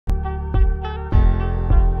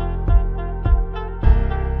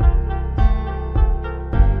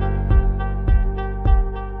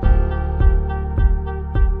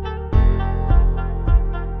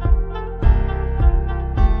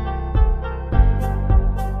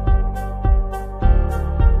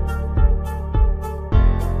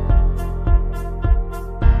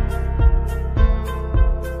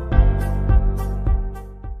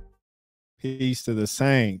Peace to the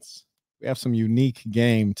saints. We have some unique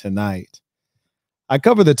game tonight. I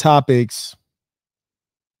cover the topics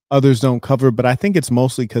others don't cover, but I think it's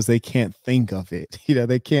mostly because they can't think of it.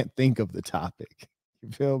 They can't think of the topic. You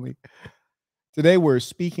feel me? Today, we're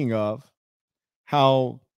speaking of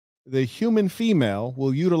how the human female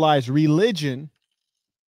will utilize religion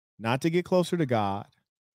not to get closer to God,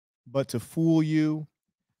 but to fool you,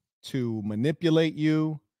 to manipulate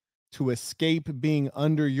you, to escape being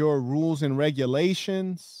under your rules and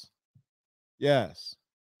regulations. Yes,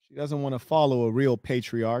 she doesn't want to follow a real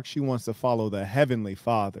patriarch. She wants to follow the Heavenly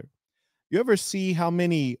Father. You ever see how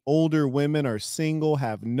many older women are single,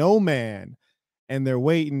 have no man, and they're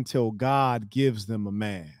waiting till God gives them a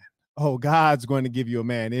man? Oh, God's going to give you a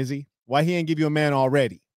man, is he? Why he ain't give you a man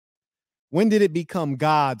already? When did it become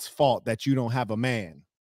God's fault that you don't have a man?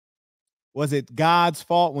 Was it God's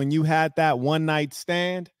fault when you had that one night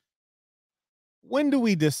stand? When do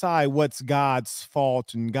we decide what's God's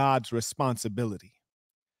fault and God's responsibility?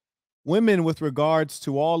 Women, with regards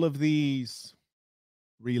to all of these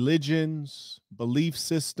religions, belief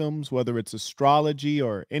systems, whether it's astrology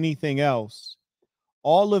or anything else,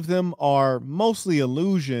 all of them are mostly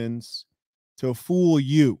illusions to fool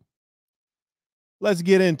you. Let's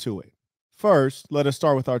get into it. First, let us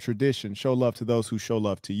start with our tradition. Show love to those who show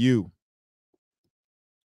love to you.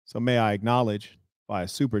 So may I acknowledge via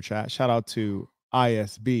super chat, shout out to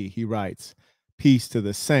ISB. He writes, peace to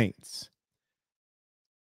the saints.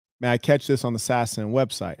 May I catch this on the Sasson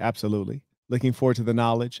website? Absolutely. Looking forward to the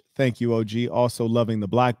knowledge. Thank you, OG. Also loving the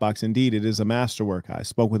black box. Indeed, it is a masterwork. I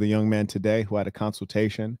spoke with a young man today who had a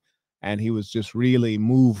consultation, and he was just really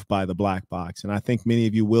moved by the black box. And I think many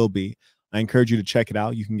of you will be. I encourage you to check it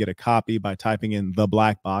out. You can get a copy by typing in The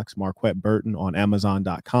Black Box, Marquette Burton on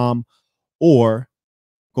Amazon.com, or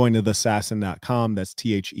going to thesasson.com. That's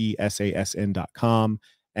THESASN.com.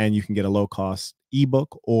 And you can get a low-cost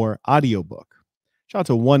ebook or audiobook. Shout out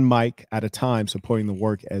to One Mic at a Time supporting the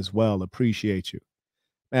work as well. Appreciate you.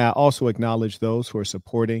 May I also acknowledge those who are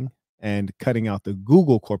supporting and cutting out the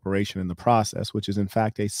Google corporation in the process, which is in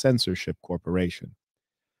fact a censorship corporation.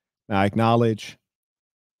 May I acknowledge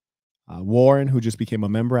Warren, who just became a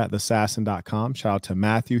member at thesasson.com. Shout out to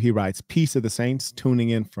Matthew. He writes, peace of the saints,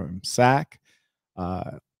 tuning in from SAC.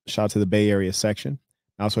 Shout out to the Bay Area section.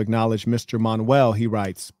 I also acknowledge Mr. Manuel. He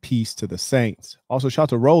writes, peace to the saints. Also, shout out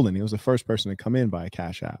to Roland. He was the first person to come in via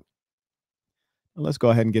Cash App. Let's go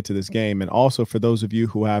ahead and get to this game. And also, for those of you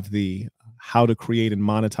who have the How to Create and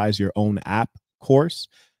Monetize Your Own App course,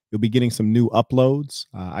 you'll be getting some new uploads.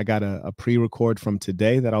 I got a pre-record from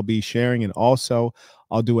today that I'll be sharing. And also,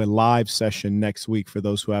 I'll do a live session next week for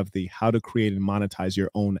those who have the How to Create and Monetize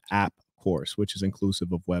Your Own App course, which is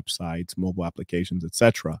inclusive of websites, mobile applications,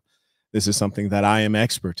 etc. This is something that I am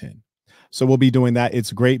expert in. So we'll be doing that.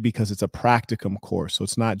 It's great because it's a practicum course. So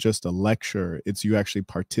it's not just a lecture. It's you actually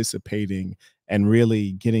participating and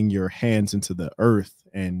really getting your hands into the earth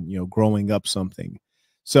and, growing up something.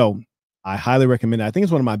 So I highly recommend it. I think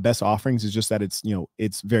it's one of my best offerings. Is just that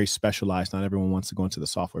it's very specialized. Not everyone wants to go into the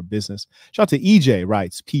software business. Shout out to EJ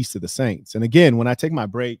writes, peace to the saints. And again, when I take my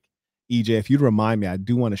break, EJ, if you'd remind me, I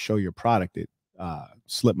do want to show your product. It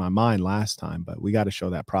slipped my mind last time, but we got to show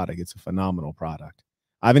that product. It's a phenomenal product.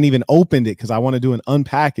 I haven't even opened it because I want to do an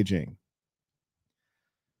unpackaging.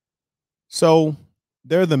 So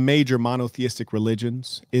there are the major monotheistic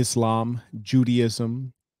religions: Islam,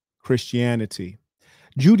 Judaism, Christianity.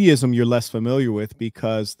 Judaism you're less familiar with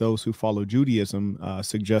because those who follow Judaism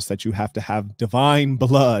suggest that you have to have divine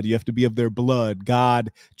blood. You have to be of their blood.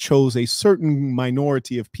 God chose a certain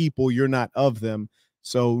minority of people. You're not of them.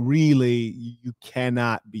 So really, you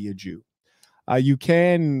cannot be a Jew. You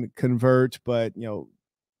can convert, but,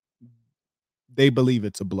 they believe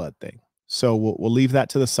it's a blood thing. So we'll leave that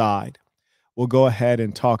to the side. We'll go ahead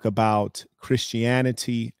and talk about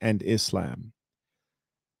Christianity and Islam.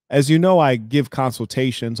 As you know, I give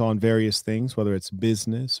consultations on various things, whether it's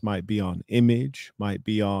business, might be on image, might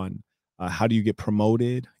be on how do you get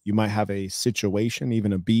promoted. You might have a situation,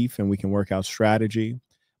 even a beef, and we can work out strategy.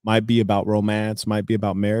 Might be about romance, might be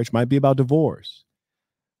about marriage, might be about divorce.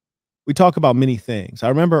 We talk about many things. I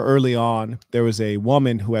remember early on, there was a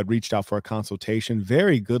woman who had reached out for a consultation,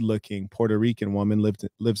 very good looking Puerto Rican woman,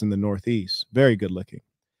 lives in the Northeast, very good looking.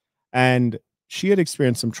 And she had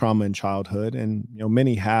experienced some trauma in childhood, and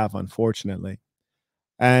many have, unfortunately.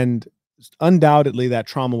 And undoubtedly, that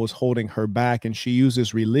trauma was holding her back, and she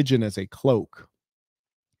uses religion as a cloak.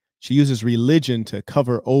 She uses religion to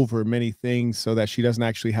cover over many things so that she doesn't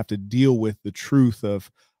actually have to deal with the truth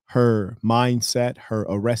of her mindset, her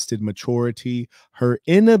arrested maturity, her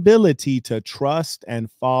inability to trust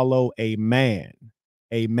and follow a man.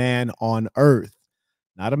 a man on earth.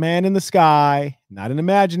 Not a man in the sky, not an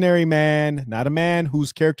imaginary man, not a man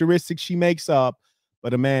whose characteristics she makes up,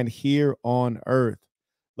 but a man here on earth.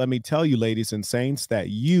 Let me tell you, ladies and saints, that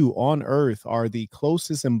you on earth are the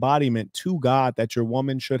closest embodiment to God that your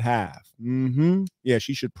woman should have. Yeah,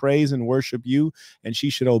 she should praise and worship you, and she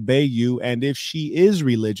should obey you. And if she is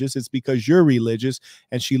religious, it's because you're religious,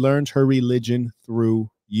 and she learned her religion through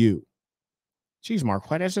you. Geez,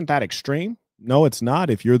 Marquette, isn't that extreme? No, it's not.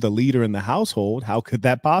 If you're the leader in the household, how could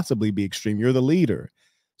that possibly be extreme? You're the leader.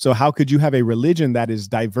 So how could you have a religion that is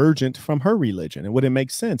divergent from her religion? It wouldn't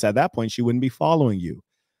make sense. At that point, she wouldn't be following you.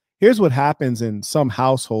 Here's what happens in some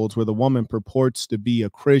households where the woman purports to be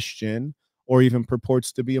a Christian or even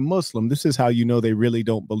purports to be a Muslim. This is how you know they really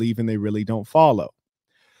don't believe and they really don't follow.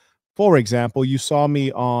 For example, you saw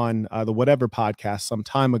me on the Whatever podcast some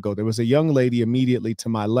time ago. There was a young lady immediately to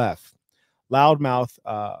my left, loudmouth,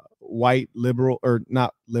 white liberal, or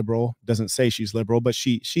not liberal, doesn't say she's liberal, but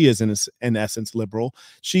she is in essence liberal.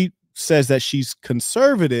 She says that she's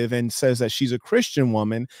conservative and says that she's a Christian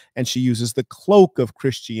woman, and she uses the cloak of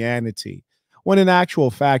Christianity. When in actual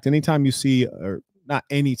fact, anytime you see, or not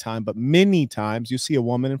anytime, but many times you see a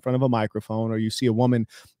woman in front of a microphone or you see a woman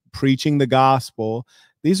preaching the gospel,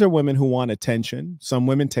 these are women who want attention. Some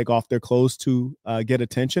women take off their clothes to get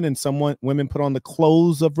attention, and some women put on the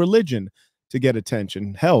clothes of religion to get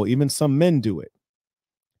attention. Hell, even some men do it.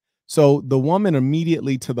 So the woman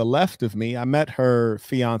immediately to the left of me, I met her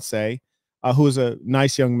fiance, who is a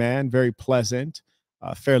nice young man, very pleasant,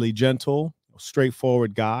 fairly gentle,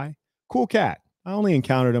 straightforward guy, cool cat. I only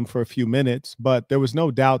encountered him for a few minutes, but there was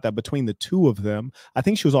no doubt that between the two of them, I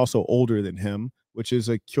think she was also older than him, which is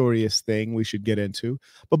a curious thing we should get into.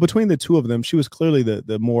 But between the two of them, she was clearly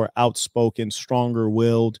the more outspoken, stronger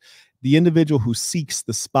willed, the individual who seeks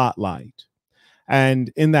the spotlight.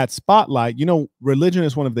 And in that spotlight, you know, religion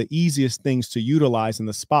is one of the easiest things to utilize in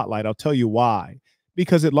the spotlight. I'll tell you why.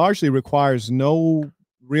 Because it largely requires no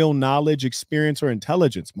real knowledge, experience, or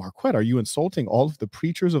intelligence. Marquette, are you insulting all of the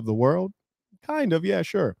preachers of the world? Kind of, yeah,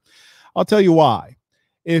 sure. I'll tell you why.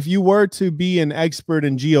 If you were to be an expert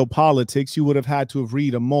in geopolitics, you would have had to have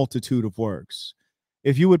read a multitude of works.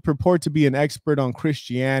 If you would purport to be an expert on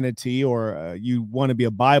Christianity, or you want to be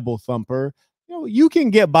a Bible thumper, you can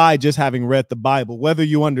get by just having read the Bible, whether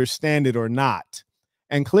you understand it or not.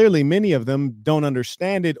 And clearly, many of them don't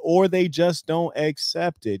understand it, or they just don't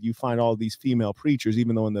accept it. You find all these female preachers,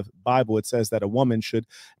 even though in the Bible it says that a woman should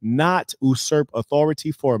not usurp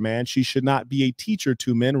authority for a man. She should not be a teacher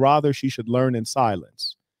to men. Rather, she should learn in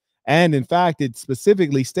silence. And in fact, it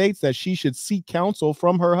specifically states that she should seek counsel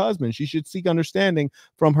from her husband. She should seek understanding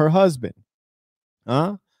from her husband.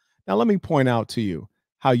 Now, let me point out to you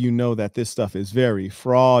how you know that this stuff is very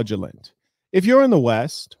fraudulent. If you're in the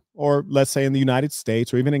West, or let's say in the United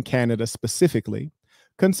States, or even in Canada specifically,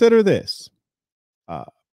 consider this.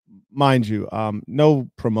 Mind you, no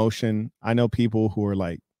promotion. I know people who are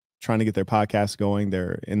like trying to get their podcast going.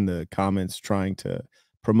 They're in the comments trying to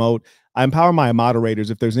promote. I empower my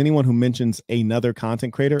moderators. If there's anyone who mentions another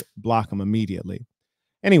content creator, block them immediately.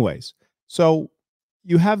 Anyways, so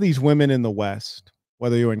you have these women in the West,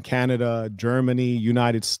 whether you're in Canada, Germany,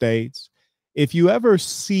 United States. If you ever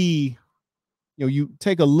see, you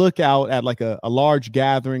take a look out at like a large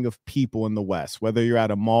gathering of people in the West, whether you're at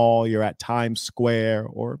a mall, you're at Times Square,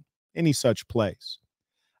 or any such place,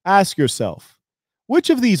 ask yourself, which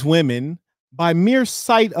of these women, by mere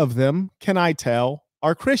sight of them, can I tell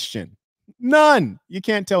are Christian? None. You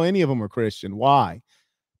can't tell any of them are Christian. Why?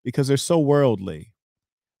 Because they're so worldly.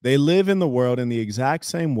 They live in the world in the exact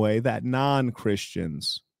same way that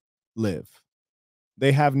non-Christians live.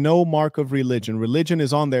 They have no mark of religion. Religion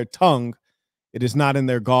is on their tongue. It is not in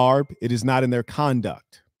their garb. It is not in their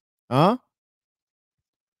conduct.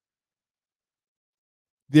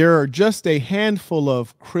 There are just a handful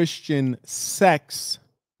of Christian sects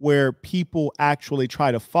where people actually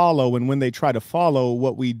try to follow. And when they try to follow,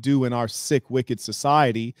 what we do in our sick, wicked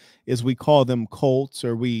society is we call them cults,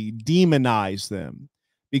 or we demonize them.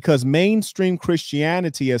 Because mainstream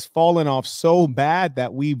Christianity has fallen off so bad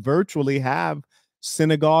that we virtually have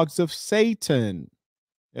synagogues of Satan.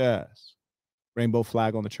 Yes. Rainbow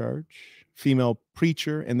flag on the church, female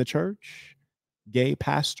preacher in the church, gay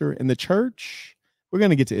pastor in the church. We're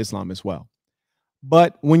going to get to Islam as well.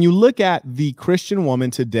 But when you look at the Christian woman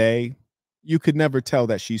today, you could never tell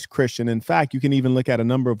that she's Christian. In fact, you can even look at a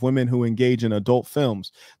number of women who engage in adult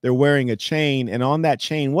films. They're wearing a chain, and on that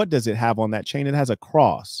chain, what does it have on that chain? It has a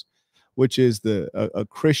cross, which is a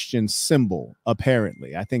Christian symbol,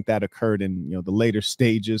 apparently. I think that occurred in the later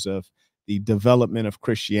stages of the development of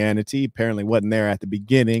Christianity. Apparently wasn't there at the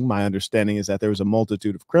beginning. My understanding is that there was a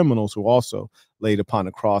multitude of criminals who also laid upon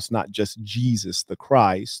a cross, not just Jesus the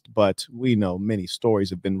Christ, but we know many stories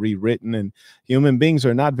have been rewritten, and human beings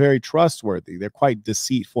are not very trustworthy. They're quite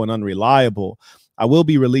deceitful and unreliable. I will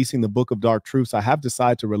be releasing the Book of Dark Truths. I have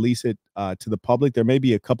decided to release it to the public. There may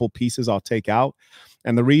be a couple pieces I'll take out.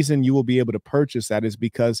 And the reason you will be able to purchase that is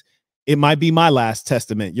because it might be my last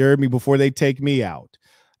testament. You heard me, before they take me out.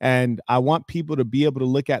 And I want people to be able to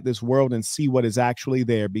look at this world and see what is actually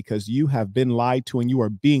there, because you have been lied to and you are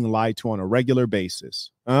being lied to on a regular basis.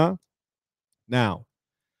 Now,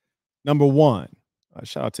 number one,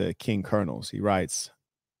 shout out to King Kernels. He writes,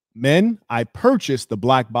 men, I purchased the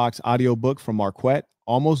Black Box audiobook from Marquette.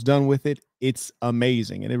 Almost done with it. It's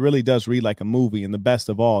amazing. And it really does read like a movie. And the best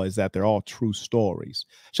of all is that they're all true stories.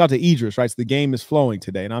 Shout out to Idris, writes, the game is flowing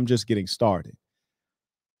today and I'm just getting started.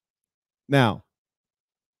 Now,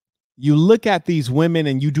 you look at these women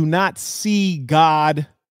and you do not see God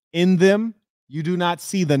in them. You do not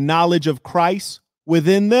see the knowledge of Christ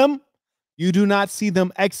within them. You do not see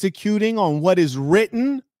them executing on what is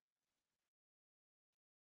written.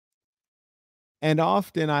 And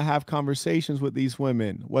often I have conversations with these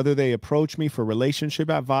women, whether they approach me for relationship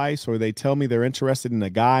advice or they tell me they're interested in a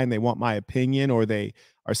guy and they want my opinion, or they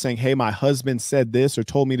are saying, hey, my husband said this or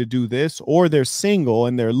told me to do this, or they're single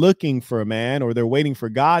and they're looking for a man, or they're waiting for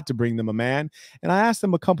God to bring them a man. And I ask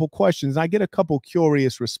them a couple questions. I get a couple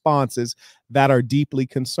curious responses that are deeply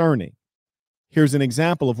concerning. Here's an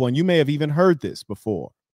example of one. You may have even heard this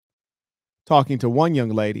before. Talking to one young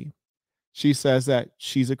lady, she says that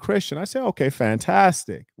she's a Christian. I say, okay,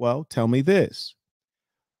 fantastic. Well, tell me this.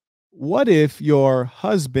 What if your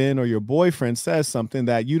husband or your boyfriend says something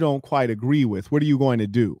that you don't quite agree with? What are you going to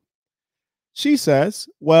do? She says,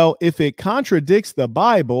 well, if it contradicts the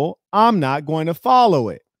Bible, I'm not going to follow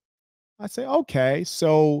it. I say, okay,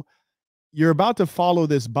 so you're about to follow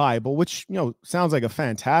this Bible, which, sounds like a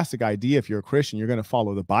fantastic idea. If you're a Christian, you're going to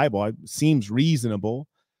follow the Bible. It seems reasonable.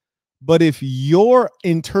 But if your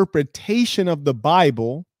interpretation of the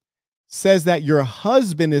Bible says that your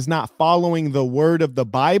husband is not following the word of the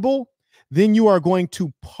Bible, then you are going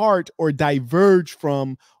to part or diverge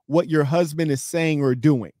from what your husband is saying or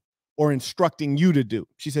doing or instructing you to do.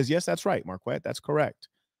 She says, yes, that's right, Marquette. That's correct.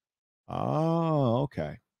 Oh,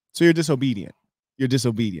 okay. So you're disobedient. You're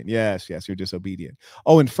disobedient. Yes, you're disobedient.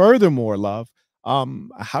 Oh, and furthermore, love,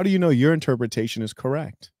 how do you know your interpretation is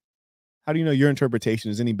correct? How do you know your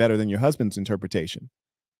interpretation is any better than your husband's interpretation?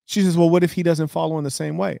 She says, well, what if he doesn't follow in the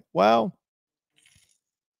same way? Well,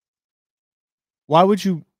 why would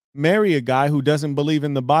you marry a guy who doesn't believe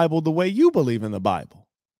in the Bible the way you believe in the Bible?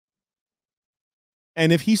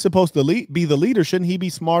 And if he's supposed to be the leader, shouldn't he be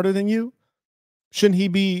smarter than you? Shouldn't he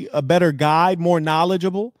be a better guide, more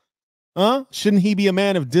knowledgeable? Shouldn't he be a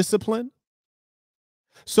man of discipline?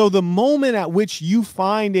 So the moment at which you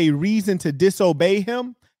find a reason to disobey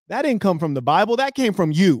him, that didn't come from the Bible. That came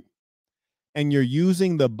from you. And you're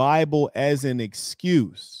using the Bible as an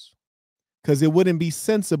excuse, because it wouldn't be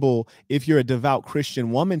sensible if you're a devout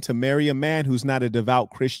Christian woman to marry a man who's not a devout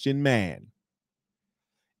Christian man.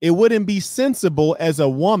 It wouldn't be sensible as a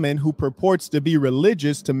woman who purports to be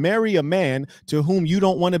religious to marry a man to whom you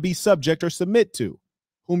don't want to be subject or submit to,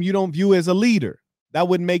 whom you don't view as a leader. That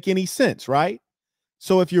wouldn't make any sense, right?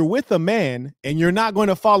 So if you're with a man and you're not going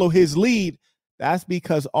to follow his lead, that's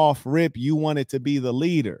because off rip, you wanted to be the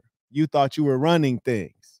leader. You thought you were running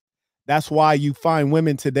things. That's why you find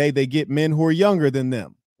women today, they get men who are younger than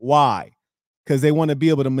them. Why? Because they want to be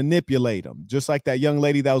able to manipulate them. Just like that young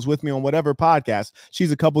lady that was with me on whatever podcast.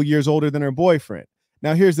 She's a couple years older than her boyfriend.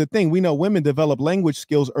 Now, here's the thing. We know women develop language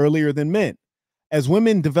skills earlier than men. As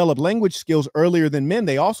women develop language skills earlier than men,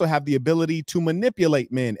 they also have the ability to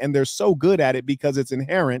manipulate men. And they're so good at it because it's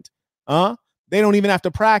inherent. They don't even have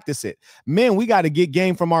to practice it. Men, we got to get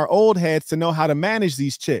game from our old heads to know how to manage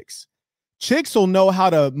these chicks. Chicks will know how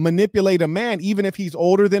to manipulate a man, even if he's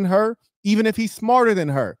older than her, even if he's smarter than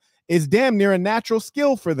her. It's damn near a natural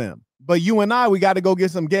skill for them. But you and I, we got to go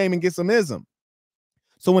get some game and get some ism.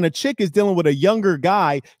 So when a chick is dealing with a younger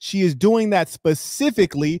guy, she is doing that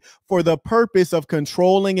specifically for the purpose of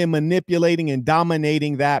controlling and manipulating and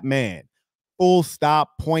dominating that man. Full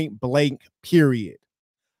stop, point blank, period.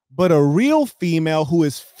 But a real female who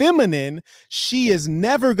is feminine, she is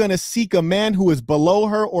never going to seek a man who is below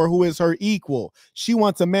her or who is her equal. She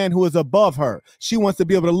wants a man who is above her. She wants to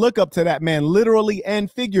be able to look up to that man literally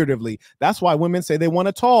and figuratively. That's why women say they want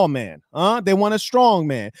a tall man. They want a strong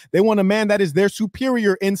man. They want a man that is their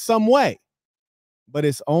superior in some way. But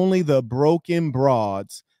it's only the broken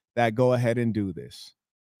broads that go ahead and do this.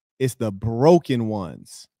 It's the broken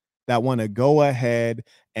ones that want to go ahead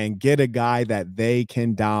and get a guy that they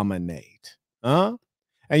can dominate. And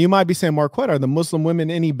you might be saying, Marquette, are the Muslim women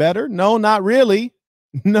any better? No, not really.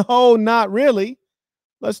 No, not really.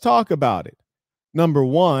 Let's talk about it. Number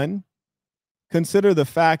one, consider the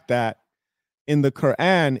fact that in the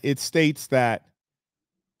Quran, it states that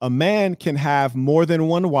a man can have more than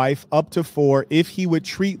one wife, up to 4, if he would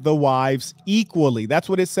treat the wives equally. That's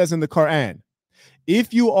what it says in the Quran.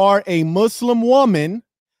 If you are a Muslim woman,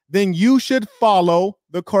 then you should follow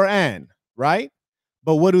the Quran, right?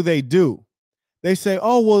 But what do? They say,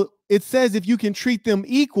 oh, well, it says if you can treat them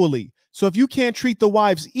equally. So if you can't treat the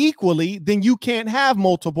wives equally, then you can't have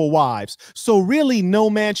multiple wives. So really, no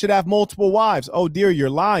man should have multiple wives. Oh, dear, you're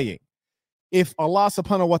lying. If Allah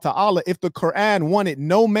subhanahu wa ta'ala, if the Quran wanted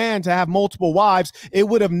no man to have multiple wives, it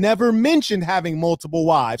would have never mentioned having multiple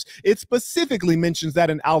wives. It specifically mentions that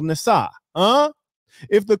in Al-Nisa.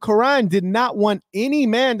 If the Quran did not want any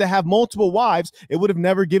man to have multiple wives, it would have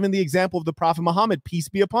never given the example of the Prophet Muhammad, peace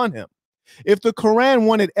be upon him. If the Quran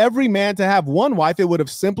wanted every man to have one wife, it would have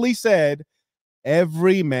simply said,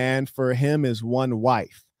 every man for him is one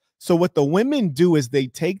wife. So what the women do is they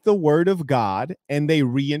take the word of God and they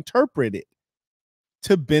reinterpret it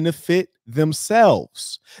to benefit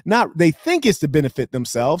themselves. Not they think it's to benefit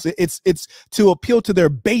themselves. It's to appeal to their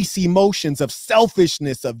base emotions of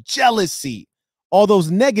selfishness, of jealousy, all those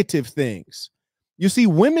negative things. You see,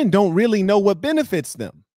 women don't really know what benefits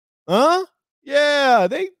them. Yeah,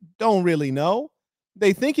 they don't really know.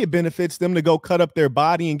 They think it benefits them to go cut up their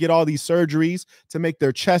body and get all these surgeries to make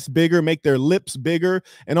their chest bigger, make their lips bigger,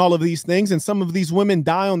 and all of these things. And some of these women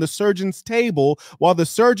die on the surgeon's table while the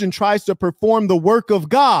surgeon tries to perform the work of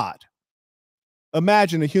God.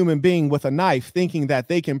 Imagine a human being with a knife thinking that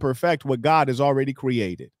they can perfect what God has already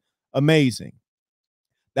created. Amazing.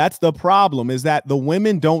 That's the problem, is that the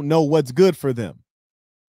women don't know what's good for them.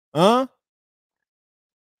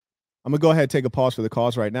 I'm going to go ahead and take a pause for the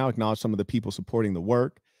cause right now, acknowledge some of the people supporting the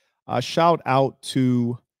work. Shout out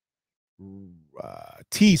to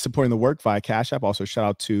T supporting the work via Cash App. Also, shout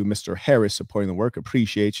out to Mr. Harris supporting the work.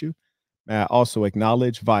 Appreciate you. May I also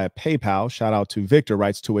acknowledge via PayPal. Shout out to Victor,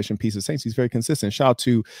 writes tuition, Piece of Saints. He's very consistent. Shout out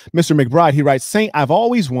to Mr. McBride. He writes, Saint, I've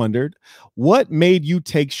always wondered what made you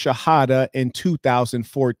take Shahada in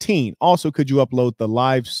 2014. Also, could you upload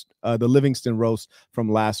the Livingston roast from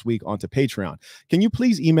last week onto Patreon? Can you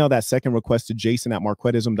please email that second request to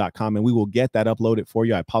jason@marquettism.com and we will get that uploaded for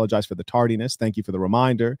you. I apologize for the tardiness. Thank you for the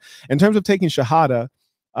reminder. In terms of taking Shahada,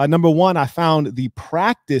 number one, I found the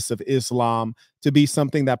practice of Islam to be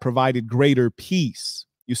something that provided greater peace.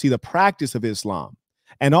 You see, the practice of Islam.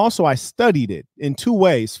 And also I studied it in two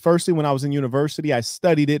ways. Firstly, when I was in university, I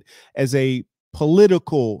studied it as a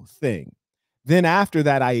political thing. Then after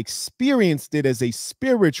that, I experienced it as a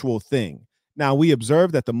spiritual thing. Now, we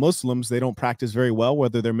observe that the Muslims, they don't practice very well,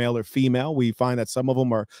 whether they're male or female. We find that some of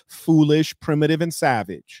them are foolish, primitive, and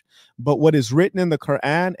savage. But what is written in the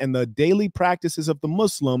Quran and the daily practices of the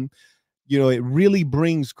Muslim, you know, it really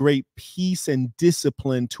brings great peace and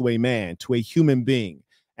discipline to a man, to a human being.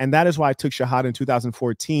 And that is why I took Shahada in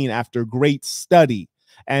 2014 after great study.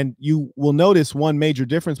 And you will notice one major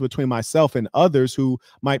difference between myself and others who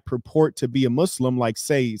might purport to be a Muslim, like,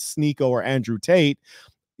 say, Sneeko or Andrew Tate.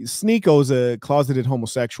 Sneeko's a closeted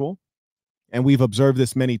homosexual, and we've observed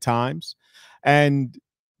this many times. And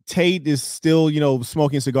Tate is still, you know,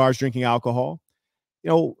 smoking cigars, drinking alcohol. You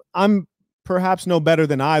know, I'm perhaps no better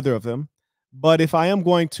than either of them. But if I am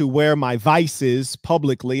going to wear my vices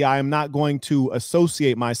publicly, I am not going to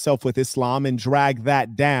associate myself with Islam and drag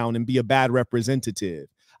that down and be a bad representative.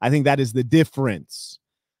 I think that is the difference.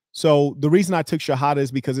 So the reason I took Shahada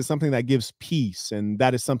is because it's something that gives peace, and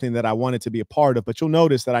that is something that I wanted to be a part of. But you'll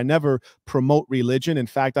notice that I never promote religion. In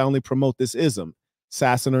fact, I only promote this ism,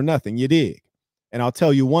 assassin or nothing, you dig? And I'll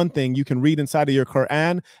tell you one thing, you can read inside of your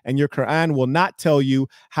Quran, and your Quran will not tell you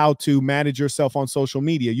how to manage yourself on social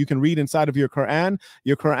media. You can read inside of your Quran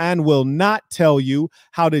will not tell you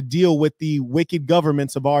how to deal with the wicked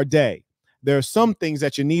governments of our day. There are some things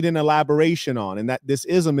that you need an elaboration on, and that this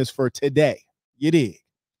ism is for today. You dig?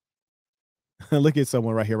 Look at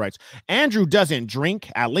someone right here writes, Andrew doesn't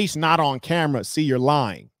drink, at least not on camera. See, you're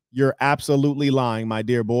lying. You're absolutely lying, my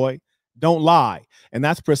dear boy. Don't lie. And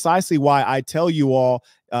that's precisely why I tell you all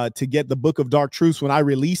to get the Book of Dark Truths when I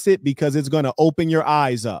release it, because it's going to open your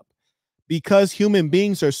eyes up. Because human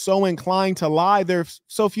beings are so inclined to lie, there's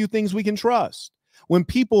so few things we can trust. When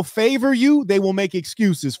people favor you, they will make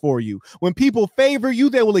excuses for you. When people favor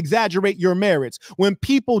you, they will exaggerate your merits. When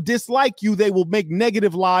people dislike you, they will make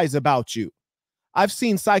negative lies about you. I've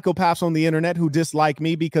seen psychopaths on the internet who dislike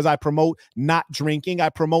me because I promote not drinking. I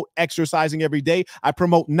promote exercising every day. I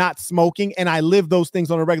promote not smoking, and I live those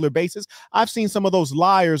things on a regular basis. I've seen some of those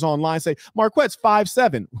liars online say, Marquette's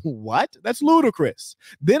 5'7". What? That's ludicrous.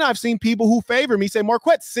 Then I've seen people who favor me say,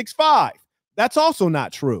 Marquette's 6'5". That's also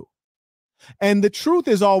not true. And the truth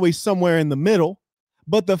is always somewhere in the middle.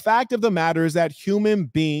 But the fact of the matter is that human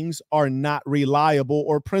beings are not reliable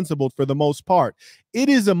or principled for the most part. It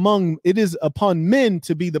is upon men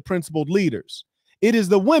to be the principled leaders. It is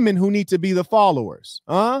the women who need to be the followers.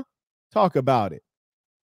 Talk about it.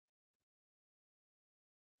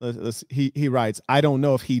 He writes, I don't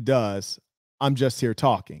know if he does. I'm just here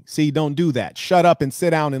talking. See, don't do that. Shut up and sit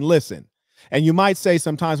down and listen. And you might say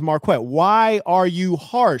sometimes, Marquette, why are you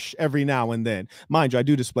harsh every now and then? Mind you, I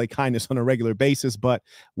do display kindness on a regular basis, but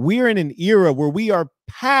we're in an era where we are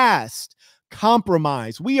past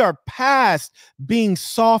compromise. We are past being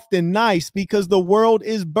soft and nice because the world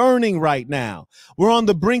is burning right now. We're on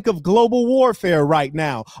the brink of global warfare right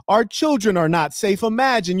now. Our children are not safe.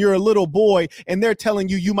 Imagine you're a little boy and they're telling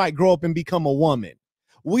you you might grow up and become a woman.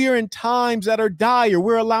 We are in times that are dire.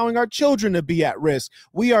 We're allowing our children to be at risk.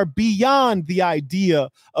 We are beyond the idea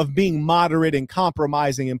of being moderate and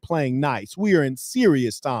compromising and playing nice. We are in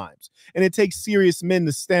serious times, and it takes serious men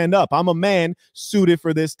to stand up. I'm a man suited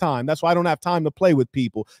for this time. That's why I don't have time to play with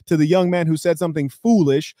people. To the young man who said something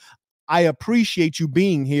foolish, I appreciate you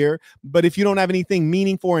being here, but if you don't have anything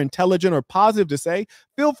meaningful or intelligent or positive to say,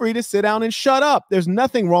 feel free to sit down and shut up. There's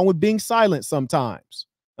nothing wrong with being silent sometimes.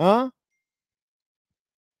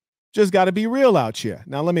 Just got to be real out here.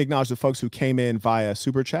 Now, let me acknowledge the folks who came in via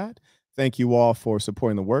Super Chat. Thank you all for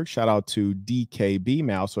supporting the work. Shout out to DKB.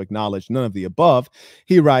 May I also acknowledge none of the above.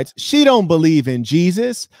 He writes, she don't believe in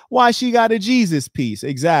Jesus. Why she got a Jesus piece?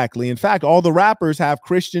 Exactly. In fact, all the rappers have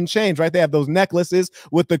Christian chains, right? They have those necklaces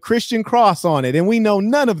with the Christian cross on it. And we know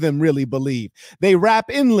none of them really believe. They rap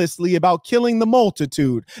endlessly about killing the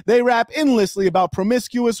multitude. They rap endlessly about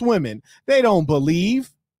promiscuous women. They don't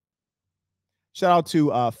believe. Shout out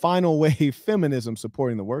to Final Wave Feminism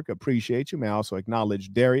supporting the work. Appreciate you. May I also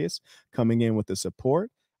acknowledge Darius coming in with the support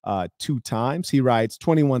 2 times. He writes,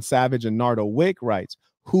 21 Savage and Nardo Wick writes,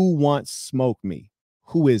 who wants smoke me?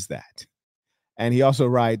 Who is that? And he also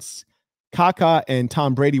writes, Kaka and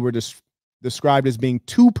Tom Brady were described as being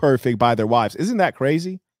too perfect by their wives. Isn't that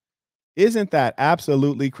crazy? Isn't that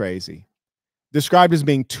absolutely crazy? Described as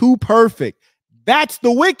being too perfect. That's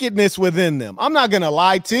the wickedness within them. I'm not going to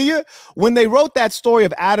lie to you. When they wrote that story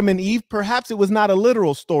of Adam and Eve, perhaps it was not a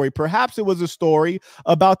literal story. Perhaps it was a story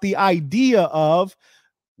about the idea of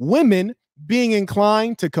women being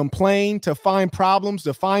inclined to complain, to find problems,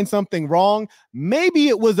 to find something wrong. Maybe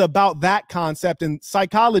it was about that concept, and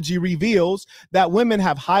psychology reveals that women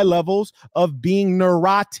have high levels of being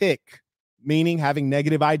neurotic, meaning having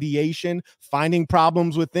negative ideation, finding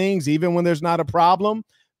problems with things even when there's not a problem.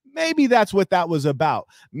 Maybe that's what that was about.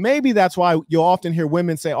 Maybe that's why you'll often hear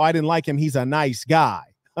women say, oh, I didn't like him. He's a nice guy.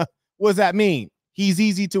 What does that mean? He's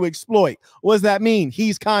easy to exploit. What does that mean?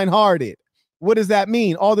 He's kind-hearted. What does that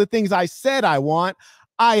mean? All the things I said I want,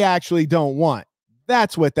 I actually don't want.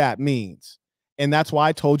 That's what that means. And that's why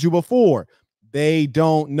I told you before, they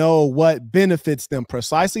don't know what benefits them,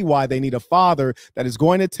 precisely why they need a father that is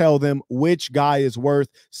going to tell them which guy is worth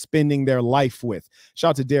spending their life with. Shout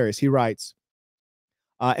out to Darius. He writes,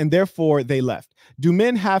 and therefore they left. Do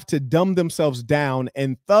men have to dumb themselves down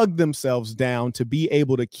and thug themselves down to be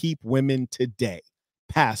able to keep women today?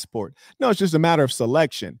 Passport. No, it's just a matter of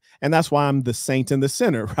selection. And that's why I'm the saint and the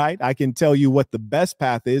sinner, right? I can tell you what the best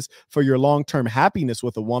path is for your long-term happiness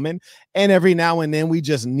with a woman. And every now and then we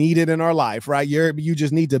just need it in our life, right? You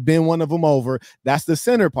just need to bend one of them over. That's the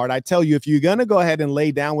sinner part. I tell you, if you're going to go ahead and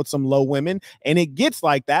lay down with some low women and it gets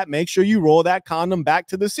like that, make sure you roll that condom back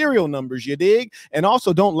to the serial numbers, you dig? And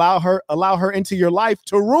also don't allow her into your life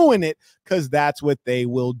to ruin it, because that's what they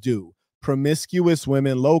will do. Promiscuous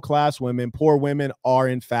women, low-class women, poor women are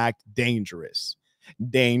in fact dangerous.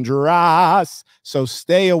 So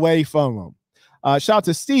stay away from them. Shout out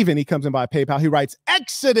to Steven. He comes in by PayPal. He writes,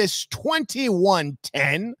 Exodus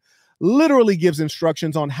 21:10 literally gives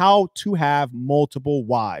instructions on how to have multiple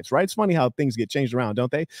wives, right? It's funny how things get changed around,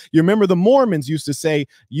 don't they? You remember the Mormons used to say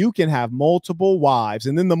you can have multiple wives,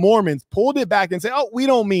 and then the Mormons pulled it back and say, oh, we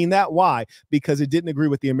don't mean that. Why? Because it didn't agree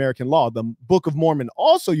with the American law. The Book of Mormon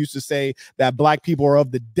also used to say that black people are of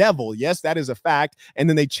the devil. Yes, that is a fact. And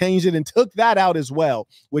then they changed it and took that out as well,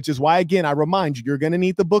 which is why, again, I remind you, you're going to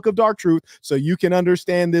need the Book of Dark Truth so you can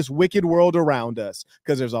understand this wicked world around us,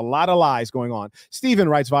 because there's a lot of lies going on. Stephen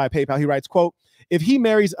writes via PayPal. He writes, quote, If he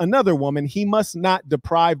marries another woman, he must not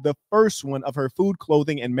deprive the first one of her food,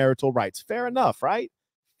 clothing, and marital rights. Fair enough, right?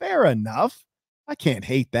 Fair enough. I can't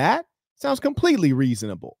hate that. Sounds completely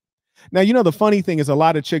reasonable. Now, the funny thing is a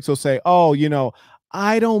lot of chicks will say, oh,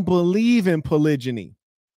 I don't believe in polygyny.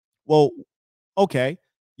 Well, okay,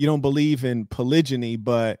 you don't believe in polygyny,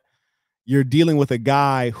 but you're dealing with a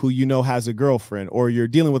guy who has a girlfriend, or you're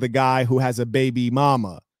dealing with a guy who has a baby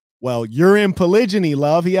mama. Well, you're in polygyny,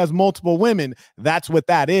 love. He has multiple women. That's what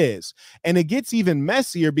that is. And it gets even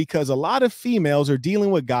messier because a lot of females are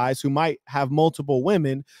dealing with guys who might have multiple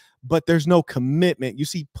women, but there's no commitment. You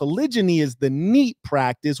see, polygyny is the neat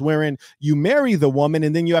practice wherein you marry the woman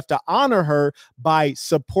and then you have to honor her by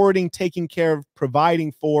supporting, taking care of,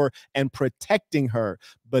 providing for, and protecting her.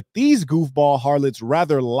 But these goofball harlots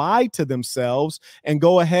rather lie to themselves and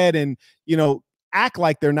go ahead and, act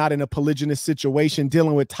like they're not in a polygynous situation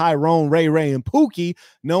dealing with Tyrone, Ray, and Pookie,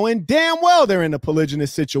 knowing damn well they're in a polygynous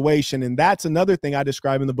situation. And that's another thing I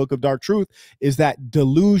describe in the book of Dark Truth, is that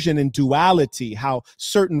delusion and duality, how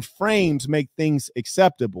certain frames make things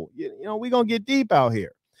acceptable. We're going to get deep out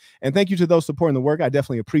here. And thank you to those supporting the work. I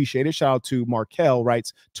definitely appreciate it. Shout out to Markel,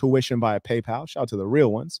 writes tuition via PayPal. Shout out to the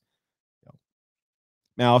real ones.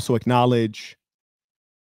 Now, also acknowledge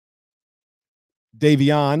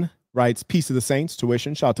Davion, writes Peace of the Saints,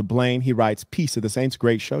 tuition. Shout out to Blaine. He writes Peace of the Saints,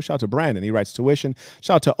 great show. Shout out to Brandon. He writes tuition.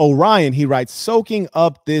 Shout out to Orion. He writes soaking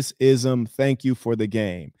up this ism. Thank you for the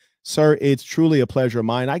game. Sir, it's truly a pleasure of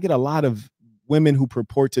mine. I get a lot of women who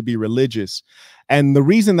purport to be religious. And the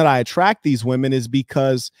reason that I attract these women is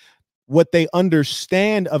because what they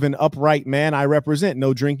understand of an upright man I represent: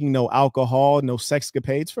 no drinking, no alcohol, no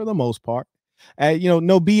sexcapades for the most part.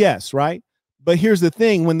 No BS, right? But here's the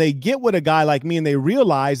thing, when they get with a guy like me and they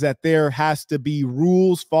realize that there has to be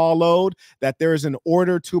rules followed, that there is an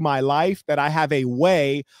order to my life, that I have a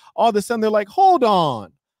way, all of a sudden they're like, hold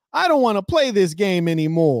on, I don't want to play this game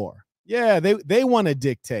anymore. Yeah, they want to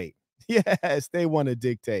dictate. Yes, they want to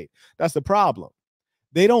dictate. That's the problem.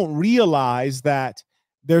 They don't realize that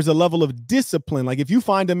there's a level of discipline. Like if you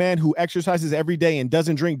find a man who exercises every day and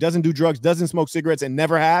doesn't drink, doesn't do drugs, doesn't smoke cigarettes, and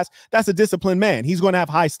never has, that's a disciplined man. He's going to have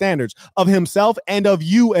high standards of himself and of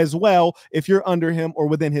you as well if you're under him or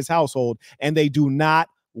within his household. And they do not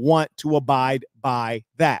want to abide by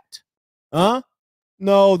that.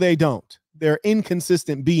 No, they don't. They're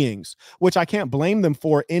inconsistent beings, which I can't blame them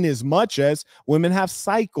for, in as much as women have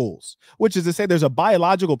cycles, which is to say there's a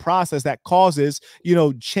biological process that causes,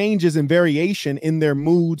 changes and variation in their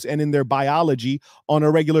moods and in their biology on a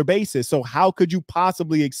regular basis. So how could you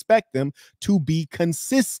possibly expect them to be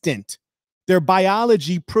consistent? Their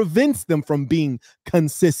biology prevents them from being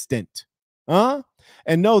consistent. And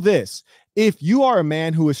know this, if you are a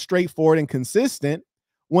man who is straightforward and consistent,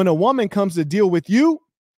 when a woman comes to deal with you,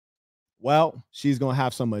 well, she's going to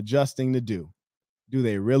have some adjusting to do. Do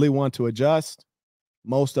they really want to adjust?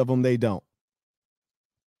 Most of them, they don't.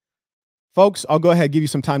 Folks, I'll go ahead and give you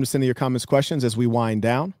some time to send in your comments, questions as we wind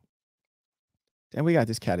down. And we got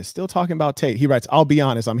this cat is still talking about Tate. He writes, I'll be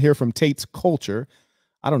honest, I'm here from Tate's Culture.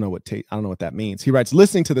 I don't know what that means. He writes,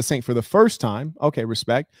 listening to the Saint for the first time. Okay,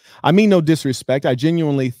 respect. I mean, no disrespect. I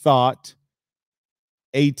genuinely thought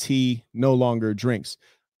AT no longer drinks.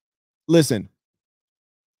 Listen,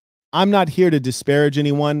 I'm not here to disparage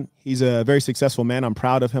anyone. He's a very successful man. I'm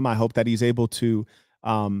proud of him. I hope that he's able to,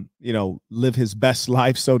 live his best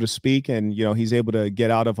life, so to speak. And, he's able to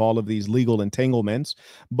get out of all of these legal entanglements.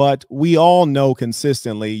 But we all know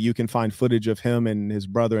consistently, you can find footage of him and his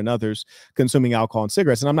brother and others consuming alcohol and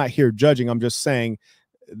cigarettes. And I'm not here judging. I'm just saying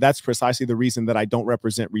that's precisely the reason that I don't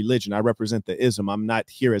represent religion. I represent the ism. I'm not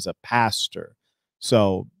here as a pastor.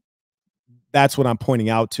 So that's what I'm pointing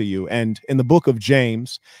out to you. And in the book of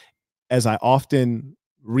James, as I often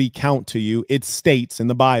recount to you, it states in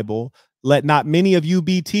the Bible, let not many of you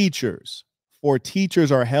be teachers, for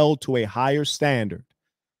teachers are held to a higher standard.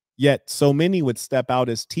 Yet so many would step out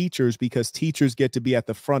as teachers because teachers get to be at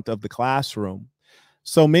the front of the classroom.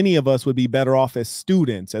 So many of us would be better off as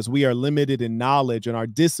students, as we are limited in knowledge and our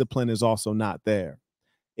discipline is also not there.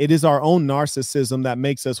 It is our own narcissism that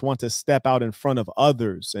makes us want to step out in front of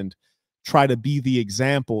others and try to be the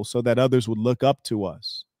example so that others would look up to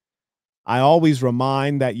us. I always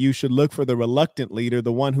remind that you should look for the reluctant leader,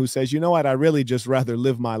 the one who says, you know what, I really just rather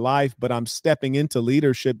live my life, but I'm stepping into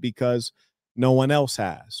leadership because no one else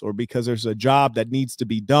has, or because there's a job that needs to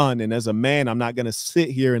be done. And as a man, I'm not going to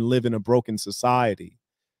sit here and live in a broken society.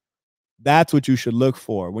 That's what you should look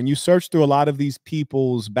for. When you search through a lot of these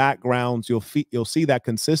people's backgrounds, you'll see that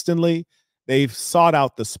consistently they've sought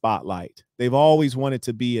out the spotlight. They've always wanted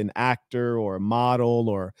to be an actor or a model,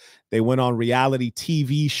 or they went on reality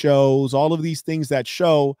TV shows, all of these things that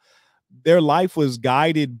show their life was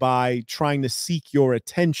guided by trying to seek your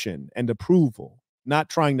attention and approval, not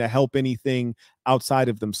trying to help anything outside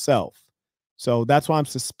of themselves. So that's why I'm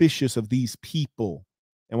suspicious of these people.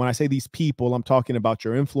 And when I say these people, I'm talking about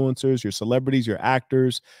your influencers, your celebrities, your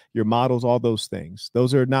actors, your models, all those things.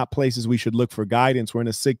 Those are not places we should look for guidance. We're in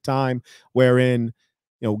a sick time wherein,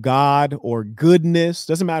 God or goodness,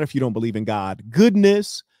 doesn't matter if you don't believe in God,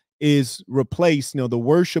 goodness is replaced. The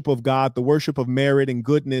worship of God, the worship of merit and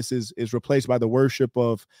goodness is replaced by the worship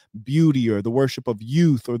of beauty, or the worship of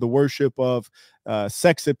youth, or the worship of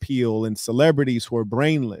sex appeal and celebrities who are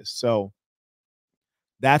brainless. So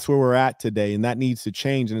that's where we're at today, and that needs to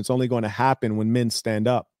change, and it's only going to happen when men stand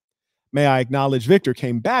up. May I acknowledge Victor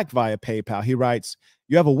came back via PayPal. He writes,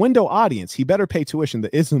 "You have a window audience. He better pay tuition.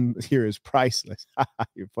 The ism here is priceless."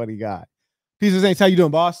 You're a funny guy. Peace and Saints, how you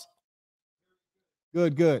doing, boss?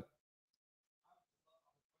 Good, good.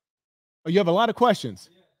 Oh, you have a lot of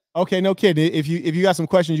questions. Okay, no kidding. If you got some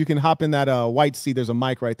questions, you can hop in that white seat. There's a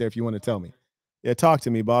mic right there if you want to tell me. Yeah, talk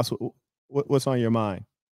to me, boss. What's on your mind?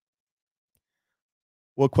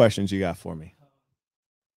 What questions you got for me?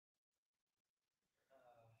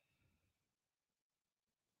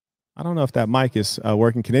 I don't know if that mic is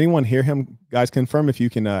working. Can anyone hear him? Guys, confirm if you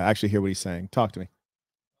can actually hear what he's saying. Talk to me.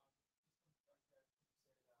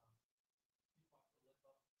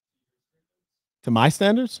 To my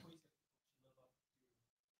standards?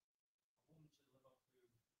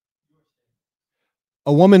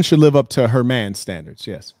 A woman should live up to her man's standards.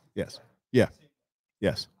 Yes. Yes. Yeah.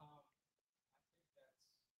 Yes.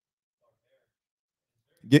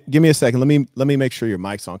 Give me a second. Let me make sure your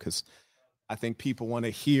mic's on, because I think people want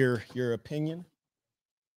to hear your opinion.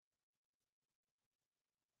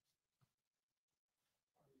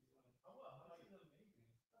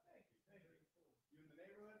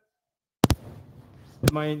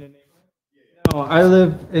 Am I in the neighborhood? No, I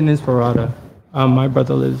live in Inspirada. My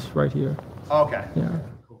brother lives right here. Okay. Yeah.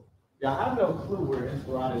 Yeah, I have no clue where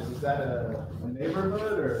Inspirada is. Is that a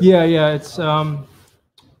neighborhood or? Yeah.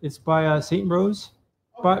 It's by St. Rose,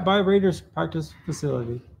 by Raiders practice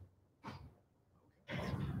facility.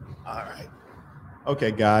 All right.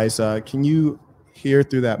 Okay, guys. Can you hear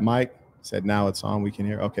through that mic? Said now it's on. We can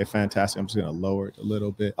hear. Okay, fantastic. I'm just gonna lower it a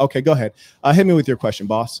little bit. Okay, go ahead. Hit me with your question,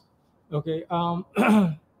 boss. Okay.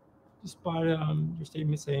 Just by your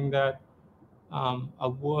statement saying that a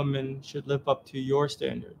woman should live up to your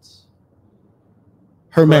standards.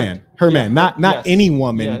 Her Correct? man, not Yes. any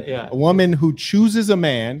woman. Yeah. A woman who chooses a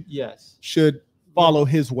man Yes. should follow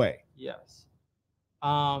his way. Yes.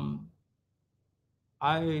 I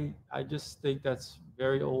just think that's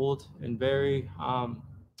very old and very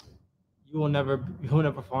you will never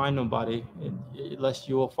find nobody unless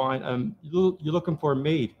you will find you're looking for a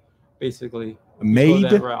maid, basically. A maid? Go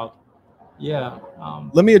that route. Yeah.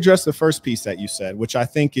 Let me address the first piece that you said, which I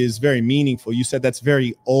think is very meaningful. You said that's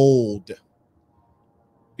very old.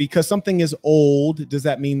 Because something is old, does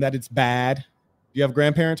that mean that it's bad? Do you have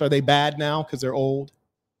grandparents? Are they bad now because they're old?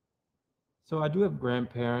 So I do have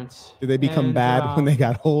grandparents. Did they become bad when they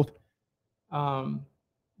got old?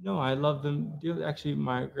 No, I love them dearly. Actually,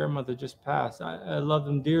 my grandmother just passed. I love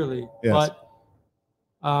them dearly. Yes. But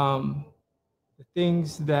the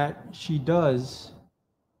things that she does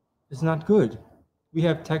is not good. We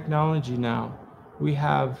have technology now. We've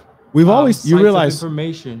always you realize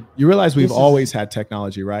information. You realize we've always had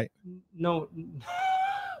technology, right? No.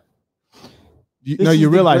 You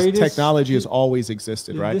realize technology has always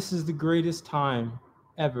existed, right? This is the greatest time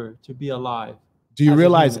ever to be alive. Do you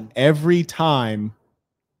realize every time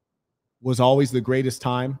was always the greatest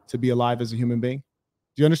time to be alive as a human being?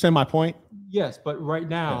 Do you understand my point? Yes, but right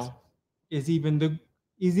now is even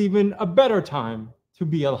a better time to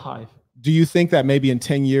be alive. Do you think that maybe in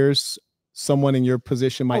 10 years, someone in your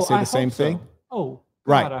position might say the same thing? Oh,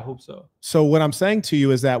 God, right. I hope so. So what I'm saying to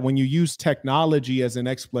you is that when you use technology as an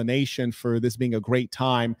explanation for this being a great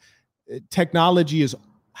time, technology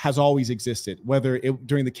has always existed, whether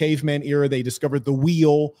during the caveman era, they discovered the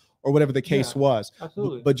wheel or whatever the case was.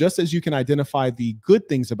 Absolutely. But just as you can identify the good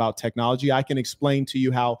things about technology, I can explain to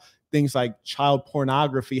you how things like child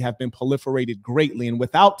pornography have been proliferated greatly. And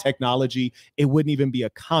without technology, it wouldn't even be a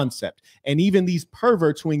concept. And even these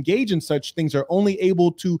perverts who engage in such things are only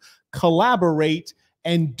able to collaborate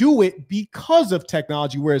and do it because of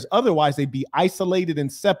technology, whereas otherwise they'd be isolated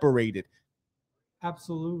and separated.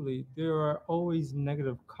 Absolutely. There are always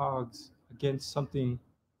negative cogs against something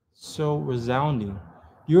so resounding.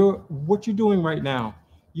 What you're doing right now,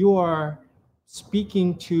 you are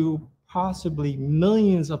speaking to possibly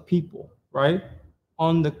millions of people, right,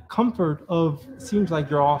 on the comfort of, seems like,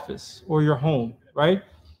 your office or your home, right?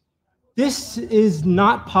 This is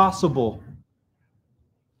not possible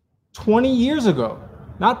 20 years ago.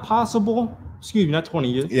 Not possible, excuse me, not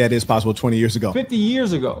 20 years. Yeah, it is possible 20 years ago. 50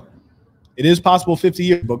 years ago. It is possible 50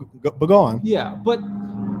 years, but go on. Yeah, but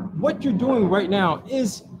what you're doing right now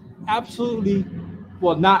is absolutely,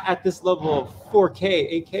 well, not at this level of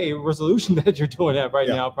 4K, 8K resolution that you're doing at right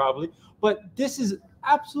now, probably, but this is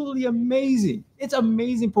absolutely amazing. It's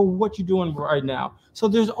amazing for what you're doing right now. So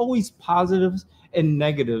there's always positives and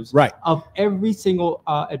negatives of every single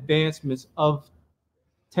advancements of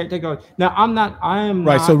technology. Now, I am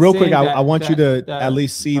right. Not so real quick, I want you to at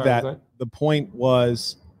least see right, that the point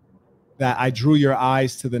was that I drew your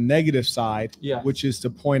eyes to the negative side, which is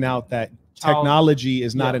to point out that technology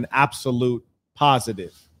is not an absolute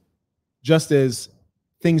positive, just as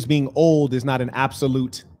things being old is not an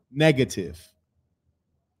absolute negative.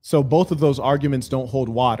 So both of those arguments don't hold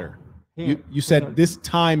water. You said this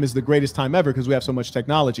time is the greatest time ever because we have so much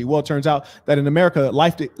technology. Well, it turns out that in America,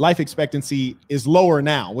 life expectancy is lower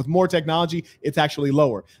now. With more technology, it's actually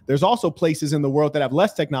lower. There's also places in the world that have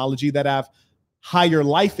less technology that have higher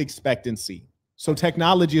life expectancy. So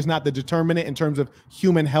technology is not the determinant in terms of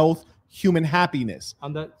human health, human happiness.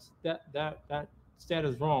 That stat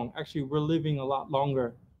is wrong. Actually, we're living a lot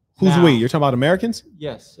longer. Who's we? You're talking about Americans?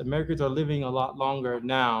 Yes, Americans are living a lot longer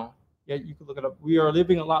now. Yeah, you can look it up. We are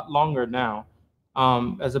living a lot longer now,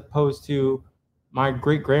 as opposed to my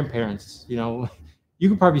great-grandparents. You know, you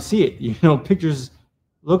can probably see it. You know, pictures.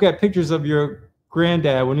 Look at pictures of your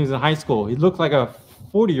granddad when he was in high school. He looked like a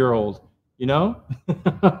 40-year-old. You know,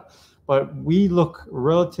 but we look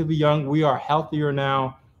relatively young. We are healthier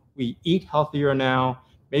now. We eat healthier now.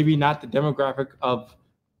 Maybe not the demographic of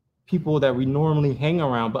people that we normally hang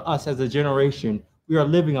around, but us as a generation, we are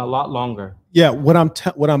living a lot longer. Yeah, what I'm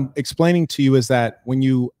explaining to you is that when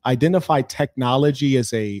you identify technology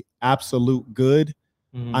as a absolute good,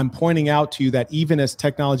 I'm pointing out to you that even as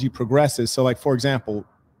technology progresses, so like for example,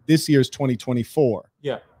 this year's 2024.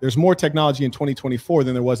 Yeah. There's more technology in 2024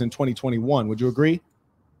 than there was in 2021. Would you agree?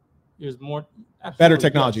 There's more. Better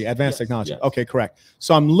technology, advanced technology. Okay, correct.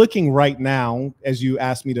 So I'm looking right now, as you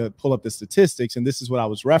asked me to pull up the statistics, and this is what I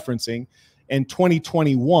was referencing. In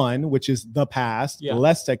 2021, which is the past,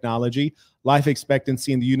 less technology, life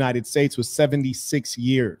expectancy in the United States was 76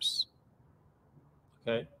 years.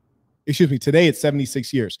 Okay. Excuse me, today it's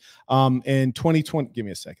 76 years. In 2020, give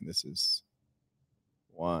me a second. This is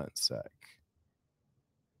one sec.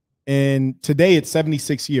 And today it's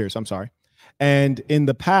 76 years. I'm sorry. And in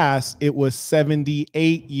the past, it was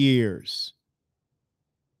 78 years.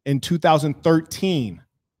 In 2013,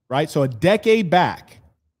 right? So a decade back,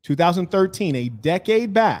 2013, a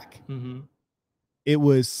decade back, it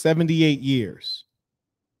was 78 years.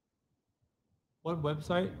 What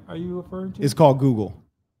website are you referring to? It's called Google.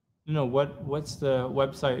 No, what's the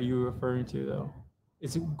website are you referring to, though?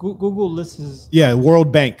 It's Google lists. Yeah,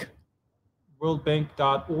 World Bank.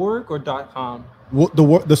 Worldbank.org or .com?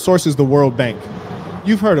 The source is the World Bank.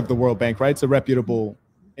 You've heard of the World Bank, right? It's a reputable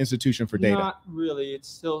institution for data. Not really. It's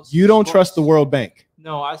still. You don't trust the World Bank?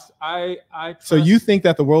 No, I trust. So you think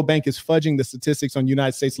that the World Bank is fudging the statistics on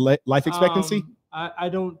United States life expectancy? I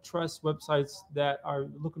don't trust websites that are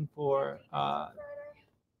looking for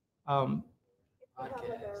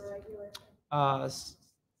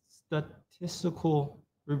statistical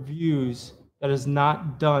reviews that is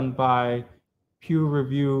not done by peer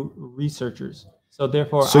review researchers. So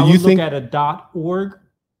therefore, I would look at a .org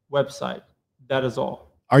website. That is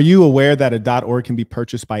all. Are you aware that a .org can be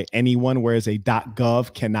purchased by anyone, whereas a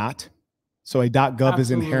 .gov cannot? So a .gov is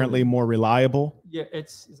inherently more reliable? Yeah,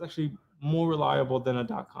 it's actually more reliable than a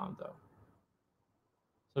 .com, though.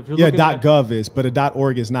 So if you're .gov is, but a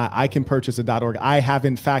 .org is not. I can purchase a .org. I have,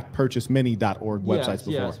 in fact, purchased many .org websites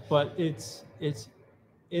before. Yes, but it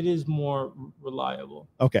is more reliable.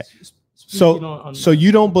 Okay. So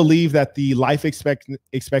you don't believe that the life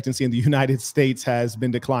expectancy in the United States has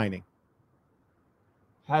been declining?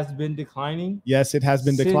 Has been declining? Yes, it has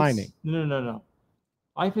been declining. No.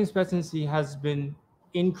 Life expectancy has been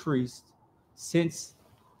increased since.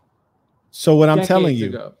 So what I'm telling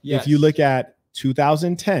you, if you look at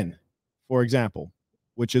 2010, for example,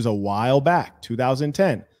 which is a while back,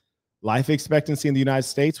 2010, life expectancy in the United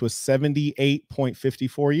States was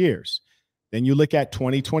 78.54 years. Then you look at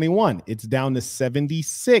 2021, it's down to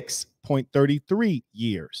 76.33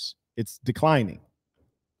 years. It's declining.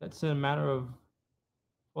 That's in a matter of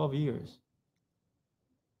 12 years.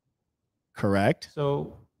 Correct.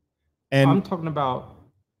 So I'm talking about,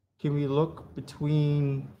 can we look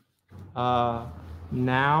between now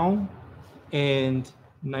and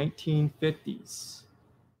 1950s,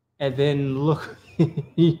 and then look,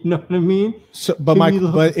 you know what I mean? So, but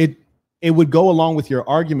it would go along with your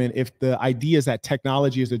argument if the idea is that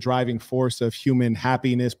technology is the driving force of human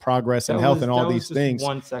happiness, progress, and health, and all these things.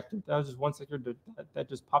 One sector. That was just one sector that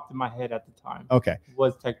just popped in my head at the time. Okay.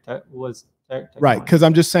 Was right? Because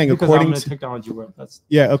I'm just saying, because according to technology world,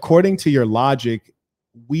 according to your logic,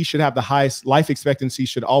 we should have the highest life expectancy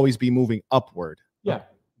should always be moving upward. Yeah,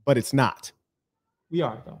 but it's not. We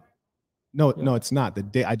are though. No, it's not.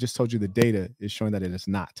 I just told you the data is showing that it is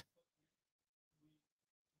not.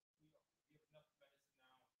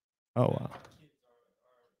 Oh, wow.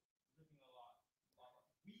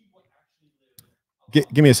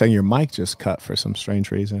 Give me a second. Your mic just cut for some strange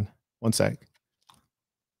reason. One sec.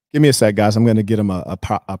 Give me a sec, guys. I'm going to get him a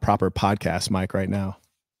proper podcast mic right now.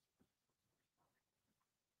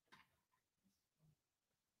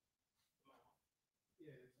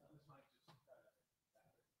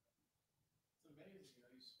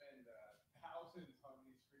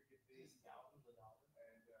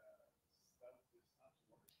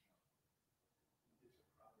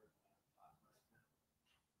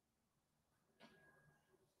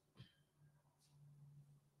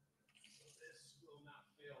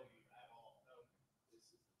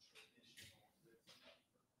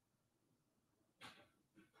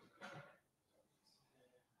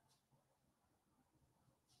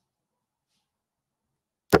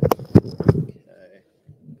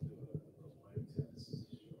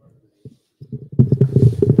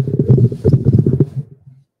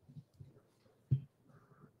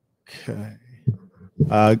 Okay.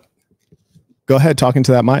 Go ahead, talking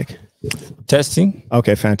to that mic. Testing.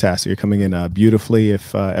 Okay, fantastic. You're coming in beautifully.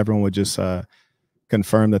 If everyone would just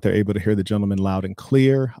confirm that they're able to hear the gentleman loud and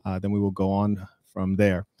clear, then we will go on from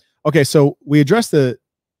there. Okay, so we addressed the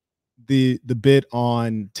bit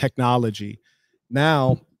on technology.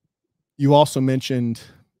 Now, you also mentioned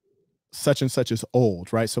such and such is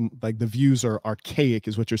old, right? So like the views are archaic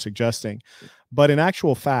is what you're suggesting. But in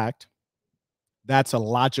actual fact, that's a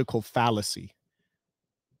logical fallacy.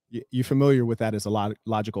 You're familiar with that as a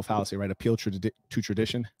logical fallacy, right? Appeal to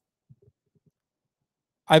tradition.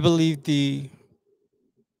 I believe the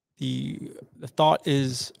thought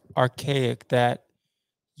is archaic that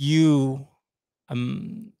a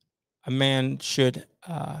man should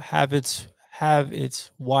have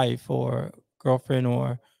its wife or girlfriend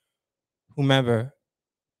or whomever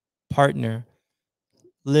partner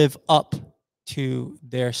live up to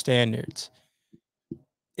their standards.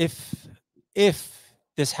 If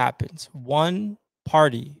this happens, one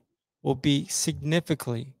party will be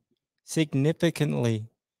significantly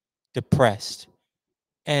depressed,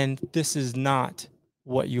 and this is not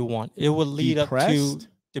what you want. It will lead up to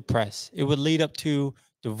depressed. It would lead up to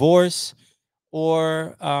divorce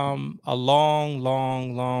or a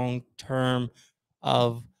long term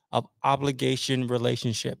of obligation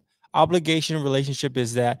relationship. Obligation relationship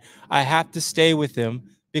is that I have to stay with him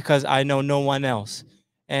because I know no one else,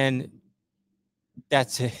 and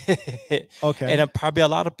that's it. Okay. And probably a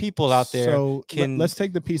lot of people out there can let's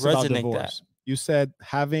take the piece about divorce. that. You said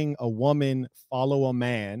having a woman follow a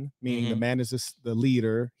man, meaning the man is the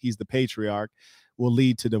leader, he's the patriarch, will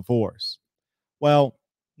lead to divorce. Well,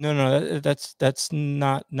 no, that's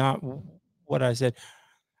not what I said.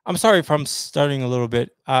 I'm sorry if I'm starting a little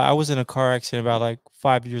bit. I was in a car accident about like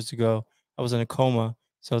 5 years ago. I was in a coma,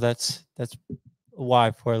 so that's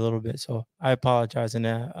why for a little bit. So I apologize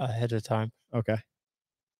ahead of time. Okay.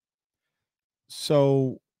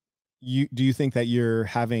 So do you think that you're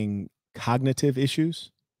having cognitive issues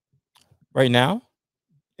right now?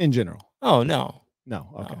 In general? Oh, no.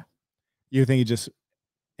 Okay. No. You think it just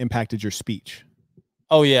impacted your speech?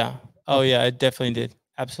 Oh, yeah. Oh, yeah. It definitely did.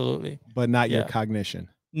 Absolutely. But not your cognition?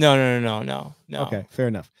 No. Okay, fair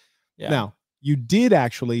enough. Yeah. Now, you did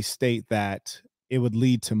actually state that it would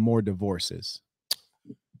lead to more divorces.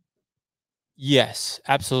 Yes,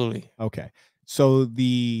 absolutely. Okay. So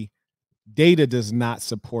the data does not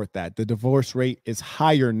support that. The divorce rate is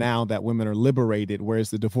higher now that women are liberated, whereas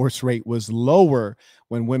the divorce rate was lower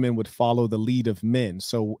when women would follow the lead of men.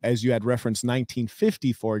 So as you had referenced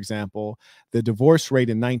 1950, for example, the divorce rate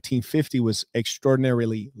in 1950 was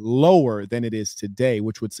extraordinarily lower than it is today,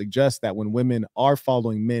 which would suggest that when women are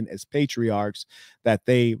following men as patriarchs, that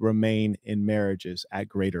they remain in marriages at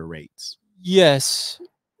greater rates. Yes,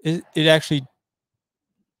 it actually,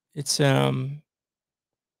 it's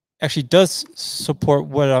actually does support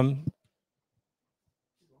what I'm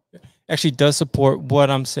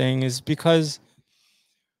saying, is because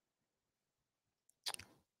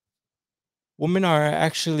women are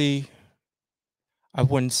actually, I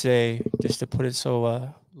wouldn't say, just to put it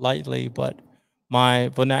so lightly, but my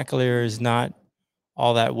vernacular is not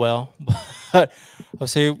all that well. But I'll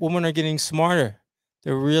say women are getting smarter.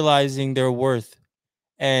 They're realizing their worth,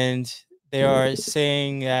 and they are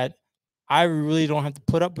saying that I really don't have to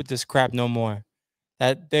put up with this crap no more.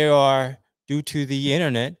 That they are, due to the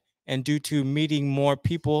internet and due to meeting more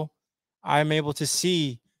people, I'm able to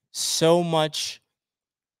see so much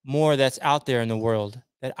more that's out there in the world,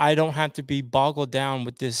 that I don't have to be boggled down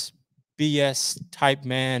with this BS type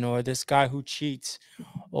man, or this guy who cheats,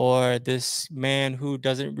 or this man who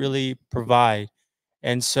doesn't really provide.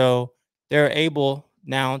 And so they're able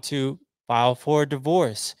now to file for a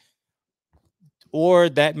divorce, or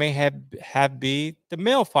that may have be the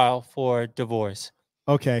male file for divorce.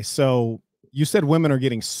 Okay, so you said women are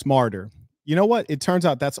getting smarter. You know what? It turns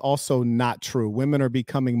out that's also not true. Women are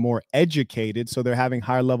becoming more educated, so they're having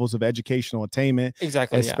higher levels of educational attainment,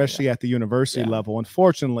 Exactly. especially at the university Yeah. level.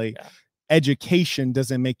 Unfortunately, Yeah. education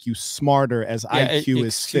doesn't make you smarter, as IQ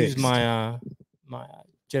is fixed. my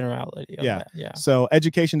generality of Yeah. that. Yeah. So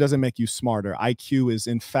education doesn't make you smarter. IQ is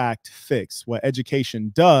in fact fixed. What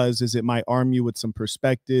education does is it might arm you with some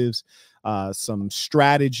perspectives, some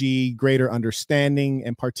strategy, greater understanding,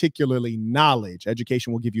 and particularly knowledge.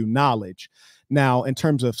 Education will give you knowledge. Now, in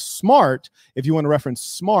terms of smart, if you want to reference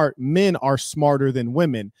smart, men are smarter than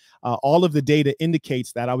women. All of the data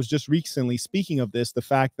indicates that. I was just recently speaking of this, the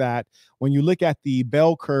fact that when you look at the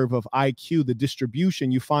bell curve of IQ, the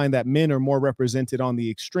distribution, you find that men are more represented on the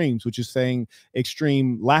extremes, which is saying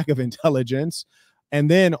extreme lack of intelligence. And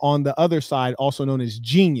then on the other side, also known as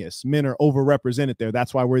genius, men are overrepresented there.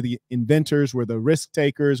 That's why we're the inventors, we're the risk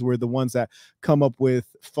takers, we're the ones that come up with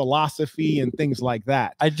philosophy and things like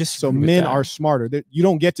that. I just So men are smarter. You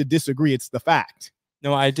don't get to disagree. It's the fact.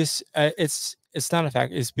 No, I just it's not a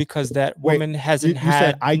fact. It's because that woman hasn't you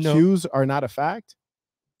said had IQs are not a fact?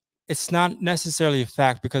 It's not necessarily a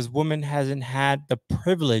fact, because women hasn't had the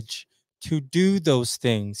privilege to do those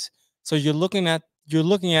things. So you're looking at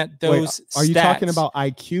those. Wait, are you talking stats. about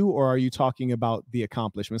IQ, or are you talking about the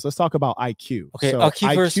accomplishments? Let's talk about IQ. Okay, so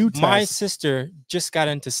IQ first. test, my sister just got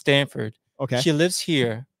into Stanford. Okay. She lives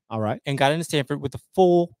here. All right. And got into Stanford with a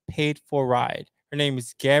full paid for ride. Her name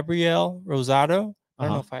is Gabrielle Rosado. I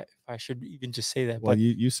don't know if I should even just say that. Well, but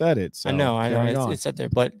you said it. So I know it's up there.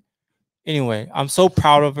 But anyway, I'm so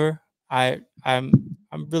proud of her. I'm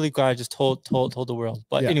really glad I just told the world.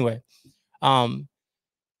 But anyway,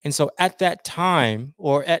 and so at that time,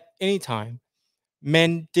 or at any time,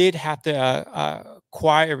 men did have to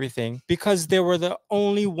acquire everything, because they were the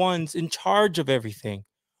only ones in charge of everything.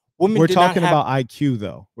 Women We're talking about IQ,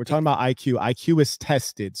 though. We're talking about IQ. IQ is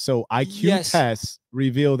tested. So IQ tests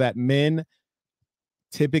reveal that men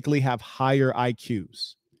typically have higher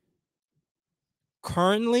IQs.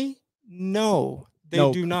 Currently, no,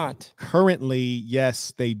 they do not. Currently,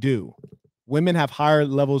 yes, they do. Women have higher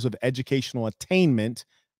levels of educational attainment.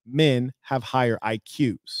 Men have higher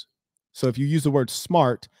IQs. So if you use the word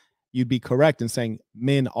smart, you'd be correct in saying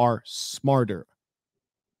men are smarter.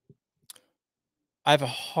 I have a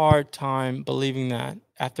hard time believing that.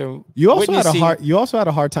 After you also had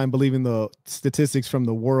a hard time believing the statistics from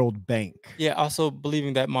the World Bank. Yeah, also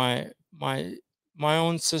believing that my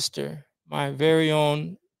own sister, my very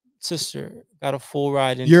own sister, got a full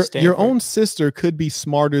ride into Stanford. Your own sister could be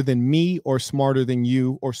smarter than me, or smarter than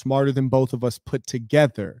you, or smarter than both of us put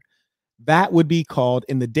together. That would be called,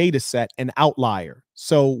 in the data set, an outlier.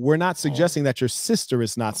 So we're not suggesting that your sister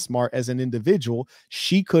is not smart as an individual.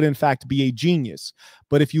 She could, in fact, be a genius.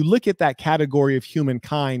 But if you look at that category of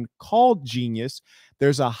humankind called genius,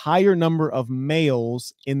 there's a higher number of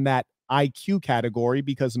males in that IQ category,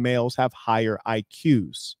 because males have higher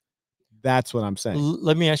IQs. That's what I'm saying.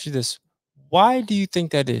 Let me ask you this. Why do you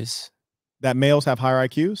think that is? That males have higher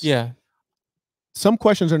IQs? Yeah. Some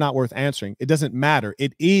questions are not worth answering. It doesn't matter.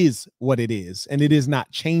 It is what it is, and it is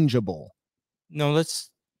not changeable. No,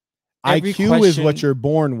 IQ is what you're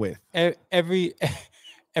born with.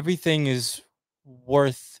 Everything is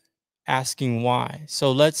worth asking why.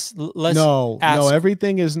 So let's no,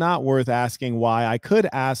 everything is not worth asking why. I could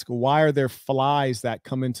ask, why are there flies that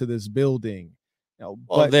come into this building?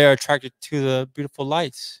 Well, they're attracted to the beautiful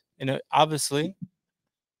lights, and obviously.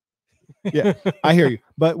 Yeah, I hear you.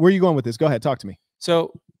 But where are you going with this? Go ahead, talk to me.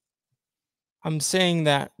 So I'm saying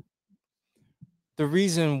that the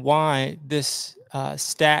reason why this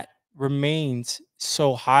stat remains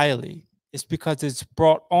so highly is because it's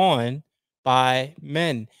brought on by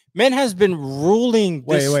men. Men has been ruling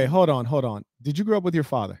this. Wait, hold on. Did you grow up with your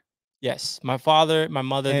father? Yes, my father, my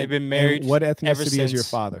mother, they've been married. What ethnicity is your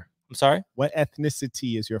father? I'm sorry? What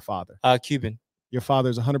ethnicity is your father? Cuban. Your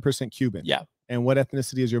father's 100% Cuban. Yeah. And what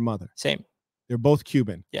ethnicity is your mother? Same. They're both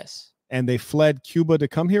Cuban. Yes. And they fled Cuba to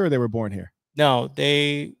come here, or they were born here? No,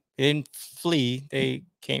 they didn't flee. They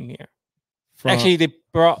came here. From, Actually,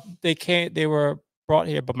 they were brought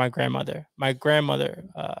here by my grandmother. My grandmother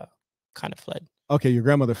kind of fled. okay, your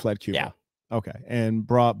grandmother fled Cuba. Yeah. Okay, and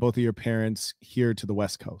brought both of your parents here to the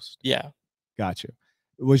West Coast. Yeah. Gotcha.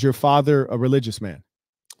 Was your father a religious man?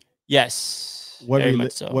 Yes. What very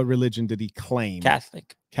much so. What religion did he claim?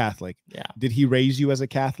 Catholic. Catholic. Yeah. Did he raise you as a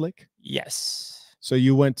Catholic? Yes. So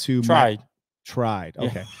you went to Tried. Tried. Yeah.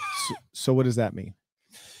 Okay. So what does that mean?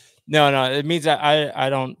 No. It means that I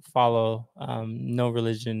don't follow no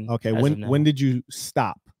religion. Okay. When did you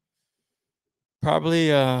stop?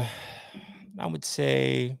 Probably I would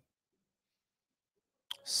say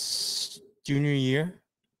junior year.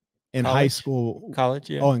 In high school? College,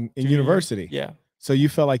 yeah. Oh, in university? Year. Yeah. So you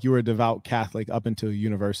felt like you were a devout Catholic up until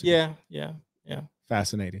university? Yeah.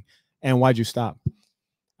 Fascinating. And why'd you stop?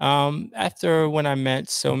 After when I met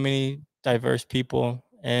so many diverse people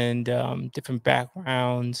and different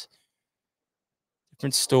backgrounds,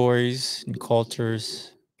 different stories and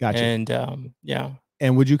cultures. Gotcha. And yeah.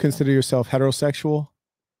 And would you consider yourself heterosexual?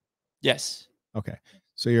 Yes. Okay.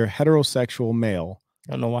 So you're a heterosexual male.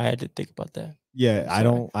 I don't know why I did think about that. Yeah, I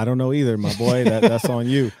don't know either, my boy. That's on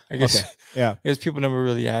you. I guess. Okay. Yeah. Because people never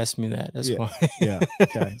really asked me that. That's why. Yeah.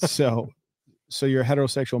 Okay. So you're a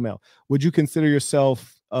heterosexual male. Would you consider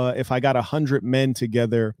yourself, if I got 100 men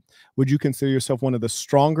together, would you consider yourself one of the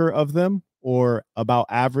stronger of them, or about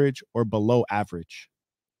average, or below average?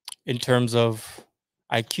 In terms of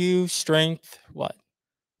IQ, strength, what?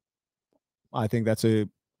 I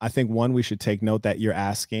think one, we should take note that you're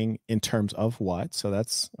asking in terms of what. So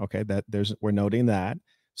that's okay. We're noting that.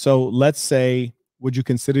 So let's say, would you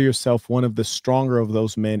consider yourself one of the stronger of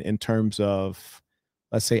those men in terms of,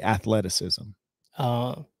 let's say, athleticism?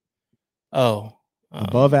 Above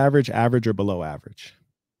average, average, or below average?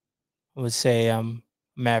 I would say I'm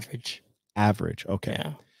average. Average. Okay.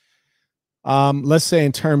 Yeah. Let's say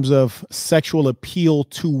in terms of sexual appeal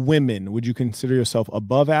to women, would you consider yourself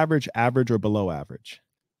above average, average, or below average?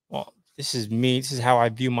 Well, this is me. This is how I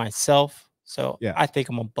view myself. So yeah. I think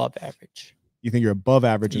I'm above average. You think you're above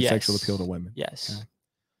average in sexual appeal to women? Yes. Okay.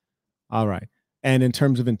 All right. And in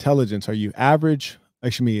terms of intelligence, are you average,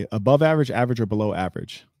 actually above average, average, or below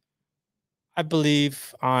average? I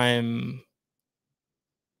believe I'm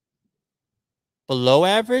below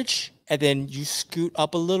average, and then you scoot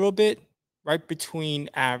up a little bit right between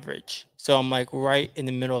average. So I'm like right in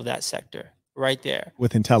the middle of that sector, right there.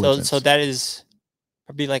 With intelligence. So that is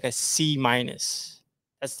probably like a C minus.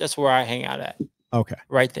 That's where I hang out at. Okay.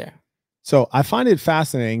 Right there. So I find it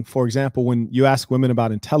fascinating. For example, when you ask women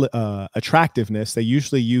about attractiveness, they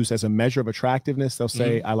usually use as a measure of attractiveness, they'll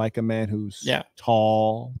say, I like a man who's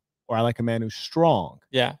tall, or I like a man who's strong.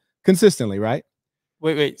 Yeah. Consistently, right?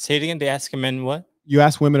 Wait. Say it again. They ask a man what? You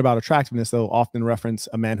ask women about attractiveness, they'll often reference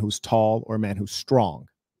a man who's tall or a man who's strong.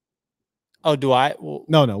 Oh, do I? Well,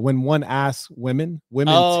 no. When one asks women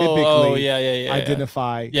typically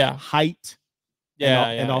identify height,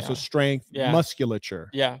 and also strength, musculature.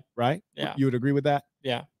 Yeah. Right? Yeah. You would agree with that?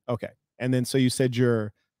 Yeah. Okay. And then so you said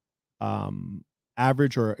you're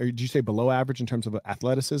average, or did you say below average in terms of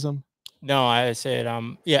athleticism? No, I said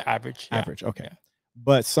average. Yeah. Average. Okay. Yeah.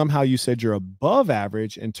 But somehow you said you're above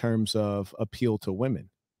average in terms of appeal to women.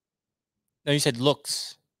 No, you said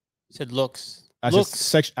looks. You said looks. I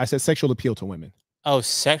said sexual appeal to women. Oh,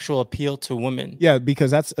 sexual appeal to women. Yeah, because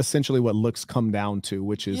that's essentially what looks come down to,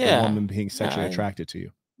 which is the woman being sexually attracted to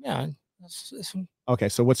you. Yeah. Okay,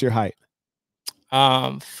 so what's your height?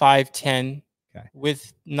 5'10". Okay.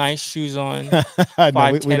 With nice shoes on. No,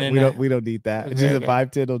 we don't need that. Okay, just a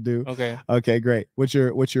 5'10" will do. Okay. Okay, great. What's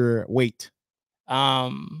your weight?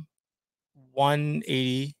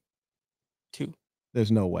 182.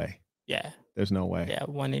 There's no way. Yeah. There's no way. Yeah,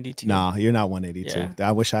 182. Nah, you're not 182. Yeah.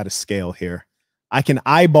 I wish I had a scale here. I can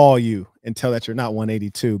eyeball you and tell that you're not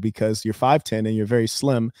 182 because you're 5'10" and you're very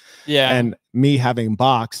slim. Yeah. And me having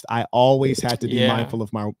boxed, I always had to be mindful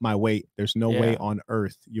of my weight. There's no way on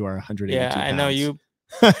earth you are 182 pounds. I know you.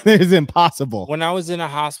 It's impossible. When I was in a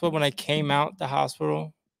hospital, when I came out the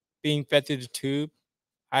hospital, being fed through the tube,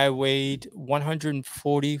 I weighed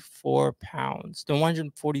 144 pounds, then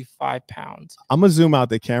 145 pounds. I'm going to zoom out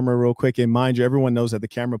the camera real quick. And mind you, everyone knows that the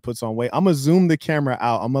camera puts on weight. I'm going to zoom the camera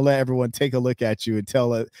out. I'm going to let everyone take a look at you and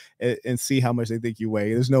tell it and see how much they think you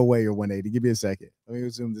weigh. There's no way you're 180. Give me a second. Let me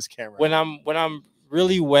zoom this camera out. When I'm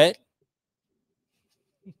really wet.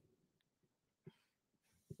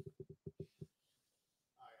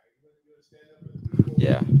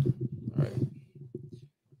 Yeah. All right.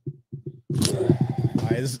 All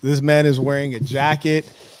right, this man is wearing a jacket.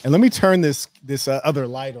 And let me turn this other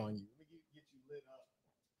light on you. Let me get you lit up.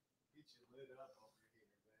 Get you lit up over here,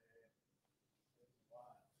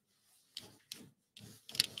 man.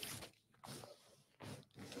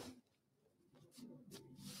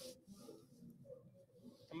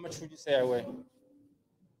 How much would you say I weigh?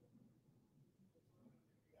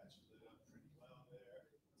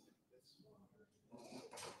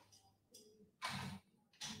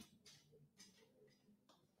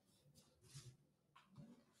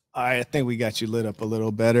 All right, I think we got you lit up a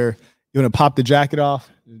little better. You want to pop the jacket off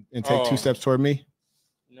and take 2 steps toward me?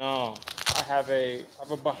 No, I have a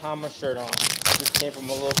Bahama shirt on. I just came from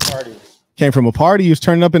a little party. Came from a party? You was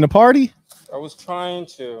turning up in the party? I was trying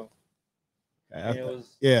to. And it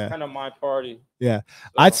was kind of my party. Yeah.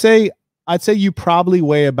 So. I'd say you probably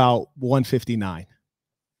weigh about 159.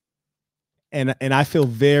 And I feel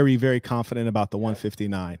very, very confident about the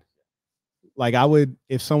 159. Like I would,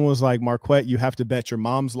 if someone was like, Marquette, you have to bet your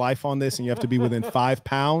mom's life on this and you have to be within 5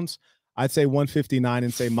 pounds, I'd say 159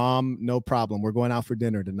 and say, Mom, no problem. We're going out for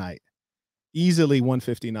dinner tonight. Easily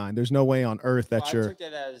 159. There's no way on earth that you're. I took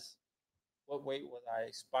that as what weight was I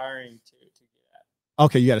aspiring to get at?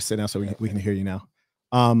 Okay, you got to sit down so we can hear you now.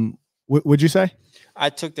 What'd you say? I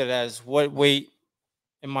took that as what weight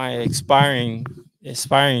am I aspiring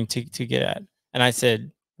to get at? And I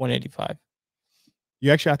said 185.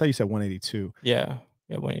 I thought you said 182. Yeah,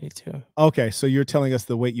 182. Okay, so you're telling us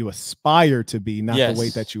the weight you aspire to be, not the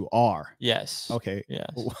weight that you are. Yes. Okay. Yes.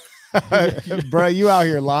 Bro, you out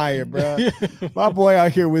here lying, bro. My boy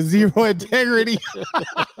out here with zero integrity.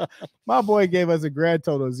 My boy gave us a grand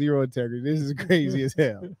total of 0 integrity. This is crazy as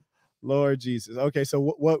hell. Lord Jesus. Okay,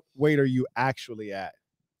 so what weight are you actually at?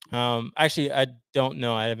 Actually, I don't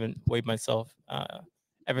know. I haven't weighed myself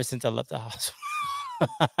ever since I left the hospital.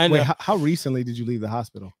 Wait, how recently did you leave the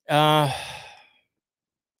hospital?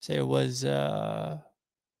 Say it was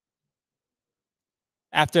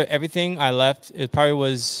after everything I left. It probably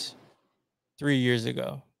was 3 years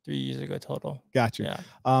ago. 3 years ago total. Gotcha. Yeah.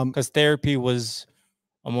 Because therapy was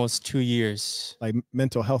almost 2 years. Like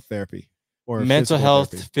mental health therapy or mental health,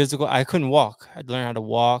 therapy? Physical. I couldn't walk. I'd learn how to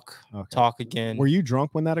walk, talk again. Were you drunk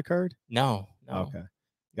when that occurred? No. Okay.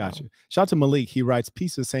 Gotcha. Shout out to Malik. He writes,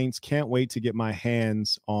 Peace of Saints. Can't wait to get my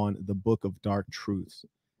hands on the Book of Dark Truths.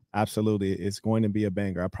 Absolutely. It's going to be a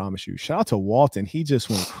banger. I promise you. Shout out to Walton. He just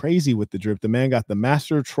went crazy with the drip. The man got the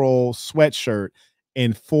Master Troll sweatshirt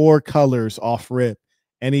in 4 colors off rip.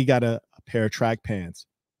 And he got a pair of track pants.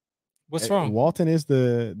 What's wrong? Walton is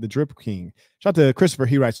the drip king. Shout out to Christopher.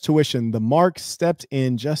 He writes, tuition. The mark stepped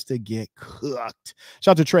in just to get cooked.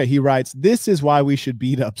 Shout out to Trey. He writes, this is why we should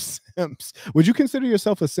beat up simps. Would you consider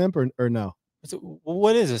yourself a simp or no?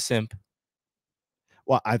 What is a simp?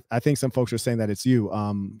 Well, I think some folks are saying that it's you.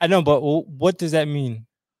 I know, but what does that mean?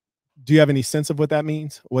 Do you have any sense of what that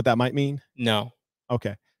means? What that might mean? No.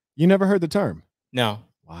 Okay. You never heard the term? No.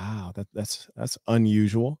 Wow. That's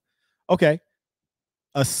unusual. Okay.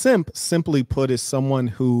 A simp, simply put, is someone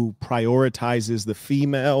who prioritizes the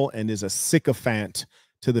female and is a sycophant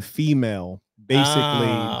to the female,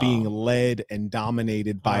 basically being led and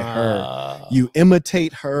dominated by her. You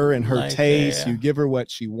imitate her and her taste. You give her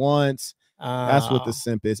what she wants. That's what the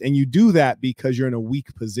simp is. And you do that because you're in a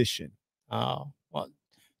weak position. Oh, well,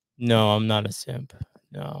 no, I'm not a simp.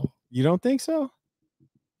 No. You don't think so?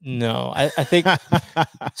 No, I think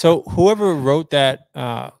so. Whoever wrote that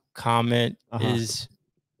comment is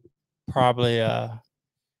probably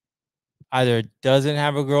either doesn't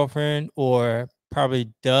have a girlfriend or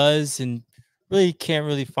probably does and really can't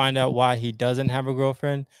really find out why he doesn't have a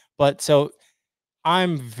girlfriend. But so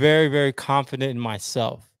I'm very, very confident in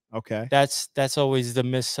myself. Okay. That's always the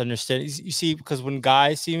misunderstanding. You see, because when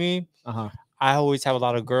guys see me, I always have a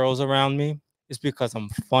lot of girls around me. It's because I'm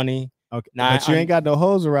funny. Okay, but you ain't got no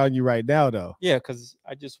hoes around you right now, though. Yeah, because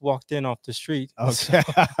I just walked in off the street. Okay,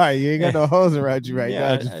 all right, you ain't got no hoes around you right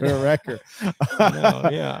now, just for the record. No,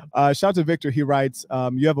 yeah. Shout out to Victor. He writes,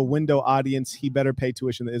 you have a window audience. He better pay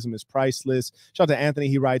tuition. The ism is priceless. Shout out to Anthony.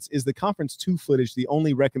 He writes, is the Conference 2 footage the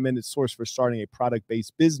only recommended source for starting a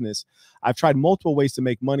product-based business? I've tried multiple ways to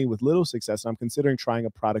make money with little success, and I'm considering trying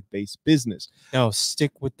a product-based business. No,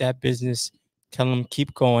 stick with that business. Tell them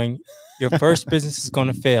keep going. Your first business is going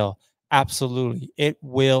to fail. Absolutely. It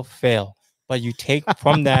will fail. But you take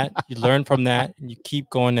from that, you learn from that, and you keep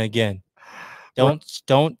going again.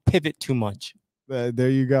 Don't pivot too much. There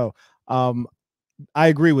you go. I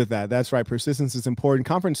agree with that. That's right. Persistence is important.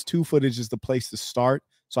 Conference 2 footage is the place to start.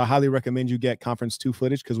 So I highly recommend you get Conference 2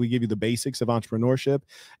 footage because we give you the basics of entrepreneurship.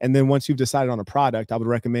 And then once you've decided on a product, I would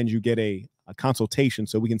recommend you get a consultation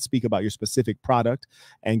so we can speak about your specific product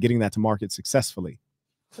and getting that to market successfully.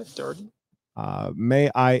 Is that dirty? May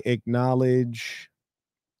I acknowledge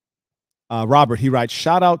Robert? He writes,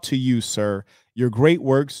 shout out to you, sir. Your great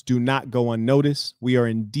works do not go unnoticed. We are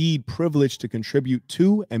indeed privileged to contribute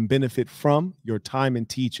to and benefit from your time and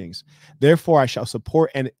teachings. Therefore, I shall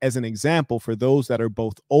support and as an example for those that are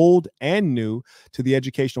both old and new to the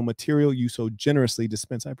educational material you so generously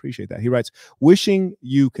dispense. I appreciate that. He writes, wishing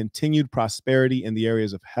you continued prosperity in the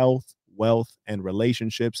areas of health, wealth, and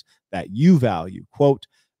relationships that you value. Quote,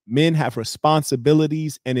 men have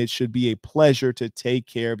responsibilities, and it should be a pleasure to take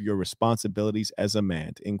care of your responsibilities as a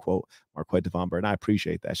man. End quote. Marquette Devon Bird. And I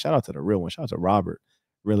appreciate that. Shout out to the real one. Shout out to Robert,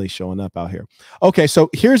 really showing up out here. Okay, so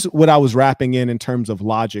here's what I was wrapping in terms of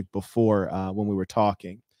logic before when we were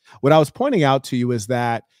talking. What I was pointing out to you is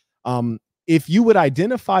that if you would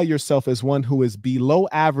identify yourself as one who is below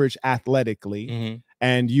average athletically,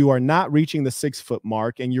 and you are not reaching the 6 foot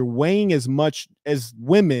mark, and you're weighing as much as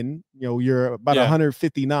women, you know, you're about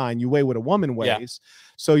 159, you weigh what a woman weighs.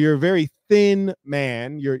 So you're a very thin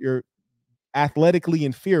man, you're athletically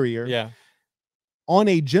inferior. Yeah. On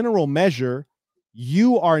a general measure,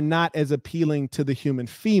 you are not as appealing to the human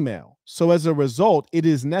female. So as a result, it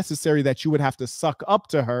is necessary that you would have to suck up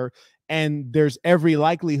to her. And there's every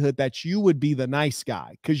likelihood that you would be the nice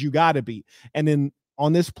guy because you got to be. And then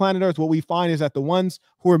on this planet Earth, what we find is that the ones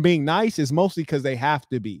who are being nice is mostly because they have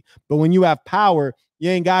to be. But when you have power, you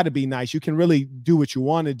ain't got to be nice. You can really do what you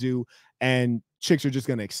want to do, and chicks are just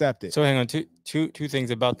going to accept it. So hang on, two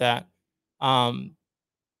things about that. To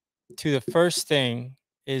the first thing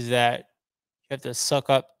is that you have to suck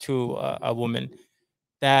up to a woman.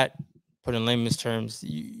 That, put in layman's terms,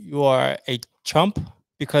 you are a chump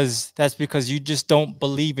because you just don't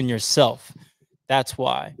believe in yourself. That's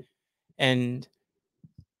why. And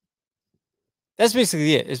that's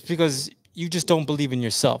basically it. It's because you just don't believe in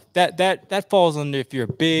yourself. That falls under if you're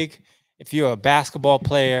big, if you're a basketball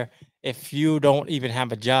player, if you don't even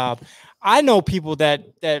have a job. I know people that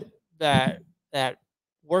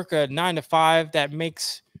work a 9 to 5 that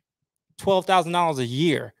makes $12,000 a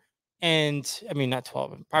year. And I mean, not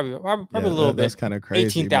 12, probably a little bit. That's kind of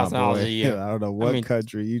crazy. $18,000 a year. I don't know what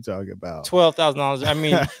country you talking about. $12,000. I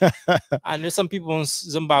mean, and there's some people in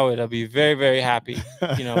Zimbabwe that'll be very, very happy.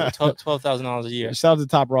 You know, $12,000 a year. Shout out to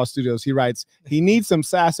Top Raw Studios. He writes, he needs some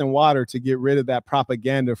sass and water to get rid of that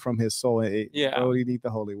propaganda from his soul. Yeah. Oh, he needs the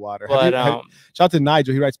holy water. But shout out to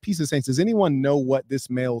Nigel. He writes, peace of saints. Does anyone know what this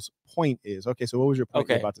male's point is? Okay, so what was your point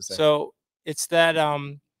you were about to say? So it's that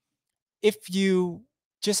if you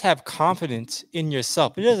just have confidence in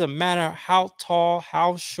yourself, it doesn't matter how tall,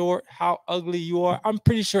 how short, how ugly you are. I'm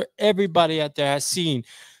pretty sure everybody out there has seen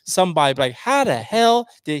somebody like, how the hell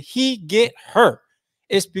did he get her?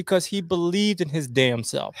 It's because he believed in his damn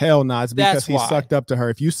self. Hell no, it's because he sucked up to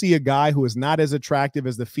her. If you see a guy who is not as attractive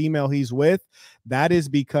as the female he's with, that is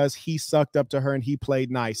because he sucked up to her and he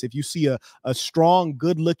played nice. If you see a strong,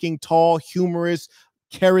 good-looking, tall, humorous,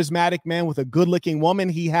 charismatic man with a good-looking woman,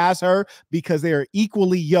 he has her because they are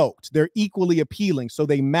equally yoked. They're equally appealing, so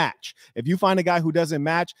they match. If you find a guy who doesn't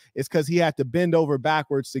match, it's because he had to bend over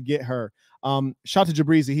backwards to get her. Shout to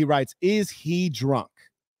Jabrizi. He writes, is he drunk?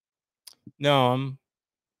 No,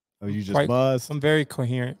 Oh, you just buzzed? I'm very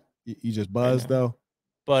coherent. You just buzzed, though?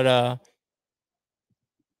 But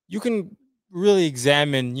you can really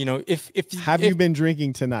examine, you know, if you been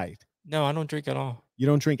drinking tonight? No, I don't drink at all. You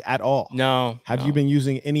don't drink at all? No. Have you been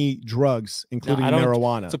using any drugs, including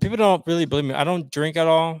marijuana? So people don't really believe me. I don't drink at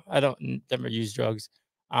all. I don't never use drugs.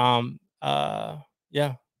 Yeah.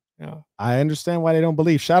 I understand why they don't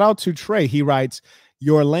believe. Shout out to Trey. He writes,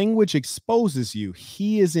 your language exposes you.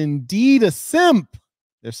 He is indeed a simp.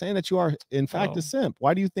 They're saying that you are, in fact, a simp.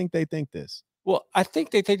 Why do you think they think this? Well, I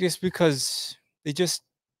think they think this because they just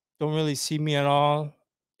don't really see me at all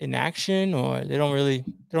in action, or they don't really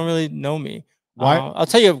know me. Why? I'll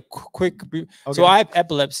tell you a quick brief. Okay. So I have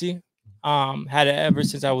epilepsy. Had it ever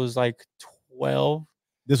since I was like 12.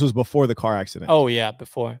 This was before the car accident. Oh yeah,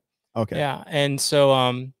 before. Okay. Yeah, and so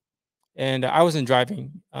and I wasn't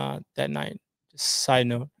driving that night. Just side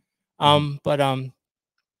note.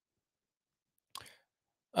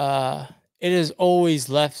 It is always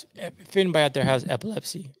left. If anybody out there has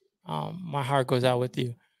epilepsy, my heart goes out with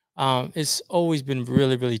you. It's always been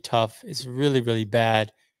really, really tough. It's really, really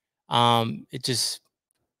bad. It just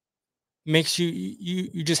makes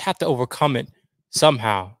you just have to overcome it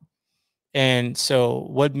somehow. And so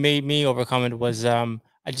what made me overcome it was I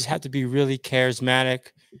just have to be really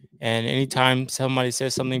charismatic. And anytime somebody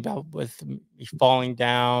says something about with me falling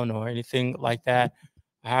down or anything like that,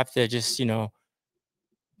 I have to just,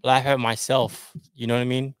 laugh at myself. You know what I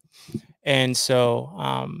mean? And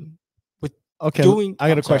so Okay, doing. I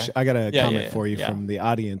got I'm a question. sorry. I got a Yeah, comment yeah, for you yeah. from the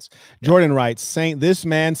audience. Jordan writes, "Saint, this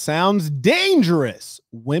man sounds dangerous.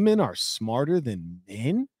 Women are smarter than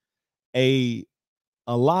men. A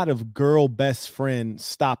lot of girl best friend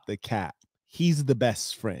stop the cap. He's the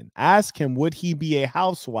best friend. Ask him, would he be a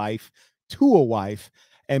housewife to a wife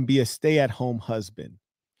and be a stay-at-home husband?"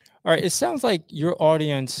 All right. It sounds like your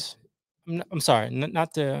audience. I'm sorry,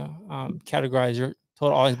 not to categorize your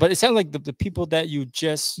total audience, but it sounds like the people that you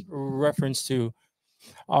just referenced to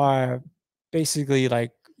are basically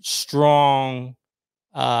like strong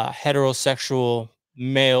heterosexual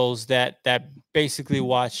males that basically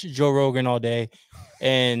watch Joe Rogan all day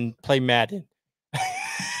and play Madden.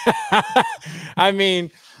 I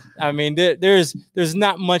mean, there's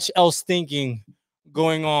not much else thinking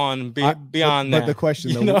going on beyond but that. the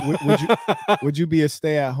question though, would you be a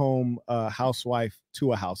stay-at-home housewife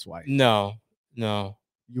to a housewife? No.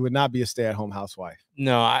 You would not be a stay-at-home housewife.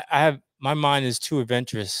 No, I have my mind is too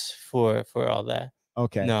adventurous for all that.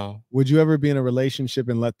 Okay. No. Would you ever be in a relationship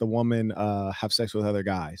and let the woman have sex with other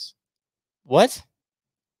guys? What?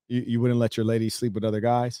 You wouldn't let your lady sleep with other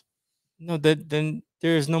guys? No, then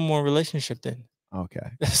there is no more relationship then.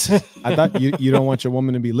 Okay. I thought you don't want your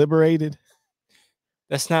woman to be liberated.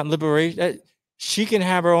 That's not liberation. She can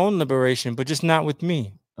have her own liberation, but just not with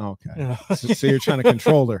me. Okay. You know? So you're trying to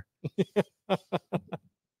control her.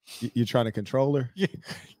 You're trying to control her?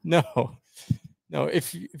 No.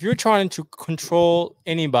 If you're trying to control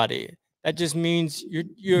anybody, that just means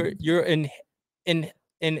you're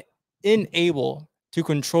unable to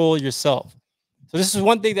control yourself. So this is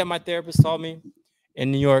one thing that my therapist taught me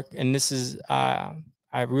in New York, and this is I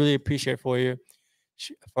really appreciate for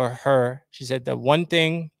her. She said the one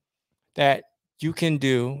thing that you can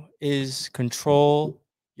do is control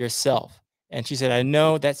yourself. And she said, I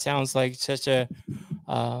know that sounds like such a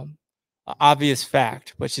obvious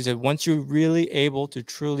fact, but she said, once you're really able to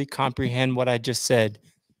truly comprehend what I just said,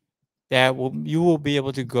 you will be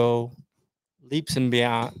able to go leaps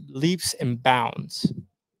and bounds.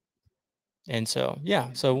 And so, yeah.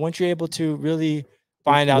 So once you're able to really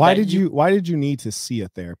find out, why did you need to see a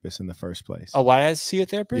therapist in the first place? Oh, why did I see a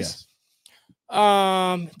therapist?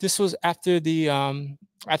 Yes. This was after the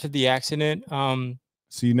accident.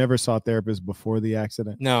 So you never saw a therapist before the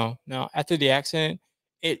accident? No. After the accident,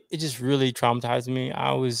 it just really traumatized me.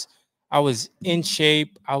 I was in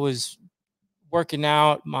shape. I was working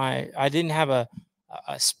out. I didn't have a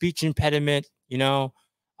speech impediment.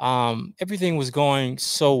 Everything was going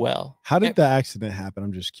so well. How did the accident happen?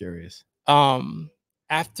 I'm just curious.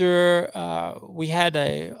 After we had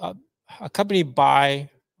a company buy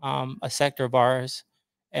a sector of ours,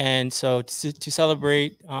 and so to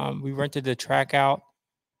celebrate, we rented the track out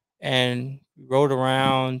and we rode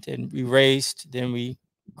around and we raced. Then we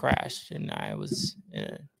crashed, and I was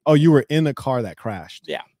Oh, you were in the car that crashed?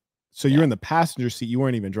 Yeah. So you're in the passenger seat. You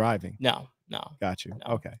weren't even driving? No. Got you.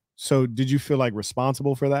 No. Okay. So did you feel like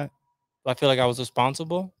responsible for that? Do I feel like I was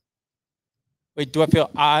responsible? Wait, do I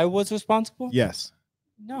feel I was responsible? Yes.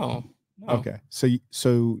 No. Okay.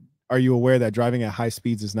 So are you aware that driving at high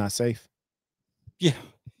speeds is not safe? Yeah.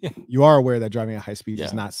 You are aware that driving at high speeds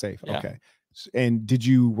is Yeah. not safe. Yeah. Okay. And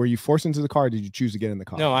were you forced into the car? Or did you choose to get in the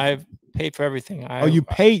car? No, I've paid for everything. You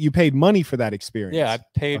paid money for that experience. Yeah, I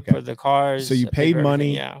paid for the cars. So you I paid for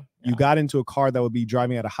money. Yeah. You got into a car that would be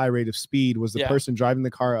driving at a high rate of speed. Was the person driving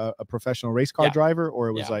the car a professional race car driver, or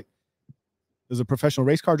it was like it was a professional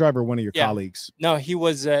race car driver or one of your colleagues? No, he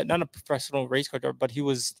was not a professional race car driver, but he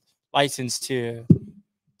was licensed to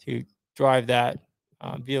drive that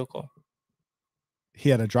vehicle. He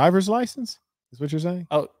had a driver's license? Is what you're saying?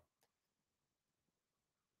 Oh.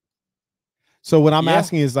 So what I'm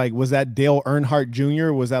asking is, like, was that Dale Earnhardt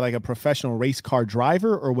Jr.? Was that like a professional race car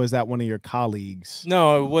driver, or was that one of your colleagues?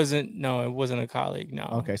 No, it wasn't. No, it wasn't a colleague. No.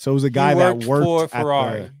 Okay, so it was a guy that worked for at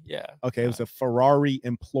Ferrari. Okay, it was a Ferrari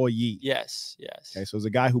employee. Yes. Okay, so it was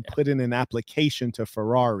a guy who put in an application to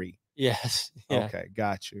Ferrari. Yes. Yeah. Okay,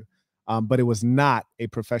 got you. But it was not a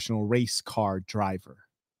professional race car driver.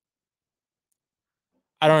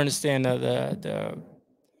 I don't understand the.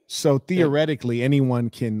 So theoretically, anyone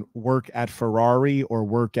can work at Ferrari or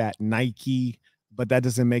work at Nike, but that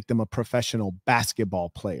doesn't make them a professional basketball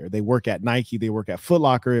player. They work at Nike, they work at Foot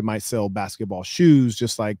Locker. It might sell basketball shoes,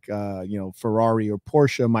 just like Ferrari or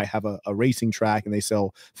Porsche might have a racing track and they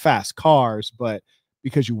sell fast cars. But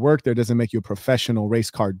because you work there doesn't make you a professional race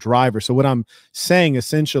car driver. So what I'm saying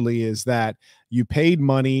essentially is that you paid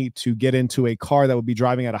money to get into a car that would be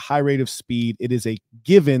driving at a high rate of speed. It is a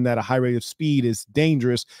given that a high rate of speed is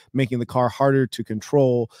dangerous, making the car harder to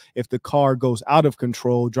control. If the car goes out of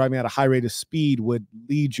control, driving at a high rate of speed would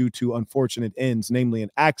lead you to unfortunate ends, namely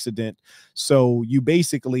an accident. So you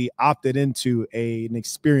basically opted into an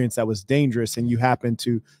experience that was dangerous, and you happened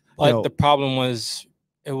to. But the problem was,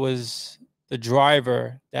 it was the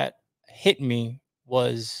driver that hit me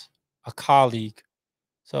was a colleague.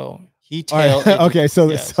 So he tailed. Right. Okay. So,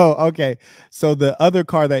 yes. So the other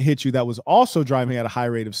car that hit you that was also driving at a high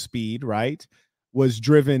rate of speed, right, was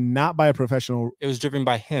driven not by a professional. It was driven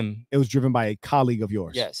by him. It was driven by a colleague of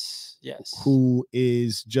yours. Yes. Yes. Who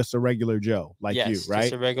is just a regular Joe like you, right?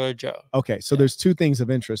 Just a regular Joe. Okay. So there's two things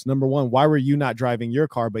of interest. Number one, why were you not driving your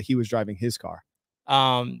car, but he was driving his car?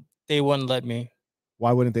 They wouldn't let me.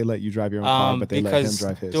 Why wouldn't they let you drive your own car, but they let him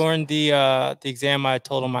drive his? During the exam, I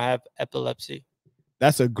told him I have epilepsy.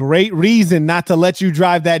 That's a great reason not to let you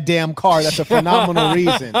drive that damn car. That's a phenomenal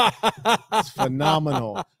reason. It's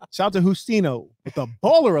phenomenal. Shout out to Justino with the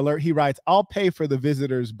baller alert. He writes, "I'll pay for the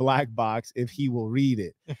visitor's black box if he will read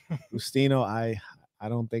it." Justino, I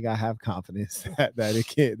don't think I have confidence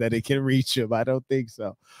that it can reach him. I don't think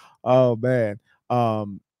so. Oh man.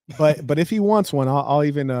 But if he wants one,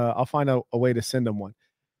 I'll find out a way to send him one.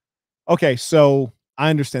 Okay, so I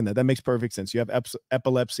understand that. That makes perfect sense. You have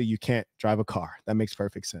epilepsy. You can't drive a car. That makes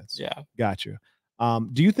perfect sense. Yeah. Got you.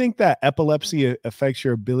 Do you think that epilepsy affects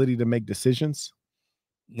your ability to make decisions?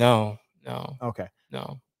 No. Okay.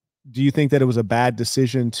 No. Do you think that it was a bad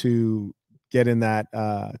decision to get in that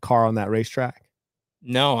car on that racetrack?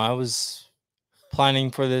 No, I was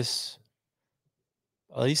planning for this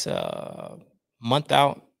at least a month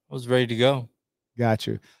out. I was ready to go. Got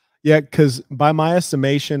you. Yeah, because by my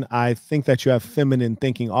estimation, I think that you have feminine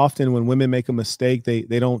thinking. Often when women make a mistake, they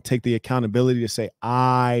don't take the accountability to say,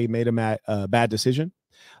 I made a bad decision.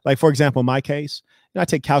 Like, for example, in my case, I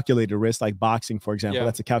take calculated risk, like boxing, for example.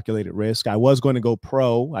 That's a calculated risk. I was going to go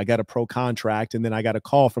pro. I got a pro contract, and then I got a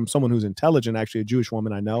call from someone who's intelligent, actually a Jewish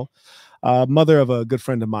woman I know, mother of a good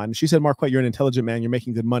friend of mine. She said, "Marquette, you're an intelligent man. You're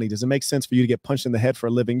making good money. Does it make sense for you to get punched in the head for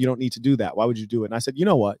a living? You don't need to do that. Why would you do it?" And I said, "You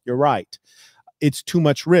know what? You're right. It's too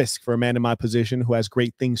much risk for a man in my position who has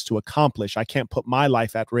great things to accomplish. I can't put my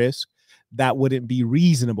life at risk. That wouldn't be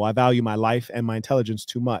reasonable. I value my life and my intelligence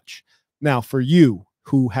too much." Now, for you,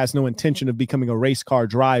 who has no intention of becoming a race car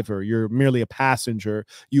driver, you're merely a passenger,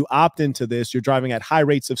 you opt into this, you're driving at high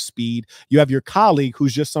rates of speed. You have your colleague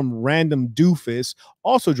who's just some random doofus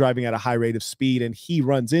also driving at a high rate of speed, and he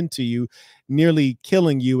runs into you, nearly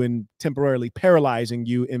killing you and temporarily paralyzing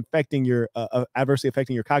you, adversely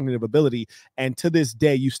affecting your cognitive ability. And to this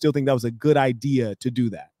day, you still think that was a good idea to do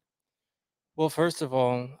that? Well, first of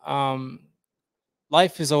all,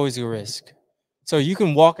 life is always a risk. So you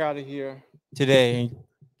can walk out of here today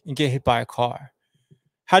and get hit by a car.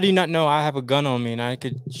 How do you not know I have a gun on me and I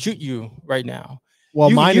could shoot you right now? Well,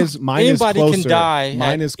 mine is anybody closer. Can die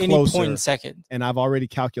mine at is any closer, point in second. And I've already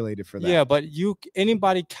calculated for that. Yeah, but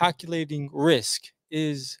anybody calculating risk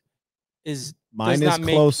is mine is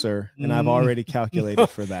closer, and I've already calculated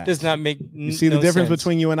for that. Does not make you see the difference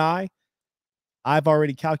between you and I? I've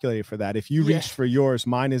already calculated for that. If you reached for yours,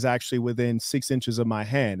 mine is actually within 6 inches of my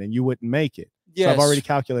hand, and you wouldn't make it. Yes. So I've already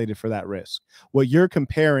calculated for that risk. What you're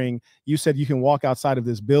comparing, you said you can walk outside of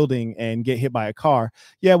this building and get hit by a car.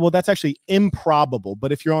 Yeah, well, that's actually improbable.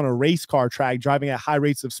 But if you're on a race car track driving at high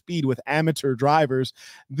rates of speed with amateur drivers,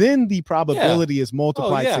 then the probability is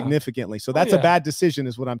multiplied significantly. So that's a bad decision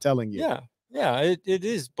is what I'm telling you. Yeah, it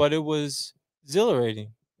is. But it was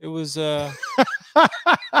exhilarating. It was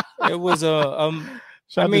it was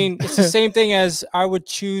I mean, it's the same thing as I would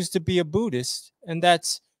choose to be a Buddhist, and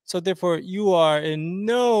that's so therefore you are in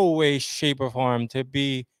no way, shape, or form to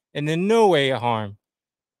be, and in no way a harm.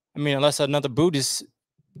 I mean, unless another Buddhist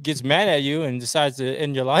gets mad at you and decides to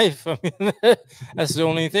end your life. I mean, that's the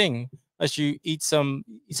only thing. Unless you eat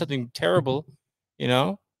something terrible, you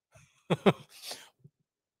know.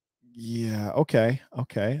 Yeah. Okay.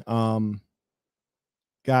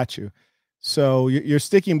 Got you. So you're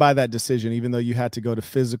sticking by that decision, even though you had to go to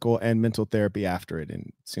physical and mental therapy after it, and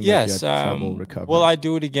it seemed like you had trouble recovering. Will I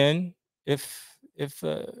do it again?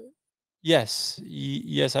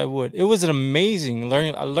 Yes, I would. It was an amazing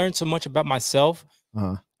learning. I learned so much about myself.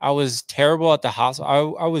 I was terrible at the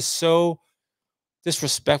hospital. I was so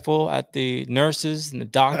disrespectful at the nurses and the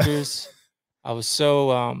doctors. I was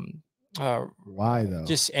so why though?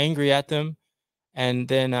 Just angry at them, and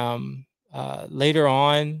then later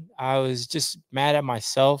on, I was just mad at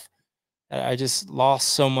myself that I just lost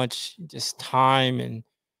so much just time and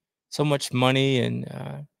so much money,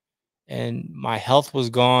 and my health was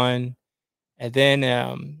gone. And then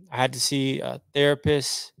I had to see a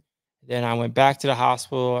therapist. Then I went back to the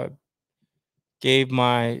hospital. I gave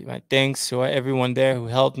my thanks to everyone there who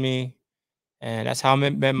helped me, and that's how I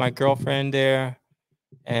met my girlfriend there.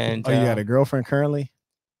 And Oh, you got a girlfriend currently?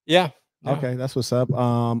 yeah, yeah. Okay, that's what's up.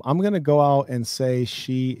 I'm gonna go out and say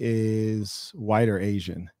she is white or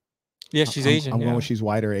Asian. Yeah, she's Asian. I'm going Yeah. with she's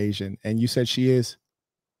white or Asian. And you said she's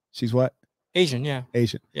what? Asian. Yeah,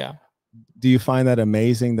 Asian. yeah. Do you find that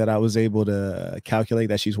amazing that I was able to calculate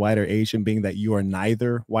that she's white or Asian, being that you are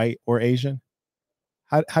neither white or Asian?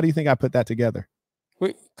 How do you think I put that together?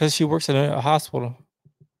 Because she works at a hospital.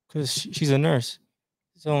 Because she's a nurse.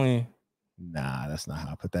 It's only. Nah, that's not how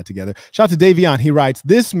I put that together. Shout out to Davion. He writes,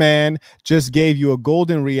 "This man just gave you a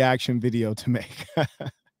golden reaction video to make."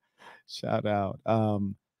 Shout out. I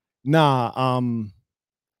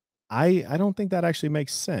don't think that actually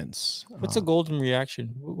makes sense. What's a golden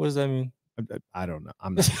reaction? What does that mean? I don't know.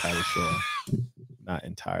 I'm not entirely sure. Not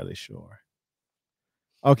entirely sure.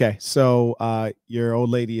 Okay, so your old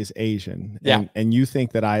lady is Asian. Yeah. And you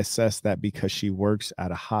think that I assessed that because she works at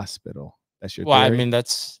a hospital. That's your Well, I theory? mean,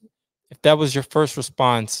 if that was your first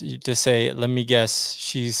response, you just say, let me guess,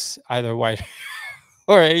 she's either white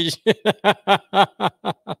or Asian.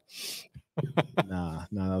 Nah,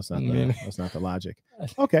 that's not that's not the logic. I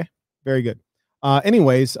Okay, very good.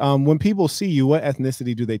 Anyways, when people see you, what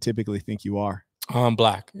ethnicity do they typically think you are?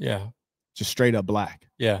 Black. Yeah. Just straight up black.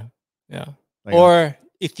 Yeah. Yeah. Like, Or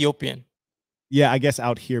Ethiopian. yeah, I guess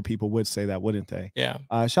out here people would say that, wouldn't they? Yeah.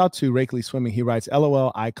 Shout out to Rakely Swimming. He writes,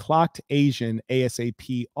 "LOL, I clocked Asian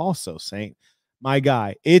ASAP also, Saint. My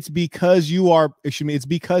guy, it's because it's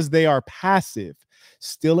because they are passive.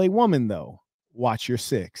 Still a woman, though. Watch your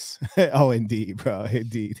six." Oh, indeed, bro.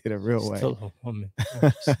 Indeed. In a real way. Still a woman.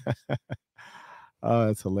 Oh,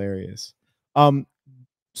 that's hilarious.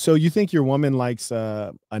 So you think your woman likes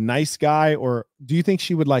a nice guy, or do you think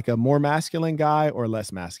she would like a more masculine guy or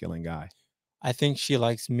less masculine guy? I think she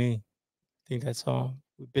likes me. I think that's all.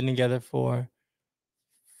 We've been together for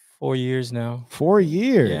 4 years now. 4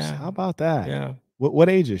 years. Yeah. How about that? Yeah. What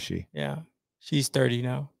age is she? Yeah. She's 30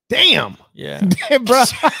 now. Damn. Yeah. Damn, bro.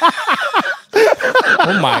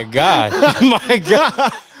 Oh my God. My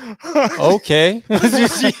God. Okay.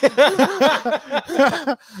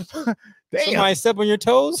 Damn. Somebody step on your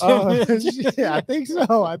toes? Yeah, I think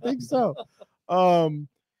so. I think so. Oh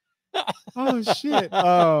shit.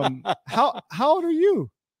 How old are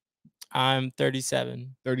you? I'm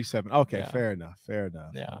 37. 37. Okay, Yeah. fair enough. Fair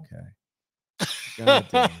enough. Yeah.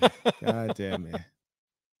 Okay. God damn it.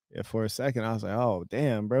 Yeah, for a second I was like, oh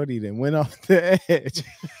damn, Brody then went off the edge.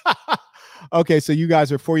 Okay, so you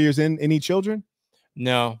guys are 4 years in. Any children?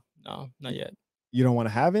 No, not yet. You don't want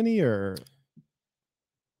to have any, or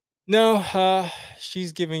No,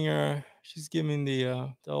 she's giving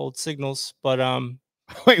the old signals, but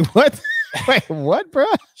wait, what? Wait, what, bro?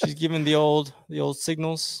 she's giving the old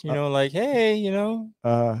signals, like, hey,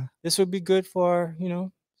 this would be good for,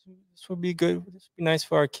 this would be good. This would be nice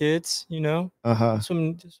for our kids, this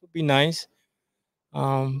would be nice.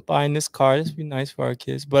 Buying this car, this would be nice for our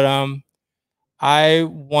kids. But I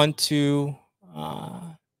want to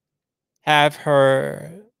have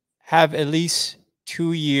her have at least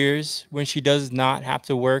 2 years when she does not have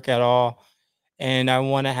to work at all. And I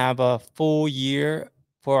want to have a full year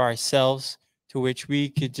for ourselves to which we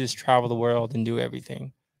could just travel the world and do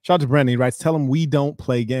everything. Shout out to Brendan. He writes, "Tell him we don't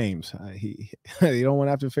play games." You don't want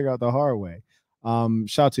to have to figure out the hard way.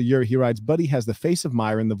 Shout out to Yuri. He writes, "Buddy has the face of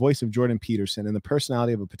Myron, the voice of Jordan Peterson, and the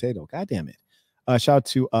personality of a potato." God damn it. Shout out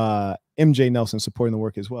to MJ Nelson supporting the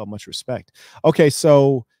work as well. Much respect. Okay,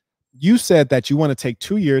 so you said that you want to take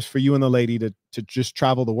 2 years for you and the lady to just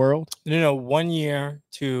travel the world. No, 1 year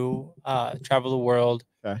to travel the world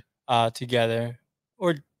together,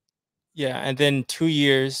 and then 2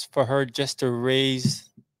 years for her just to raise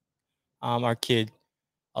our kid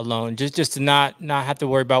alone, just to not have to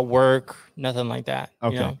worry about work, nothing like that.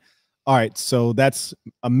 Okay. All right, so that's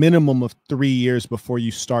a minimum of 3 years before you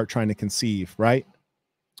start trying to conceive, right?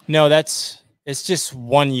 No, it's just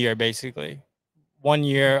 1 year basically. 1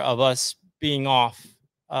 year of us being off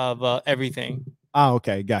of everything. Ah,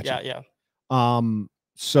 okay, gotcha. Yeah.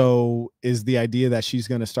 So is the idea that she's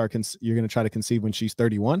going to start you're going to try to conceive when she's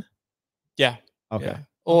 31? Yeah. Okay. Yeah.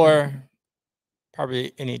 Or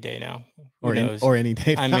probably any day now. Or any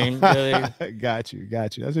day now. I mean, really. Got you.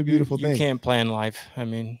 That's a beautiful thing. You can't plan life. I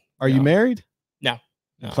mean, are you married? No.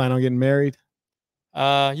 You plan on getting married?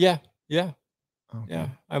 Yeah. Okay. Yeah.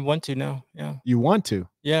 I want to now. Yeah. You want to?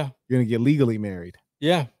 Yeah. You're going to get legally married?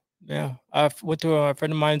 Yeah. Yeah. Went to a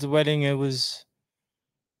friend of mine's wedding. It was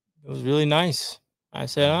really nice. I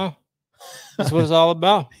said, "Oh, that's what it's all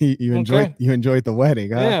about." You Okay. enjoyed the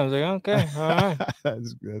wedding, huh? Yeah, I was like, "Okay, all right.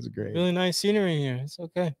 That's great. Really nice scenery here. It's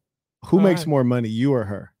okay." Who All makes right. more money, you or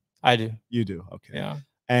her? I do. You do. Okay. Yeah.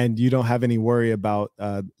 And you don't have any worry about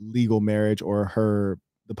legal marriage or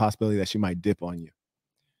the possibility that she might dip on you.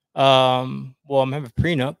 Well, I'm having a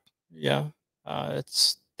prenup. Yeah.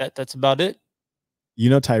 That's about it. You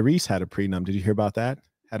know, Tyrese had a prenup. Did you hear about that?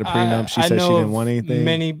 Had a prenup. She I said she know didn't want of anything.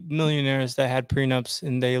 many millionaires that had prenups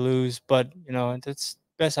and they lose, but that's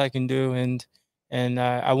best I can do, and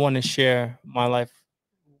I want to share my life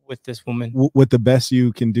with this woman. With the best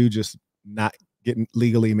you can do, just not getting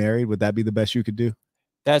legally married. Would that be the best you could do?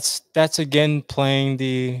 That's again playing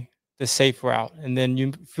the safe route, and then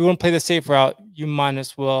if you want to play the safe route, you might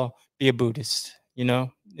as well be a Buddhist,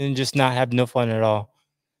 and just not have no fun at all,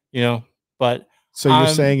 But so you're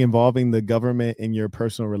saying involving the government in your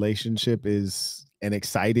personal relationship is an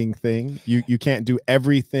exciting thing? You can't do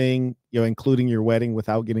everything, including your wedding,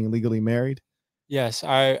 without getting legally married? Yes,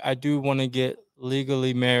 I do want to get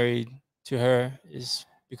legally married to her, is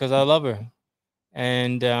because I love her.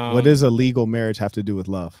 And what does a legal marriage have to do with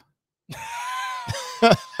love?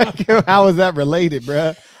 How is that related,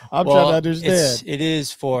 bro? I'm trying to understand. It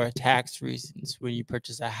is for tax reasons. When you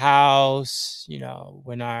purchase a house,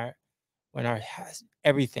 when our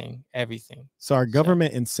everything. So our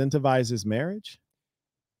government incentivizes marriage?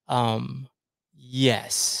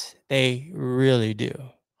 Yes, they really do.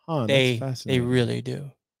 Huh, that's fascinating. They really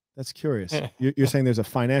do. That's curious. You're saying there's a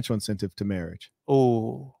financial incentive to marriage?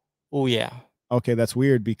 Oh, yeah. Okay, that's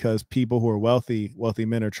weird because people who are wealthy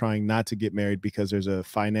men are trying not to get married because there's a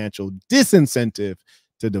financial disincentive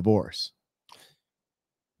to divorce.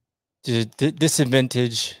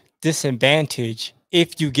 Disadvantage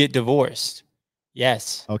if you get divorced.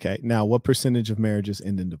 Yes. Okay. Now, what percentage of marriages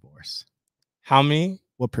end in divorce? How many?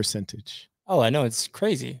 What percentage? Oh, I know. It's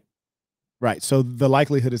crazy. Right. So the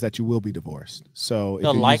likelihood is that you will be divorced. So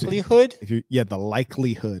the likelihood? The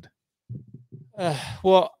likelihood.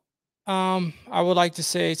 Well, I would like to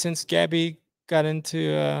say, since Gabby got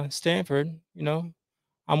into Stanford, I'm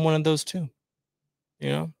one of those too.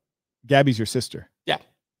 Gabby's your sister. Yeah.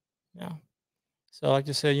 So I like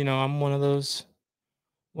to say, I'm one of those.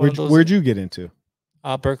 Where'd you get into?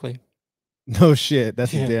 Berkeley. No shit.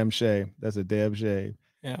 That's a damn shame. That's a damn shame.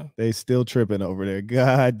 Yeah. They still tripping over there.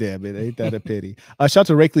 God damn it. Ain't that a pity? Shout out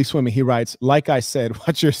to Rakely Swimming. He writes, like I said,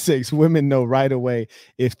 watch your six. Women know right away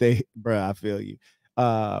if they, bruh, I feel you.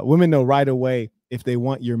 Women know right away if they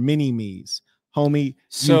want your mini-me's. Homie,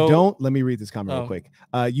 you don't, let me read this comment real quick.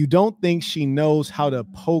 You don't think she knows how to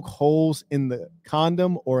poke holes in the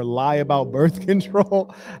condom or lie about birth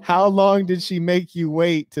control? How long did she make you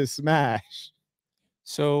wait to smash?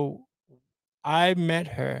 So I met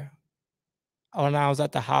her when I was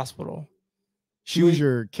at the hospital. She was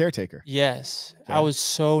your caretaker? Yes. Okay. I was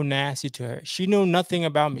so nasty to her. She knew nothing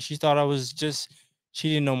about me. She thought I was she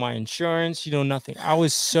didn't know my insurance. She knew nothing. I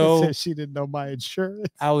was so she didn't know my insurance.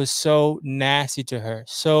 I was so nasty to her.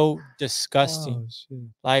 So disgusting. Oh, shit.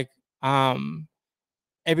 Like,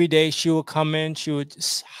 every day she would come in, she would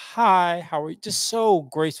just, hi, how are you? Just so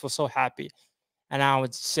graceful, so happy. And I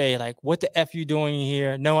would say, like, what the F you doing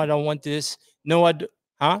here? No, I don't want this. No,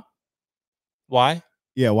 huh? Why?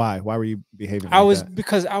 Yeah, why? Why were you behaving like that?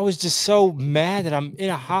 Because I was just so mad that I'm in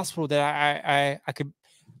a hospital, that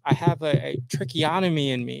I have a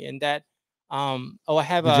tracheotomy in me, and that I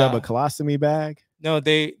have Did you have a colostomy bag? No,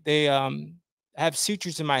 they have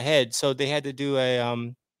sutures in my head, so they had to do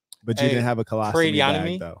but you didn't have a colostomy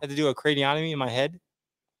bag, though. Had to do a craniotomy in my head.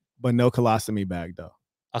 But no colostomy bag, though.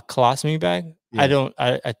 A colostomy bag? Yeah.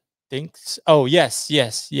 I think so. Oh, yes.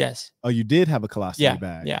 Oh, you did have a colostomy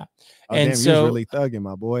bag. Yeah. Oh, and damn, so, you was really thugging,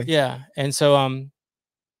 my boy. Yeah. And so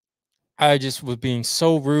I just was being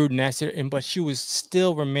so rude and nasty, but she would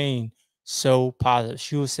still remain so positive.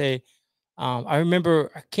 She would say, I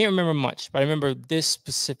can't remember much, but I remember this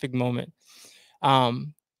specific moment.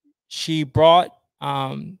 She brought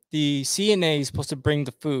the CNA is supposed to bring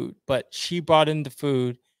the food, but she brought in the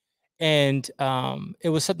food, and it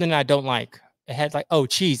was something I don't like. It had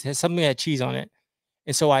cheese. It had something that had cheese on it.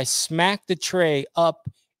 And so I smacked the tray up,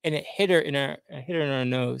 and it hit her in her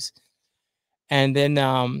nose. And then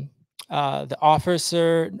the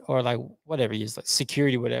officer, or like whatever he is, like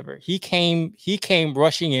security, whatever, he came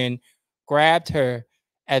rushing in, grabbed her,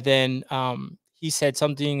 and then he said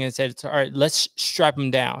something and said, all right, let's strap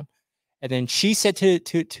him down. And then she said to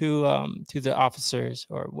the officers,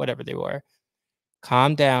 or whatever they were,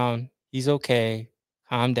 calm down, he's okay,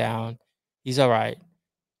 calm down, he's all right.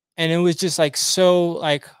 And it was just like, so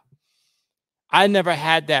like, I never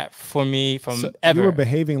had that for me from So ever. you were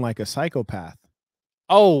behaving like a psychopath.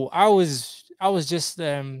 Oh, I was just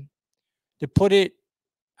to put it,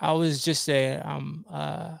 I was just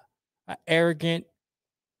a arrogant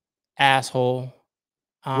asshole.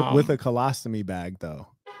 With a colostomy bag, though.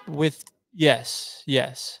 With yes.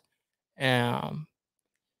 And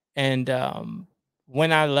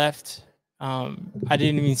when I left, I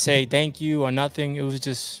didn't even say thank you or nothing. It was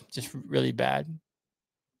just really bad.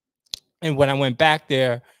 And when I went back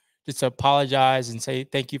there just to apologize and say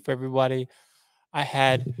thank you for everybody, I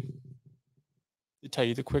had to tell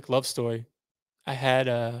you the quick love story. I had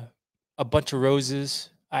a bunch of roses.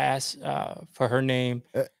 I asked for her name.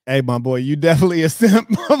 Hey, my boy, you definitely a simp,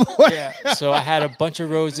 my boy. Yeah. So I had a bunch of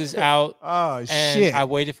roses out. Oh, and shit. I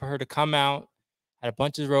waited for her to come out. Had a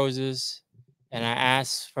bunch of roses, and I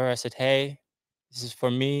asked for her. I said, "Hey, this is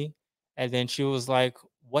for me." And then she was like,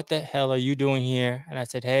 "What the hell are you doing here?" And I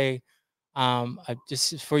said, "Hey,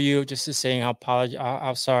 just for you, just to say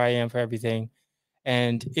how sorry I am for everything.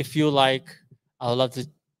 And if you like, I'd love to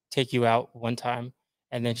take you out one time."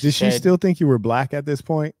 And then Did she still think you were black at this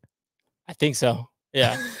point? I think so.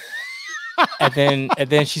 Yeah. and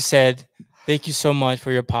then she said, "Thank you so much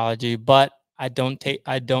for your apology, but I don't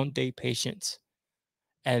date patients."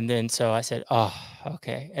 And then so I said, "Oh,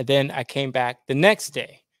 okay." And then I came back the next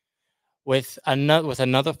day with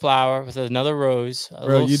another flower, with another rose.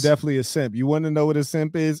 Bro, you definitely a simp. You want to know what a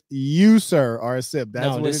simp is? You, sir, are a simp. That's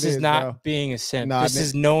what it is. This is not bro. being a simp. Nah, this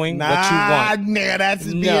is knowing what you want. Nigga, that's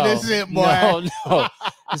being a simp, boy. No,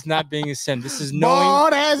 it's not being a simp. This is knowing. Boy,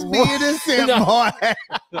 that's being a simp, boy.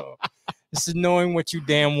 No. This is knowing what you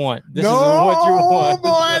damn want. This is what you want.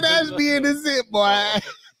 Boy, that's being a simp, boy.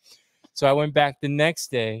 So I went back the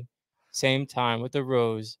next day, same time with the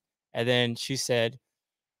rose, and then she said,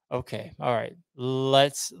 "Okay, all right,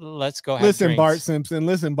 let's go have Listen, drinks." Bart Simpson.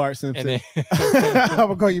 Listen, Bart Simpson. I'm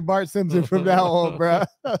gonna call you Bart Simpson from now on, bro.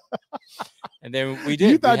 And then we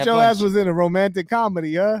did. You thought your ass was in a romantic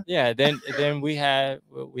comedy, huh? Yeah. Then we had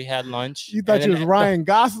lunch. You thought you was Ryan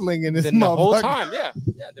Gosling in this the whole time. Yeah.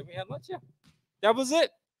 Then we had lunch. Yeah, that was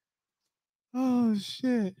it. Oh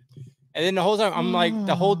shit. And then the whole time, I'm like,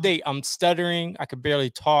 the whole date, I'm stuttering. I could barely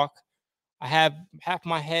talk. I have half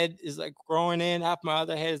my head is like growing in, half my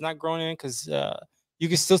other head is not growing in because you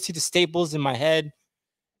can still see the staples in my head.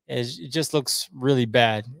 It just looks really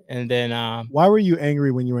bad. And then why were you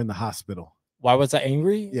angry when you were in the hospital? Why was I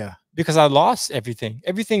angry? Yeah. Because I lost everything.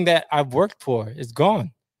 Everything that I've worked for is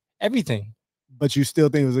gone. Everything. But you still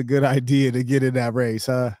think it was a good idea to get in that race,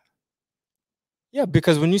 huh? Yeah,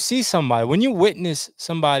 because when you see somebody, when you witness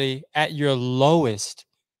somebody at your lowest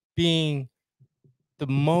being the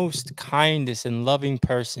most kindest and loving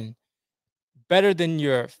person, better than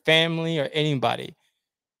your family or anybody,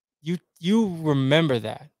 you remember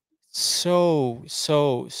that so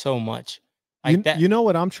much. Like that. You know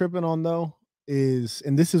what I'm tripping on though is,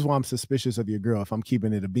 and this is why I'm suspicious of your girl if I'm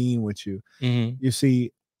keeping it a bean with you. You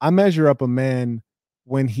see, I measure up a man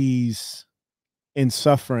when he's in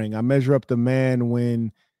suffering. I measure up the man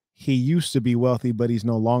when he used to be wealthy, but he's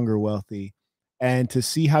no longer wealthy. And to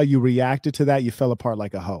see how you reacted to that, you fell apart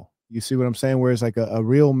like a hoe. You see what I'm saying? Whereas like a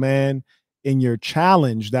real man in your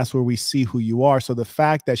challenge, that's where we see who you are. So the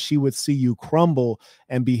fact that she would see you crumble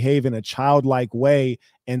and behave in a childlike way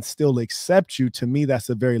and still accept you, to me, that's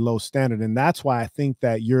a very low standard. And that's why I think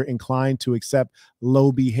that you're inclined to accept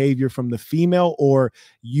low behavior from the female, or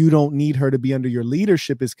you don't need her to be under your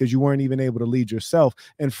leadership, is because you weren't even able to lead yourself.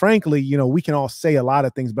 And frankly, you know, we can all say a lot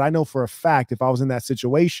of things, but I know for a fact, if I was in that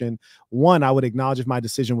situation, one, I would acknowledge if my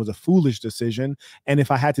decision was a foolish decision. And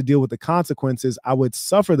if I had to deal with the consequences, I would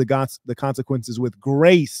suffer the consequences with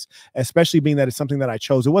grace, especially being that it's something that I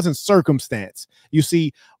chose. It wasn't circumstance. You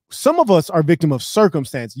see, some of us are victim of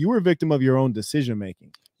circumstance. You were a victim of your own decision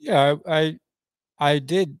making. Yeah, I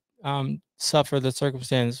did suffer the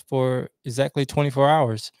circumstance for exactly 24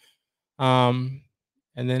 hours. And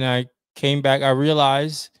then I came back. I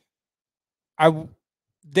realized the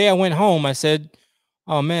day I went home, I said,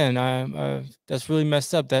 "Oh man, that's really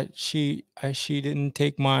messed up that she didn't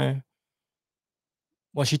take my."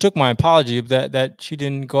 Well, she took my apology that she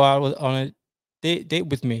didn't go out on a date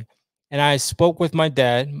with me. And I spoke with my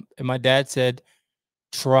dad, and my dad said,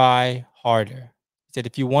 "Try harder." He said,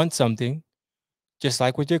 "If you want something, just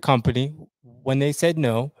like with your company, when they said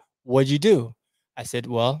no, what'd you do?" I said,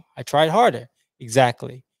 "Well, I tried harder."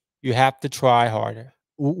 "Exactly. You have to try harder."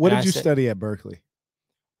 What did you study at Berkeley?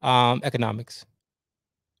 Economics.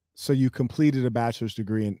 So you completed a bachelor's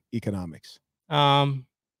degree in economics?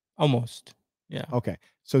 Almost. Yeah. Okay.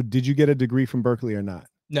 So did you get a degree from Berkeley or not?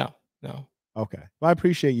 No. Okay. Well, I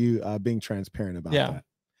appreciate you being transparent about that.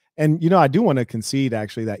 And, you know, I do want to concede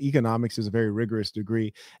actually that economics is a very rigorous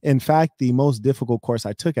degree. In fact, the most difficult course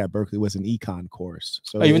I took at Berkeley was an econ course.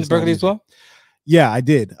 So Oh, you went to Berkeley as well? Yeah, I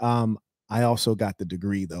did. I also got the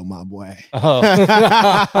degree though, my boy. Oh.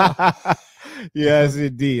 Yes,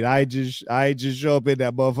 indeed. I just show up in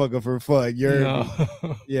that motherfucker for fun.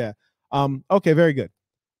 Yeah. Okay, very good.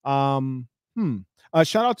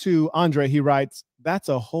 Shout out to Andre. He writes, "That's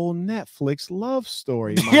a whole Netflix love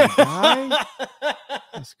story, my guy."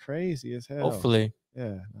 That's crazy as hell. Hopefully.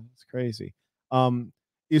 Yeah, that's crazy.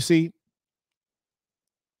 You see,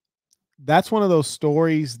 that's one of those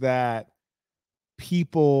stories that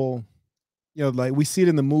people, you know, like we see it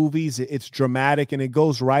in the movies, it's dramatic and it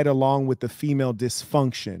goes right along with the female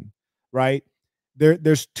dysfunction, right?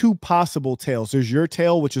 There's two possible tales. There's your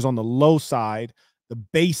tale, which is on the low side, the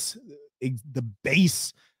base,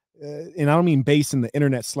 and I don't mean base in the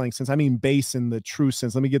internet slang sense. I mean base in the true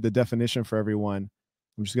sense. Let me get the definition for everyone.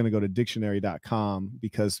 I'm just going to go to dictionary.com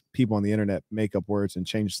because people on the internet make up words and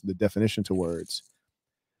change the definition to words.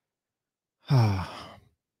 Damn,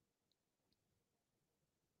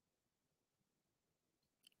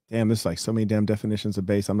 there's like so many damn definitions of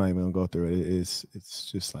base. I'm not even gonna go through it. It's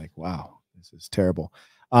just like, wow, this is terrible.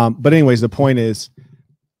 But anyways, the point is,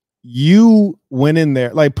 you went in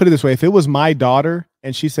there, like, put it this way, if it was my daughter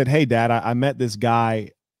and she said, "Hey dad, I met this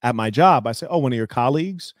guy at my job," I said, "Oh, one of your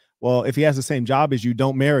colleagues?" Well, if he has the same job as you,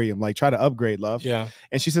 don't marry him. Like, try to upgrade, love. Yeah.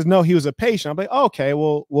 And she says, "No, he was a patient." I'm like, oh, okay,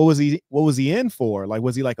 well, what was he in for? Like,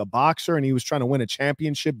 was he like a boxer and he was trying to win a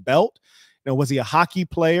championship belt? You know, was he a hockey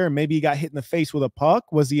player and maybe he got hit in the face with a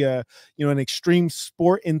puck? Was he an extreme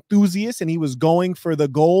sport enthusiast and he was going for the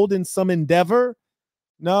gold in some endeavor?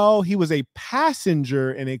 No, he was a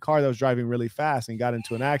passenger in a car that was driving really fast and got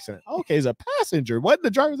into an accident. Okay, he's a passenger. What?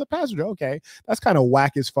 The driver's a passenger. Okay, that's kind of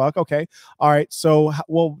whack as fuck. Okay, all right. So,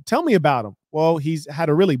 well, tell me about him. Well, he's had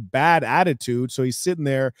a really bad attitude. So he's sitting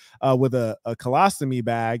there with a colostomy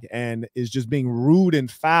bag and is just being rude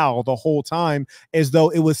and foul the whole time, as though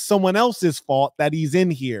it was someone else's fault that he's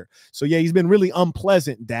in here. So yeah, he's been really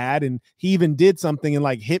unpleasant, dad. And he even did something and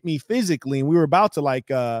like hit me physically. And we were about to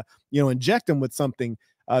like, inject him with something.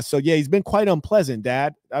 So yeah, he's been quite unpleasant,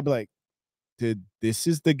 dad. I'd be like, dude, this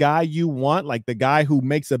is the guy you want? Like the guy who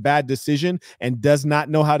makes a bad decision and does not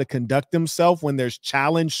know how to conduct himself when there's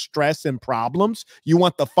challenge, stress, and problems? You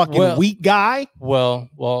want the fucking weak guy? Well,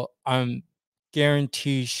 I'm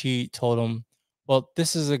guaranteed she told him, well,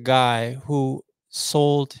 this is a guy who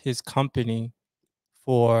sold his company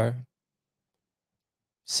for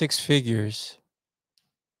 6 figures.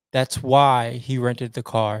 That's why he rented the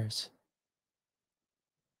cars.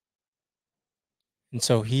 And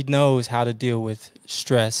so he knows how to deal with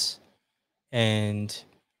stress and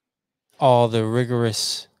all the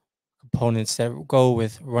rigorous components that go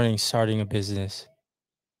with starting a business.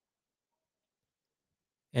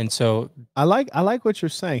 And so I like what you're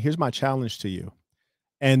saying. Here's my challenge to you.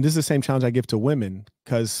 And this is the same challenge I give to women,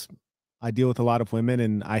 because I deal with a lot of women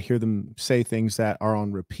and I hear them say things that are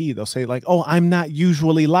on repeat. They'll say like, "Oh, I'm not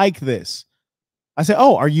usually like this." I say,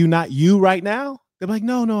 "Oh, are you not you right now?" They're like,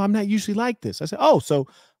 no, I'm not usually like this. I said, "Oh, so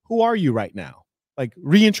who are you right now? Like,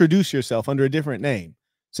 reintroduce yourself under a different name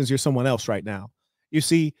since you're someone else right now." You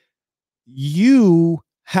see, you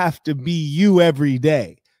have to be you every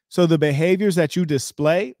day. So the behaviors that you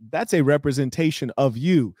display, that's a representation of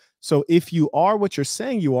you. So if you are what you're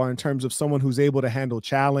saying you are in terms of someone who's able to handle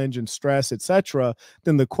challenge and stress, etc.,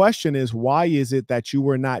 then the question is, why is it that you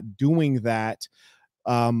were not doing that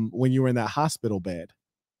when you were in that hospital bed?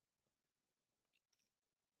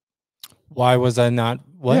 Why was I not?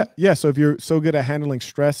 What? Yeah. So if you're so good at handling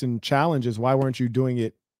stress and challenges, why weren't you doing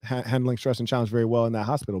it, handling stress and challenge very well in that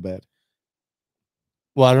hospital bed?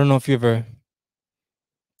 Well, I don't know if you ever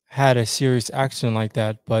had a serious accident like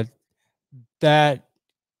that, but that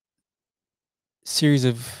series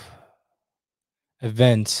of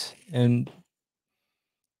events and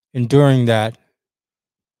enduring that,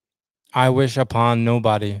 I wish upon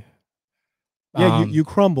nobody. Yeah, you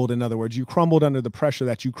crumbled. In other words, you crumbled under the pressure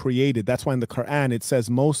that you created. That's why in the Quran it says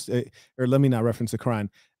or let me not reference the Quran.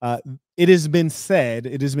 It has been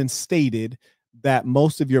stated that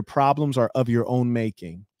most of your problems are of your own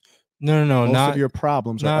making. No, most of your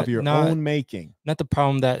problems are of your own making. Not the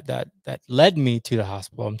problem that led me to the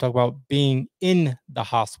hospital. I'm talking about being in the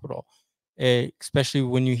hospital, especially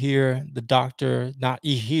when you hear the doctor, not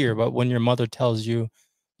you hear, but when your mother tells you,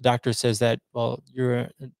 the doctor says that, well, you're,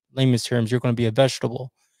 layman's terms, you're going to be a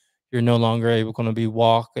vegetable. You're no longer able to be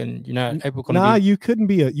walk, and you're not able to you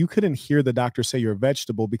couldn't hear the doctor say you're a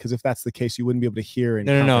vegetable, because if that's the case, you wouldn't be able to hear and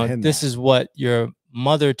comprehend this is what your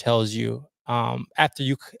mother tells you after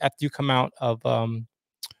you come out of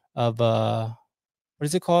what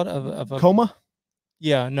is it called, of a Coma.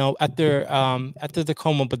 yeah, no, after the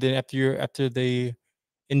coma, but then after the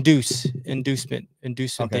inducement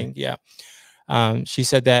Okay. thing, yeah. She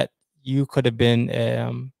said that you could have been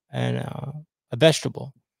a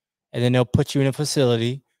vegetable, and then they'll put you in a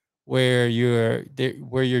facility where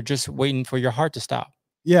you're just waiting for your heart to stop.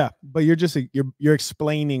 Yeah, but you're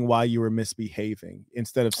explaining why you were misbehaving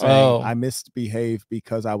instead of saying I misbehaved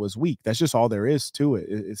because I was weak. That's just all there is to it.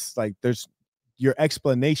 It's like there's your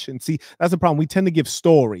explanation. See, that's the problem. We tend to give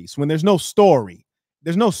stories when there's no story.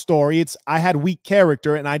 There's no story. It's I had weak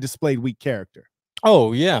character and I displayed weak character.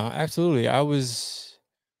 Oh yeah, absolutely. I was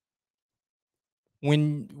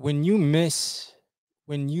when you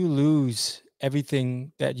lose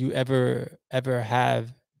everything that you ever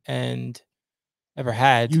have and ever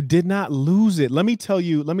had. You did not lose it. Let me tell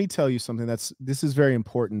you something this is very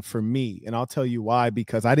important for me, and I'll tell you why,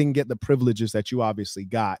 because I didn't get the privileges that you obviously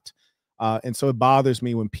got. And so it bothers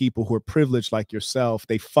me when people who are privileged like yourself,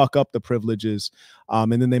 they fuck up the privileges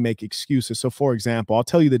and then they make excuses. So for example, I'll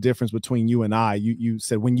tell you the difference between you and I. You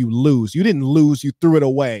said when you lose, you didn't lose, you threw it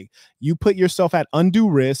away. You put yourself at undue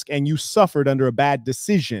risk and you suffered under a bad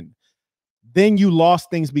decision. Then you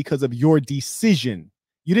lost things because of your decision.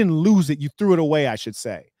 You didn't lose it, you threw it away, I should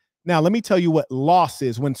say. Now, let me tell you what loss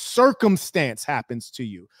is when circumstance happens to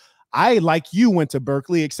you. I, like you, went to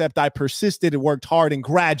Berkeley, except I persisted and worked hard and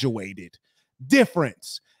graduated.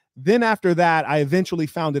 Difference. Then after that, I eventually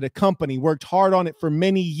founded a company, worked hard on it for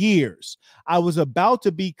many years. I was about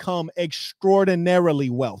to become extraordinarily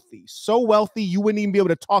wealthy. So wealthy, you wouldn't even be able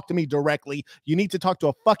to talk to me directly. You need to talk to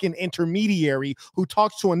a fucking intermediary who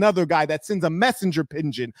talks to another guy that sends a messenger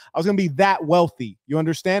pigeon. I was going to be that wealthy. You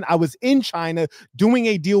understand? I was in China doing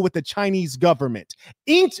a deal with the Chinese government.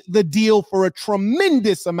 Inked the deal for a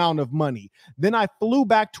tremendous amount of money. Then I flew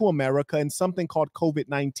back to America and something called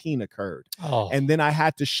COVID-19 occurred. And then I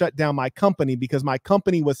had to shut down my company because my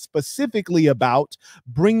company was specifically about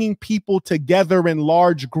bringing people together in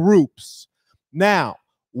large groups. Now,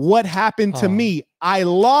 what happened to me? I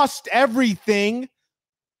lost everything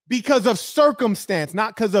because of circumstance,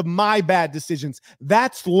 not because of my bad decisions.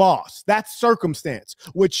 That's loss. That's circumstance.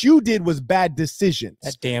 What you did was bad decisions.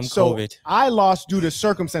 That damn COVID. I lost due to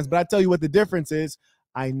circumstance, but I tell you what the difference is.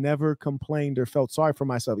 I never complained or felt sorry for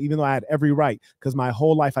myself, even though I had every right, because my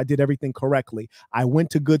whole life I did everything correctly. I went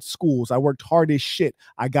to good schools. I worked hard as shit.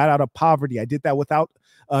 I got out of poverty. I did that without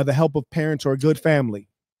the help of parents or a good family.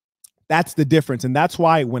 That's the difference. And that's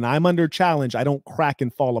why when I'm under challenge, I don't crack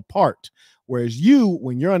and fall apart. Whereas you,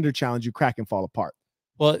 when you're under challenge, you crack and fall apart.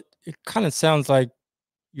 Well, it kind of sounds like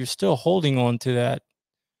you're still holding on to that.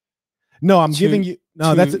 No, I'm giving you,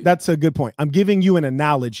 no, that's a good point. I'm giving you an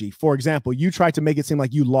analogy. For example, you tried to make it seem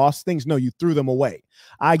like you lost things. No, you threw them away.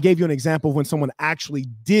 I gave you an example of when someone actually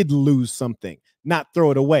did lose something, not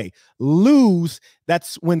throw it away. Lose,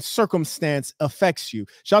 that's when circumstance affects you.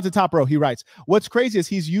 Shout out to Top Row. He writes, what's crazy is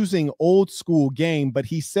he's using old school game, but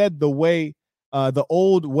he said the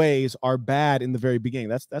old ways are bad in the very beginning.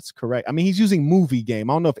 That's correct. I mean, he's using movie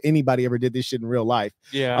game. I don't know if anybody ever did this shit in real life.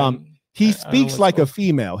 Yeah. He speaks like a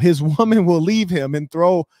female. His woman will leave him and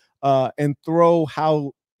throw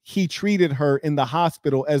how he treated her in the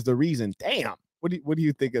hospital as the reason. Damn. What do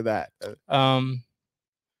you think of that?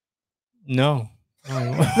 No.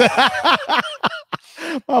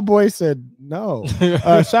 My boy said no.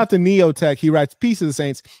 Shout out to Neotech. He writes, Peace of the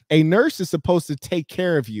Saints. A nurse is supposed to take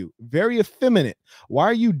care of you. Very effeminate. Why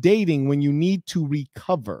are you dating when you need to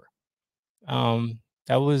recover? That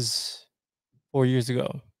was 4 years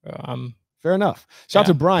ago. Fair enough. Shout out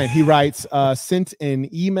to Brian. He writes, sent an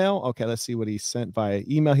email. Okay, let's see what he sent via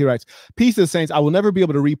email. He writes, Peace of the Saints. I will never be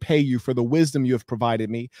able to repay you for the wisdom you have provided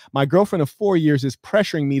me. My girlfriend of 4 years is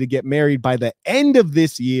pressuring me to get married by the end of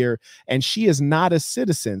this year, and she is not a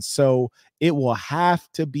citizen, so it will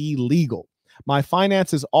have to be legal. My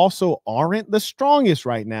finances also aren't the strongest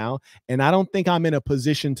right now, and I don't think I'm in a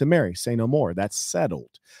position to marry. Say no more. That's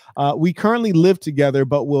settled. We currently live together,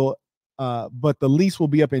 but the lease will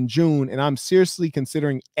be up in June, and I'm seriously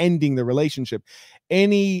considering ending the relationship.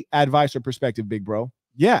 Any advice or perspective, big bro?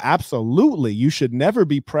 Yeah, absolutely. You should never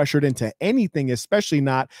be pressured into anything, especially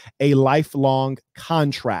not a lifelong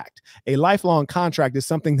contract. A lifelong contract is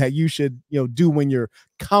something that you should, do when you're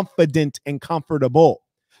confident and comfortable.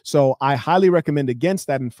 So I highly recommend against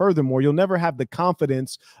that. And furthermore, you'll never have the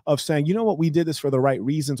confidence of saying, you know what, we did this for the right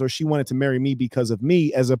reasons, or she wanted to marry me because of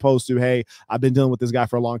me, as opposed to, hey, I've been dealing with this guy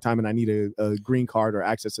for a long time and I need a green card or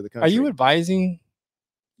access to the country. Are you advising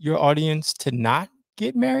your audience to not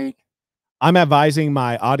get married? I'm advising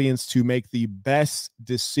my audience to make the best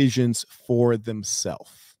decisions for themselves.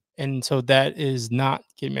 And so that is not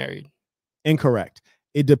get married. Incorrect.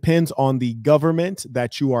 It depends on the government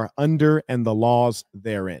that you are under and the laws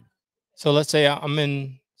therein. So let's say I'm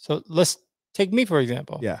in. So let's take me for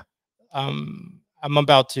example. Yeah. I'm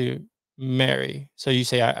about to marry. So you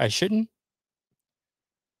say I shouldn't?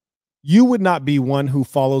 You would not be one who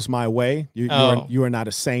follows my way. You Oh. are not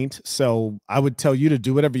a saint. So I would tell you to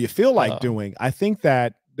do whatever you feel like Oh. doing. I think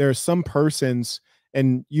that there are some persons,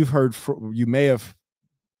 and you've heard, you may have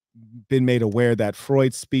been made aware that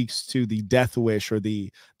Freud speaks to the death wish or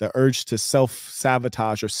the urge to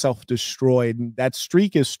self-sabotage or self-destroy. And that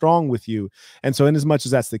streak is strong with you. And so in as much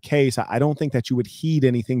as that's the case, I don't think that you would heed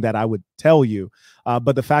anything that I would tell you.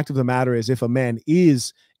 But the fact of the matter is, if a man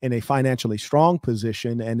is in a financially strong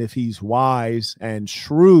position, and if he's wise and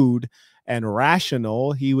shrewd and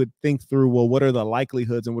rational, he would think through, well, what are the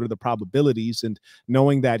likelihoods and what are the probabilities? And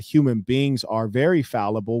knowing that human beings are very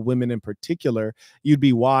fallible, women in particular, you'd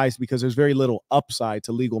be wise, because there's very little upside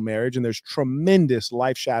to legal marriage and there's tremendous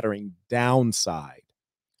life-shattering downside.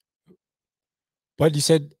 But you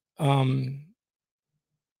said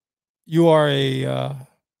you are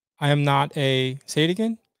I am not a, say it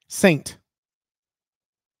again? Saint.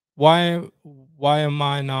 Why am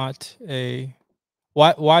I not a,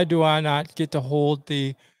 why do I not get to hold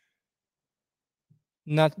the,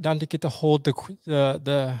 not to get to hold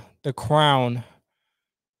the crown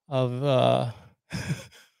of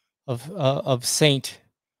of saint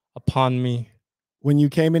upon me? When you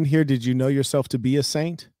came in here, did you know yourself to be a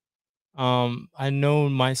saint? I know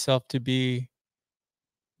myself to be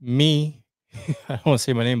me. I don't want to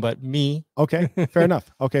say my name, but me. Okay, fair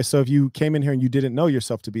enough. Okay, so if you came in here and you didn't know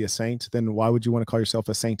yourself to be a saint, then why would you want to call yourself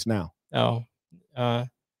a saint now? Oh, I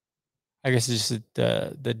guess it's just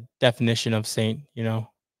the definition of saint, you know.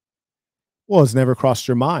 Well, it's never crossed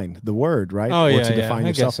your mind, the word, right? Oh, or yeah, to define I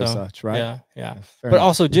yourself guess as so. such, right? Yeah. Fair But enough.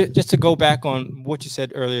 also, just to go back on what you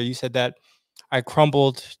said earlier, you said that I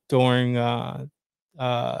crumbled during the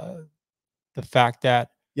fact that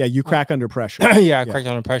Yeah, you crack under pressure. yeah, I cracked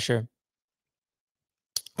under pressure.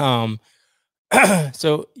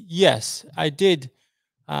 So yes, I did.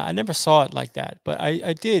 I never saw it like that, but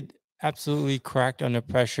I did absolutely crack under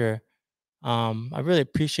pressure. I really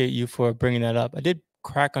appreciate you for bringing that up. I did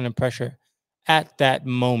crack under pressure at that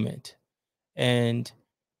moment, but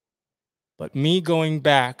me going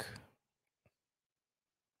back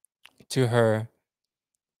to her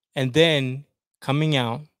and then coming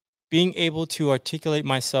out, being able to articulate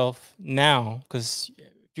myself now, because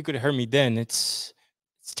if you could have heard me then, it's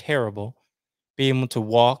terrible. Being able to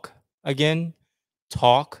walk again,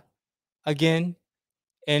 talk again,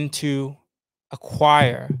 and to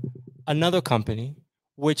acquire another company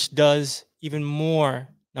which does even more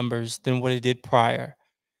numbers than what it did prior.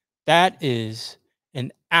 That is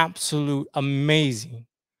an absolute amazing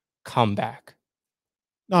comeback.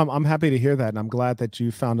 No, I'm happy to hear that, and I'm glad that you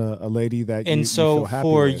found a lady that And you so feel happy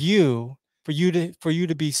for with. you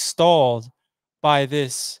to be stalled by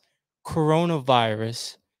this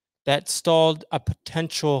coronavirus that stalled a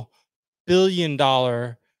potential $1 billion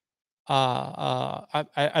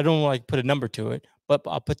I don't like put a number to it, but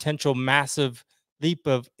a potential massive leap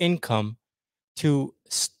of income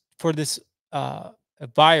for this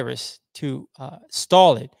virus to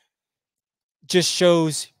stall it, just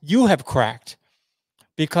shows you have cracked,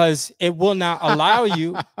 because it will not allow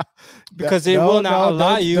you. Because it will not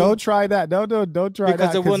allow you. Don't try that. No, don't try that.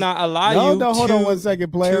 Because it will not allow you. No, hold on one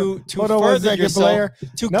second, player. Hold on 1 second, player.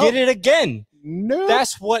 To get it again. No,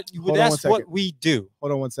 that's what we do.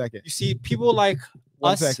 Hold on 1 second. You see, people like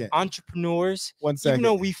us, entrepreneurs, even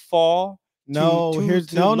though we fall. No,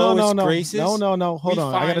 here's no. Graces, no. Hold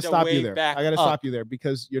on. I gotta stop you there. I gotta stop you there,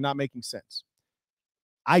 because you're not making sense.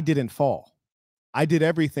 I didn't fall. I did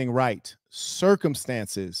everything right.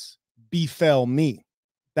 Circumstances befell me.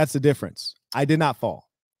 That's the difference. I did not fall.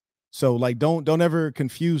 So like, don't ever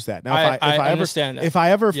confuse that. Now, if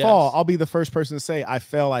I ever fall, I'll be the first person to say I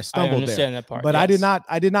fell, I stumbled. I understand that part. But I did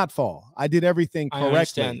not fall. I did everything correctly. I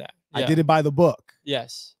understand that. I did it by the book.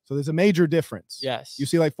 Yes. So there's a major difference. Yes. You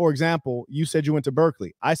see, like, for example, you said you went to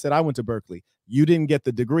Berkeley. I said I went to Berkeley. You didn't get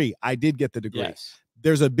the degree. I did get the degree. Yes.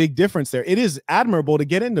 There's a big difference there. It is admirable to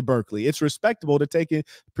get into Berkeley. It's respectable to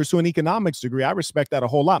pursue an economics degree. I respect that a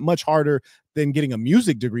whole lot. Much harder than getting a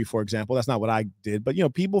music degree, for example. That's not what I did, but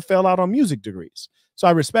people fail out on music degrees. So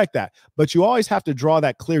I respect that. But you always have to draw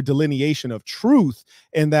that clear delineation of truth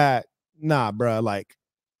in that, nah, bruh, like,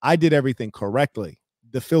 I did everything correctly.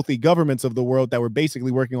 The filthy governments of the world that were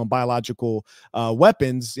basically working on biological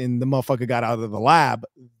weapons, and the motherfucker got out of the lab,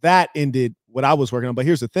 that ended what I was working on. But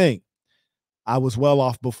here's the thing. I was well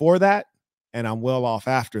off before that, and I'm well off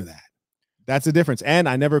after that. That's the difference. And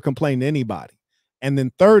I never complained to anybody. And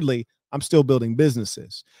then thirdly, I'm still building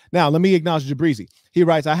businesses. Now, let me acknowledge Jabrizi. He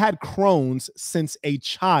writes, I had Crohn's since a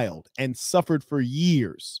child and suffered for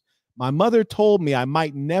years. My mother told me I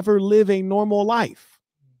might never live a normal life.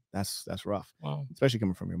 That's rough, Wow. especially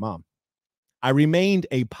coming from your mom. I remained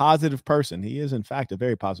a positive person. He is, in fact, a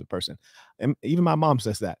very positive person. And even my mom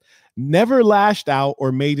says that. Never lashed out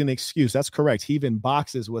or made an excuse. That's correct. He even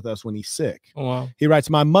boxes with us when he's sick. Wow. He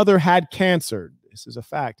writes, my mother had cancer. This is a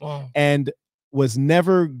fact. Wow. And was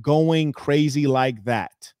never going crazy like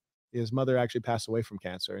that. His mother actually passed away from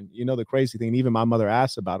cancer. And you know, the crazy thing, even my mother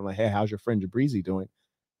asked about him, like, hey, how's your friend Jabrizi doing?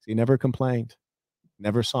 So he never complained,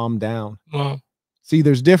 never saw him down. Wow. See,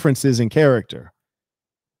 there's differences in character.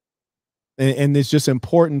 And it's just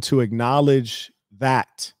important to acknowledge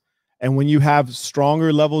that. And when you have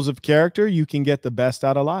stronger levels of character, you can get the best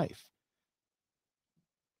out of life.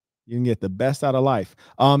 You can get the best out of life.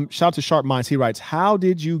 Shout out to Sharp Minds. He writes, how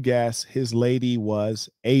did you guess his lady was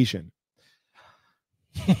Asian?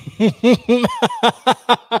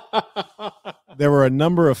 There were a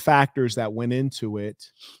number of factors that went into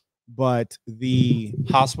it, but the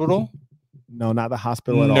hospital? No, not the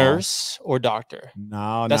hospital at all. Nurse or doctor?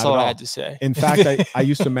 No, that's not all at I all. had to say. In fact, I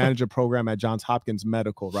used to manage a program at Johns Hopkins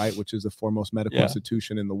Medical, right, which is the foremost medical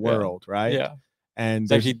institution in the world, right? Yeah, and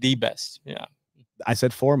it's actually the best. Yeah, I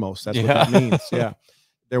said foremost. That's what that means. Yeah,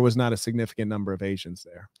 there was not a significant number of Asians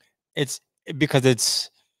there. It's because it's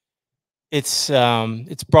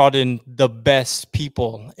brought in the best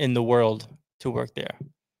people in the world to work there.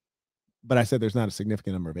 But I said there's not a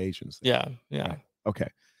significant number of Asians there. Yeah. Okay.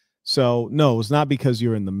 So no, it's not because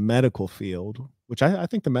you're in the medical field, which I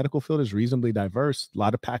think the medical field is reasonably diverse. A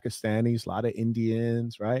lot of Pakistanis, a lot of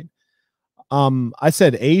Indians, right? I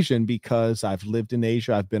said Asian because I've lived in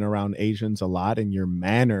Asia. I've been around Asians a lot, and your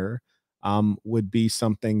manner would be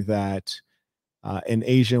something that an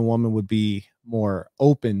Asian woman would be more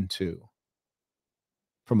open to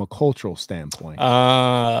from a cultural standpoint.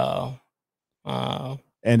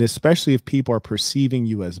 And especially if people are perceiving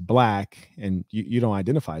you as black, and you don't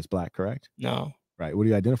identify as black, correct? No. Right. What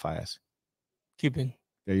do you identify as? Cuban.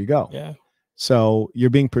 There you go. Yeah. So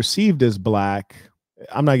you're being perceived as black.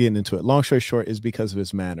 I'm not getting into it. Long story short is because of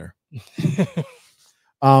his manner.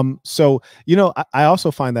 So, you know, I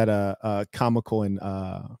also find that comical. And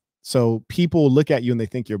so people look at you and they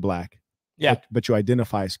think you're black. Yeah. But you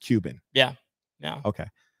identify as Cuban. Yeah. Yeah. Okay.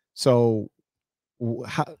 So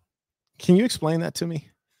how can you explain that to me?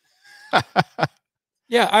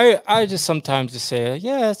 Yeah, I just sometimes just say,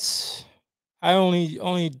 yeah, I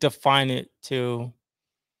only define it to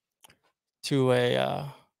a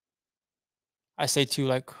I say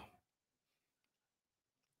to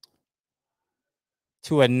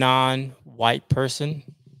a non-white person.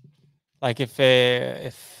 Like if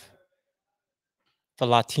a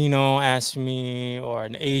Latino asks me, or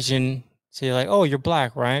an Asian say like, oh, you're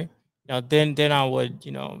black, right? You know, then I would,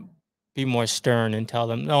 be more stern and tell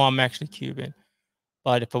them, no, I'm actually Cuban.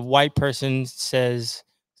 But if a white person says,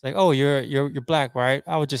 it's like, oh, you're black, right?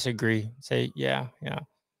 I would just agree, say, yeah.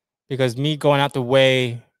 Because me going out the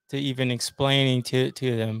way to even explaining to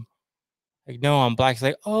them, like, no, I'm black. It's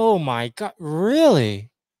like, oh my God,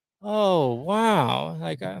 really? Oh, wow.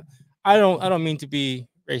 Like, I don't mean to be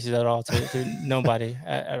racist at all to nobody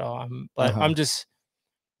at all. But I'm just,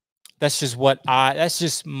 that's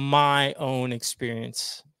just my own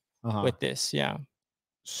experience with this. Yeah.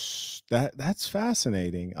 That's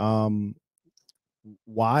fascinating.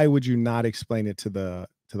 Why would you not explain it to the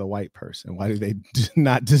white person? Why do they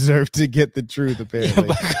not deserve to get the truth,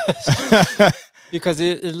 apparently? Yeah, because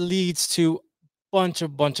it leads to bunch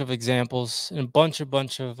of examples and bunch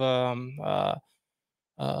of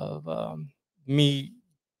me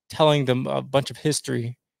telling them a bunch of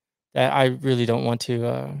history that I really don't want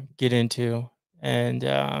to get into. And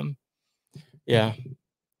yeah.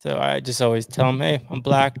 So I just always tell them, hey, I'm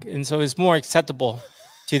black. And so it's more acceptable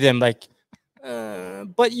to them. Like,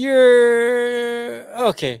 but you're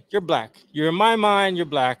okay. You're black. You're in my mind. You're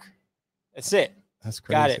black. That's it. That's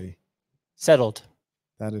crazy. Got it. Settled.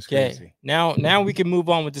 That is crazy. Now we can move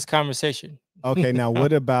on with this conversation. Okay. Now,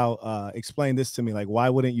 what about explain this to me? Like, why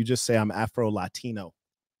wouldn't you just say I'm Afro-Latino?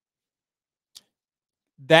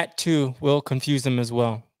 That too will confuse them as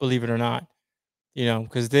well, believe it or not.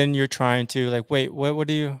 Because then you're trying to like, wait, what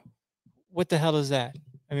the hell is that?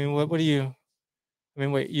 I mean, what do you? I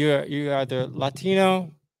mean, wait, you're either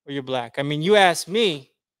Latino or you're black. I mean, you ask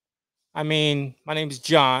me. I mean, my name is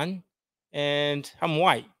John, and I'm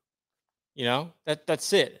white.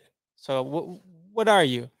 That's it. So what are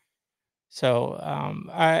you? So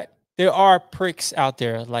there are pricks out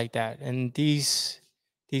there like that, and these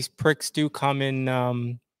these pricks do come in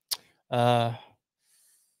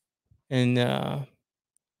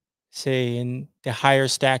say in the higher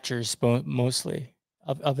statures mostly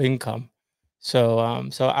of income. So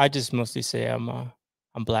so I just mostly say I'm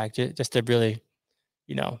black, just to really,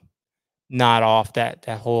 you know, nod off that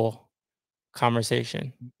whole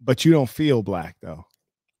conversation. But you don't feel black though.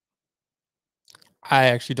 I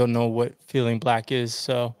actually don't know what feeling black is.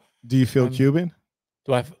 So Do you feel Cuban?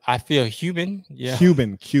 do I feel human? Yeah.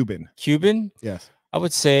 Cuban. Cuban? Yes. I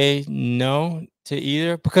would say no to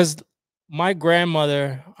either, because my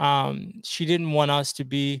grandmother, she didn't want us to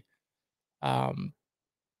be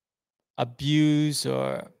abused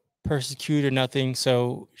or persecuted or nothing.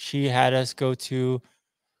 So she had us go to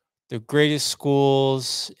the greatest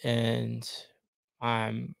schools, and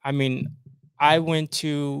I mean, I went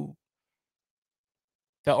to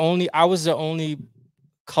I was the only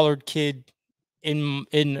colored kid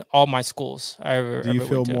in all my schools I ever Do you ever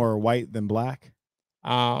feel went to. more white than black?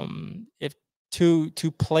 If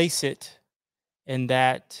to place it in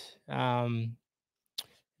that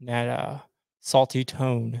salty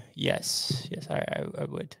tone, yes, I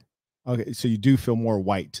would. Okay, so you do feel more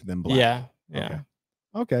white than black. Yeah, yeah.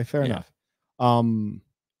 Okay, fair Yeah. enough.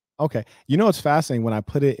 Okay. You know, it's fascinating when I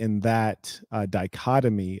put it in that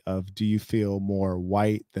dichotomy of do you feel more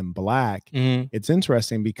white than black? Mhm. It's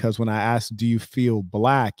interesting because when I asked, do you feel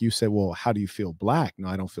black? You said, well, how do you feel black? No,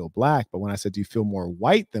 I don't feel black. But when I said, do you feel more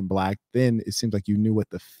white than black? Then it seems like you knew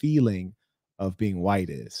what the feeling of being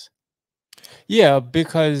white is. Yeah,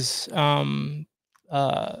 because I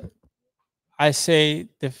say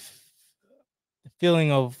the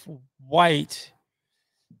feeling of white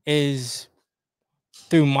is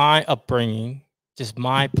through my upbringing, just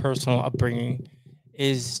my personal upbringing,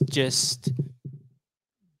 is just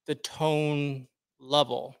the tone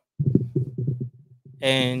level,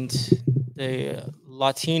 and the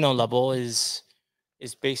Latino level is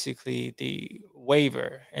basically the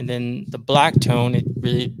waiver, and then the black tone, it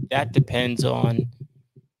really, that depends on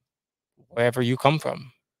wherever you come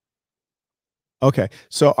from. Okay.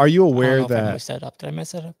 So are you I don't aware know if I that messed that up. Did I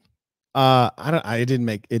mess that up? it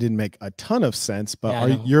didn't make a ton of sense, but Yeah, I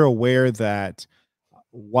know. you're aware that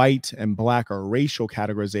white and black are racial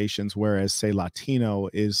categorizations, whereas say Latino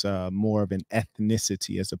is more of an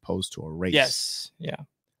ethnicity as opposed to a race. Yes. Yeah.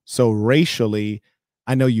 So racially,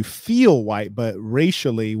 I know you feel white, but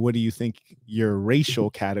racially, what do you think your racial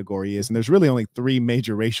category is? And there's really only three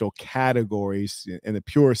major racial categories in the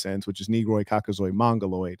pure sense, which is Negroid, Caucasoid,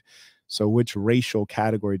 Mongoloid. So which racial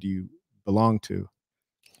category do you belong to?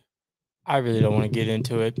 I really don't want to get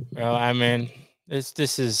into it. I mean,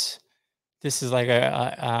 this is like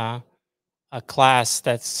a class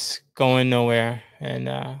that's going nowhere. And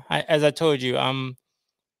as I told you,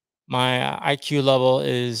 my IQ level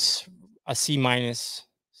is a C minus.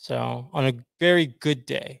 So on a very good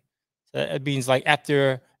day, so that means like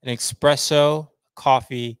after an espresso,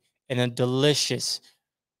 coffee, and a delicious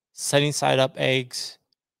sunny side up eggs,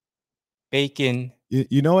 bacon.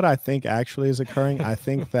 You know what I think actually is occurring? I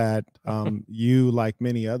think that you, like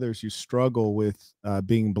many others, you struggle with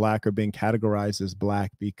being black or being categorized as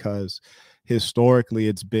black because historically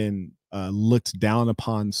it's been looked down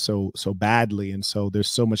upon so badly, and so there's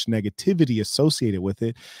so much negativity associated with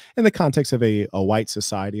it in the context of a white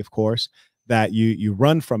society, of course, that you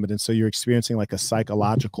run from it, and so you're experiencing like a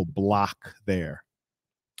psychological block there.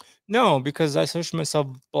 No, because I searched myself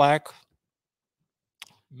black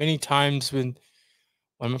many times when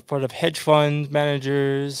I'm a part of hedge fund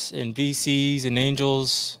managers and VCs and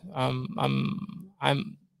angels.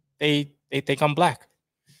 They think I'm black.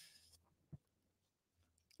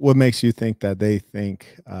 What makes you think that they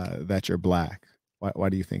think that you're black? Why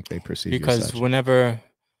do you think they perceive you as Because such?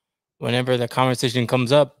 whenever the conversation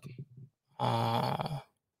comes up,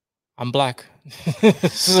 I'm black.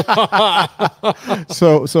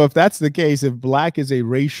 So if that's the case, if black is a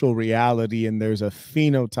racial reality and there's a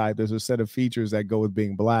phenotype, there's a set of features that go with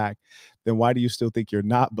being black, then why do you still think you're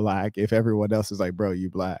not black if everyone else is like, bro, you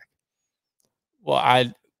black?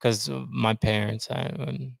 Well, because my parents,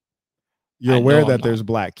 You're I aware know I'm that not. there's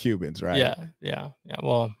black Cubans, right? Yeah.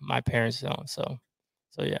 Well, my parents don't, so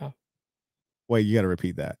yeah. Wait, you got to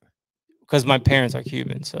repeat that. Because my parents are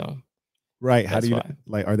Cuban, so Right. How that's do you why.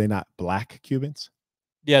 like? Are they not black Cubans?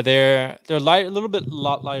 Yeah, they're light, a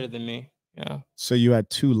lot lighter than me. Yeah. So you had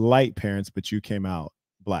two light parents, but you came out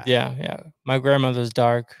black. Yeah. My grandmother's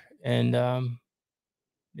dark, and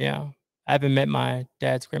yeah, I haven't met my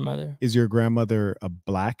dad's grandmother. Is your grandmother a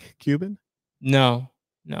black Cuban? No.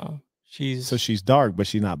 So she's dark, but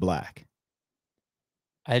she's not black.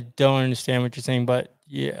 I don't understand what you're saying, but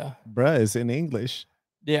yeah. Bruh, it's in English.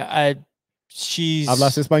 Yeah, she's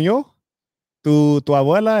 ¿Hablas español? Tu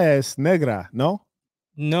abuela es negra, ¿no?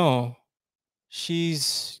 no,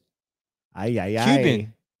 she's Ay, ay, Cuban.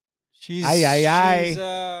 ay. She's Ay, ay, ay. she's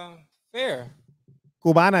fair.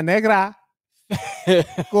 Cubana negra.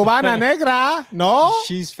 Cubana negra, no?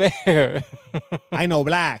 She's fair. I know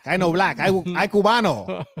black. I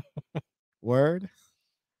cubano. Word.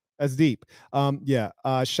 That's deep. Yeah.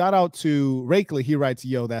 Shout out to Rakeley. He writes,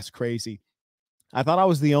 yo, that's crazy. I thought I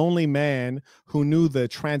was the only man who knew the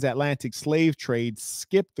transatlantic slave trade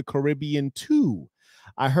skipped the Caribbean too.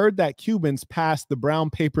 I heard that Cubans passed the brown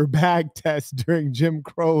paper bag test during Jim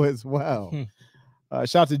Crow as well.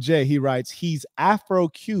 Shout out to Jay. He writes, he's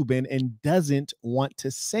Afro-Cuban and doesn't want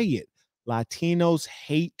to say it. Latinos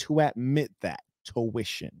hate to admit that.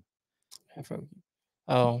 Tuition.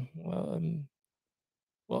 Oh,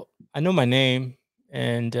 well, I know my name,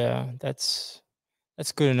 and that's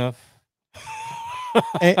good enough.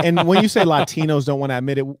 and when you say Latinos don't want to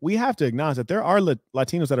admit it, we have to acknowledge that there are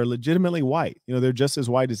Latinos that are legitimately white. You know, they're just as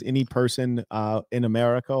white as any person in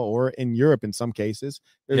America or in Europe in some cases.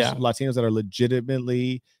 There's Latinos that are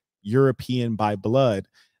legitimately European by blood.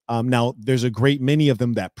 Now, there's a great many of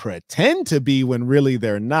them that pretend to be when really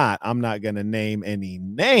they're not. I'm not going to name any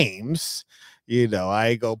names. You know, I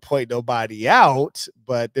ain't gonna point nobody out,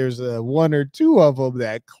 but there's one or two of them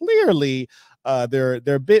that clearly they're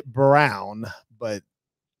a bit brown. But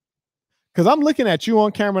because I'm looking at you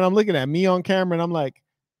on camera and I'm looking at me on camera and I'm like,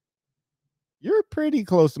 you're pretty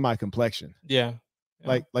close to my complexion. Yeah.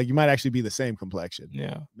 Like you might actually be the same complexion.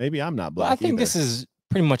 Yeah. Maybe I'm not black. Well, I think this is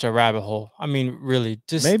pretty much a rabbit hole. I mean, really,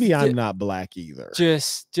 just maybe I'm not black either.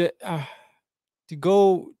 Just to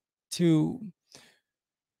go to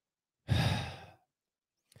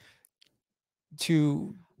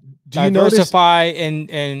diversify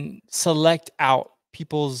and select out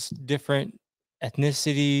people's different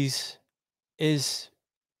ethnicities it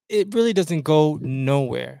really doesn't go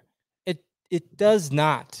nowhere. It does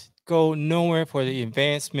not go nowhere for the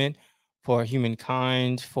advancement, for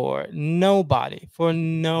humankind, for nobody.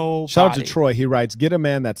 Shout out to Troy. He writes, get a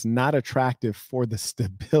man that's not attractive for the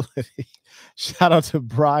stability. Shout out to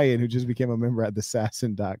Brian, who just became a member at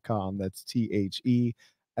thesassin.com. That's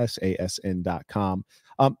THESASN.com.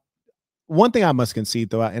 One thing I must concede,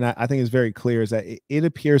 though, and I think is very clear, is that it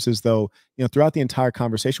appears as though, you know, throughout the entire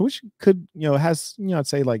conversation, which could, you know, has, you know, I'd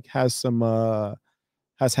say like has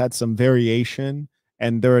had some variation,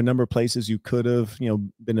 and there are a number of places you could have, you know,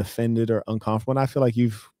 been offended or uncomfortable. And I feel like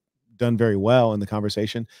you've done very well in the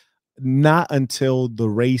conversation. Not until the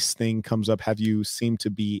race thing comes up have you seemed to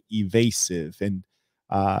be evasive, and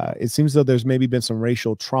it seems as though there's maybe been some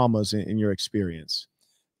racial traumas in your experience.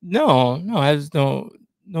 No, has no.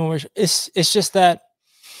 It's just that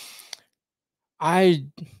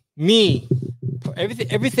everything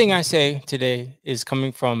I say today is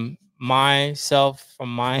coming from myself,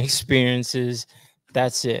 from my experiences.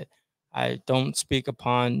 That's it. I don't speak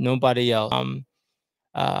upon nobody else.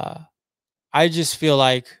 I just feel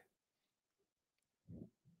like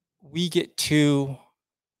we get too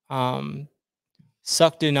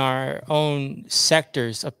sucked in our own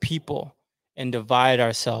sectors of people and divide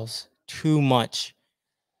ourselves too much.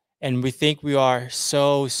 And we think we are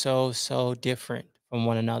so different from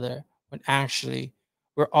one another, when actually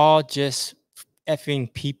we're all just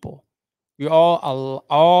effing people. We all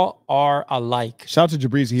are alike. Shout out to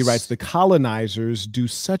Jabrizi. He writes, the colonizers do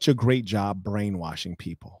such a great job brainwashing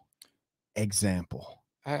people. Example.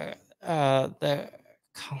 My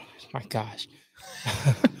gosh.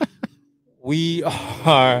 we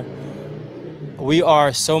are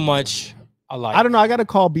so much alike. I don't know. I got to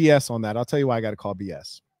call BS on that. I'll tell you why I got to call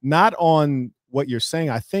BS. Not on what you're saying.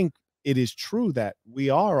 I think it is true that we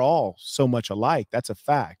are all so much alike. That's a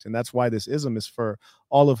fact. And that's why this ism is for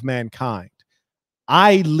all of mankind.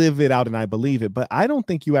 I live it out and I believe it, but I don't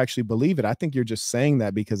think you actually believe it. I think you're just saying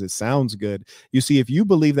that because it sounds good. You see, if you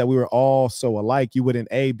believe that we were all so alike, you wouldn't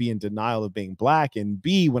A, be in denial of being black, and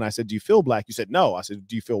B, when I said, do you feel black? You said, no. I said,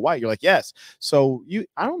 do you feel white? You're like, yes. So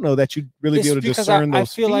I don't know that you'd really be able to discern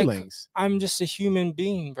those feelings. Like I'm just a human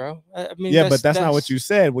being, bro. I mean, yeah, but that's not what you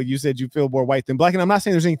said. When you said you feel more white than black, and I'm not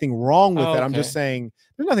saying there's anything wrong with that. I'm just saying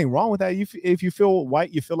there's nothing wrong with that. If you feel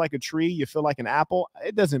white, you feel like a tree, you feel like an apple.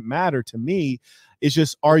 It doesn't matter to me. It's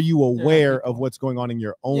just, are you aware of what's going on in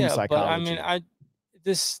your own psychology? But I mean,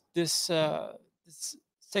 this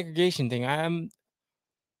segregation thing,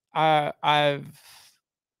 I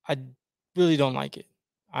really don't like it.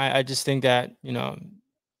 I just think that, you know,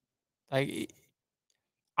 like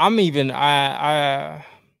I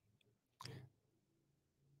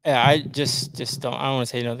just don't. I don't want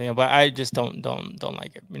to say nothing, but I just don't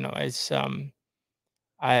like it. You know, it's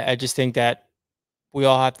I just think that we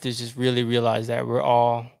all have to just really realize that we're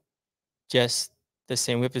all just the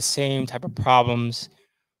same. We have the same type of problems,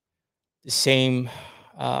 the same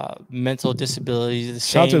mental disabilities, the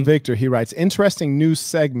Shout out to same. Victor. He writes, interesting new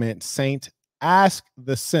segment, Saint. Ask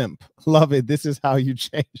the simp. Love it. This is how you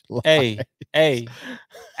change lives. Hey,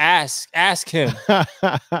 ask him.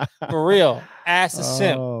 For real. Ask the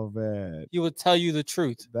simp. Oh, man. He will tell you the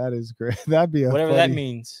truth. That is great. That'd be a whatever funny, that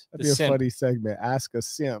means. That'd be a funny segment. Ask a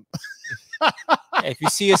simp. If you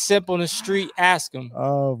see a simp on the street, ask him.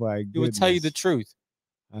 Oh, my goodness. He will tell you the truth.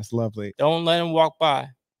 That's lovely. Don't let him walk by.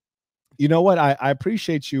 You know what? I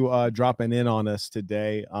appreciate you dropping in on us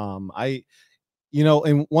today.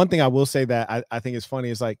 And one thing I will say that I think is funny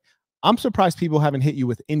is like, I'm surprised people haven't hit you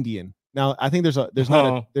with Indian. Now, I think there's not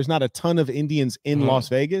a ton of Indians in Las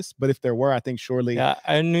Vegas, but if there were, I think surely. Yeah,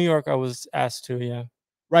 in New York, I was asked to. Yeah.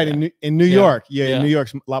 Right, yeah. in New York, in New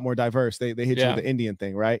York's a lot more diverse. They hit you with the Indian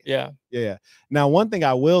thing, right? Yeah. Now, one thing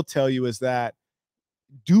I will tell you is that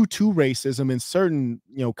due to racism in certain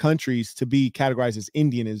countries, to be categorized as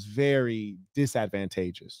Indian is very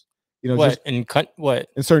disadvantageous. In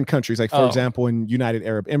certain countries, like for example, in United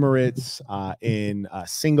Arab Emirates, in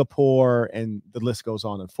Singapore, and the list goes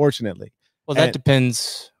on. Unfortunately, well, that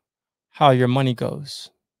depends how your money goes.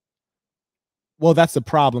 Well, that's the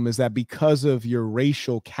problem, is that because of your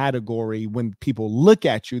racial category, when people look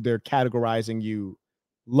at you, they're categorizing you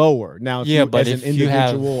lower. Now, but as an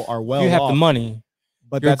individual are well, you have the money,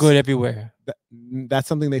 but you're good everywhere. That's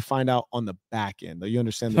something they find out on the back end. You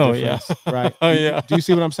understand the difference, right? Do you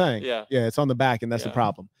see what I'm saying? Yeah, it's on the back end. That's the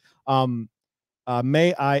problem.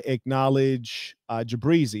 May I acknowledge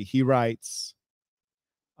Jabrizi? He writes,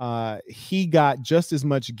 he got just as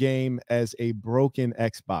much game as a broken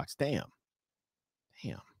Xbox. Damn.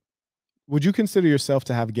 Would you consider yourself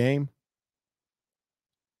to have game?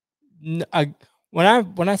 When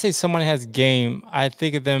I say someone has game, I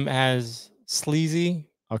think of them as sleazy.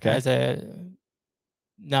 Okay.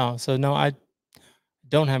 No, I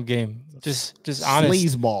don't have game. Just honest.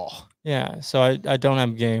 Sleazeball. Yeah, so I don't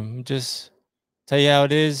have game. Just tell you how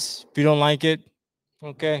it is. If you don't like it,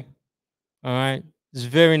 okay. All right. It's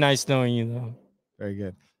very nice knowing you, though. Very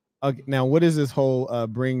good. Okay, now what is this whole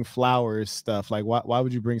bring flowers stuff? Like, why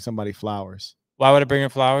would you bring somebody flowers? Why would I bring her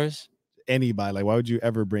flowers? Anybody. Like, why would you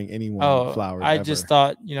ever bring anyone flowers? I just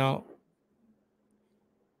thought, a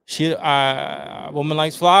woman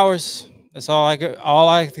likes flowers. That's all I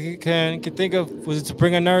can think of was to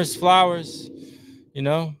bring a nurse flowers.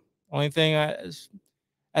 Only thing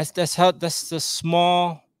that's the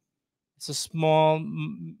small. It's a small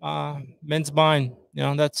men's mind.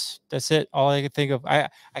 That's it. All I could think of. I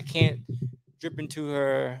can't drip into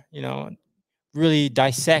her. Really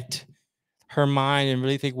dissect her mind and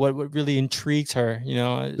really think what really intrigues her.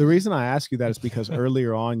 The reason I ask you that is because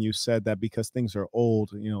earlier on you said that because things are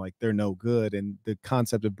old, like they're no good, and the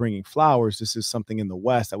concept of bringing flowers, this is something in the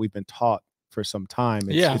West that we've been taught for some time.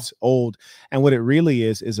 It's old, and what it really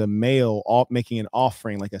is a male making an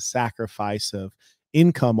offering, like a sacrifice of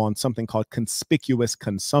income on something called conspicuous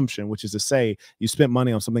consumption, which is to say you spent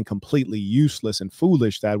money on something completely useless and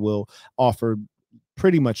foolish that will offer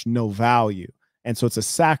pretty much no value. And so it's a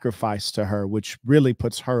sacrifice to her, which really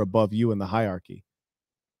puts her above you in the hierarchy.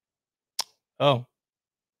 Oh.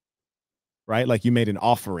 Right? Like you made an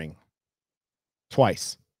offering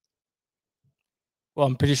twice. Well,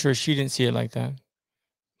 I'm pretty sure she didn't see it like that.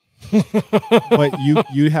 But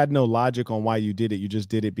you had no logic on why you did it. You just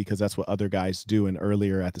did it because that's what other guys do. And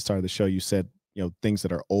earlier at the start of the show, you said, things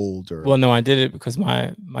that are old or. Well, no, I did it because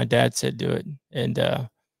my dad said do it. And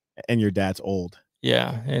your dad's old.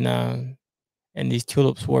 Yeah. And these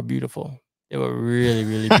tulips were beautiful. They were really,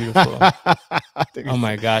 really beautiful. Oh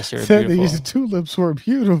my gosh, they were beautiful. These tulips were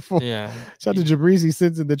beautiful. Yeah. Shout out to Jabrizi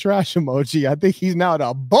sends in the trash emoji. I think he's now at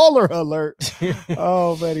a baller alert.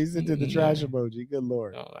 Oh man, he sent in the trash emoji. Good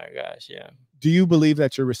Lord. Oh my gosh, yeah. Do you believe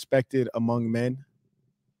that you're respected among men?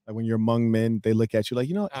 Like when you're among men, they look at you like,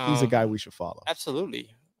 he's a guy we should follow. Absolutely.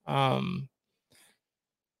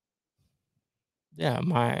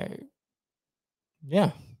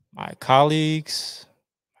 My colleagues,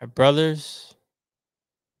 my brothers,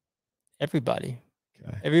 everybody.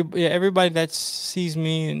 Okay. Everybody that sees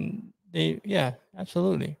me, and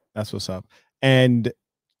absolutely. That's what's up. And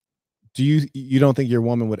do you don't think your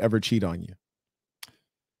woman would ever cheat on you?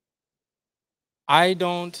 I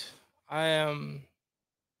don't. I am.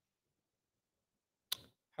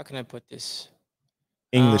 How can I put this?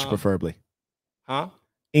 English preferably. Huh?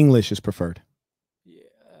 English is preferred.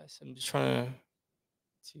 Yes, I'm just trying to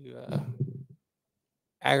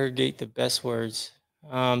aggregate the best words.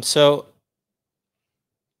 So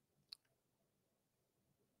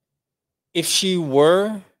If she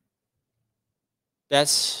were,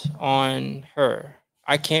 that's on her.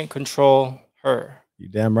 I can't control her. You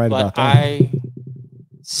damn right But about that. I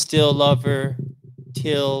still love her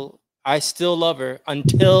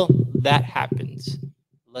until that happens.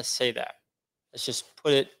 Let's say that. Let's just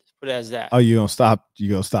put it as that. Oh, you gonna stop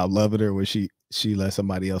loving her when she let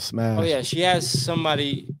somebody else smash? Oh yeah, she has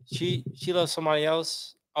somebody. She loves somebody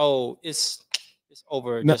else. Oh, it's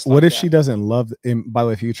over. No, just what like if that. she doesn't love? And by the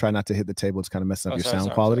way, if you try not to hit the table, it's kind of messing up your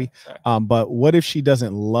sound quality. Sorry. But what if she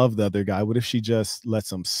doesn't love the other guy? What if she just lets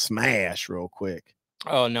him smash real quick?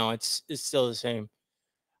 Oh no, it's still the same.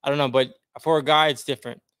 I don't know, but for a guy, it's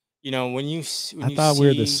different. You know, when you see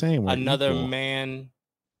we're the same. We're another equal. man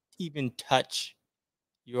even touch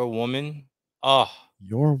your woman, oh,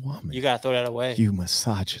 your woman, you gotta throw that away. You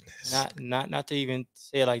misogynist. Not to even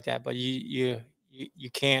say it like that, but you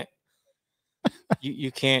can't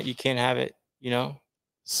you can't have it. You know.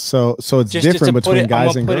 So it's just different between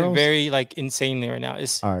guys and girls. I'm gonna put it very like insanely right now.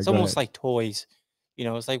 It's almost like toys. You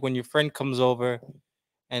know, it's like when your friend comes over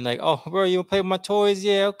and like, oh, bro, you wanna play with my toys?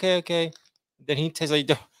 Yeah, okay. Then he takes like,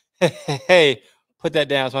 hey, put that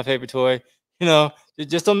down. It's my favorite toy. You know,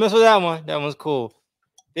 just don't mess with that one. That one's cool.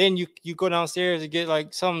 Then you go downstairs and get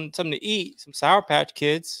like something to eat, some Sour Patch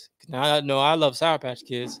Kids. Now I know I love Sour Patch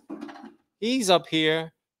Kids. He's up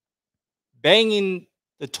here banging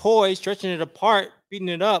the toy, stretching it apart, beating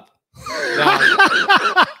it up. Now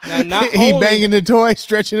he banging the toy,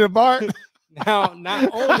 stretching it apart. Now, not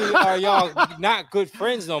only are y'all not good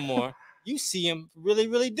friends no more, you see him really,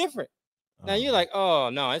 really different. Now you're like,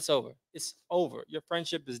 oh no, it's over. It's over. Your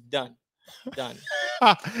friendship is done. Done.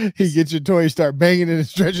 He gets your toy, start banging it and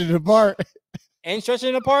stretching it apart. And stretching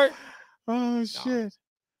it apart? Oh shit.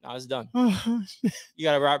 No, it's done. Oh, shit. You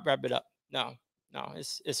gotta wrap it up. No,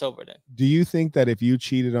 it's over then. Do you think that if you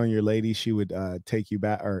cheated on your lady, she would take you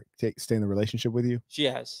back or stay in the relationship with you? She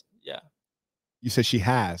has, yeah. You said she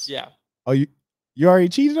has? Yeah. Oh, you already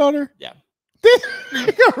cheated on her? Yeah.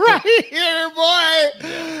 Right here, boy.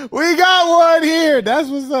 Yeah. We got one here. That's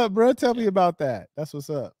what's up, bro. Tell me about that. That's what's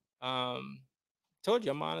up. Told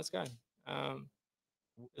you I'm an honest guy.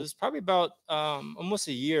 It was probably about almost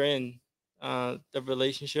a year in the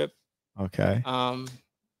relationship. Okay.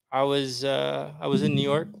 I was in New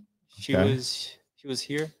York. She was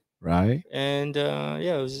here. Right. And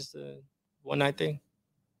yeah, it was just a one night thing.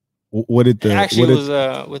 What did the actually was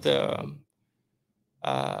with a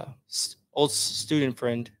old student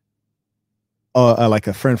friend. Oh, like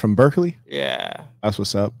a friend from Berkeley? Yeah. That's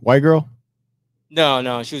what's up. White girl?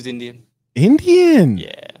 No, she was Indian. Indian?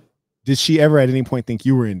 Yeah. Did she ever at any point think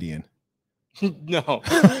you were Indian? No.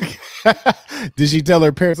 Did she tell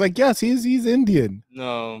her parents like, yes, he's Indian?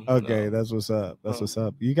 No. Okay, that's what's up. That's what's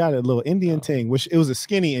up. You got a little Indian thing, which it was a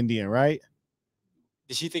skinny Indian, right?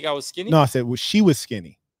 Did she think I was skinny? No, I said, well, she was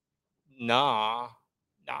skinny. Nah.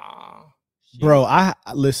 Bro, I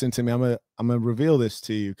listen to me. I'm gonna reveal this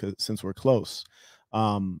to you because since we're close.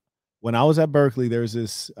 When I was at Berkeley, there was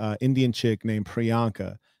this Indian chick named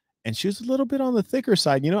Priyanka, and she was a little bit on the thicker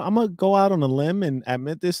side. You know, I'm gonna go out on a limb and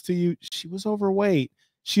admit this to you. She was overweight.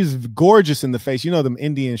 She was gorgeous in the face. You know, them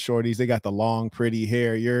Indian shorties, they got the long, pretty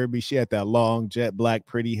hair. You heard me? She had that long, jet black,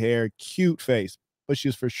 pretty hair, cute face, but she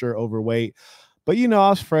was for sure overweight. But, you know, I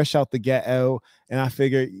was fresh out the ghetto, and I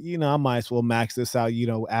figured, you know, I might as well max this out, you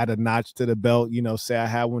know, add a notch to the belt, you know, say I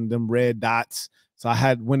had one of them red dots. So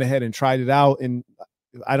I went ahead and tried it out, and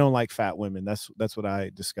I don't like fat women. That's what I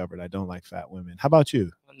discovered. I don't like fat women. How about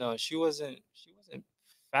you? No, she wasn't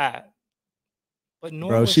fat. But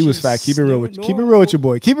bro, she was fat. Keep it real with your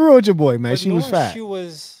boy. Keep it real with your boy, man. She was fat. She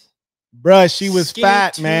was, bruh. She was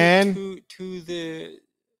fat, man.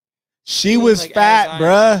 She was fat,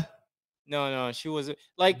 bruh. No, she wasn't.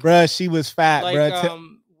 Like, bruh, she was fat, like,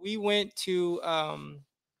 bruh. We went to I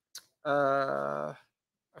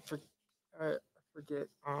forget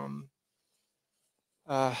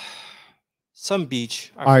some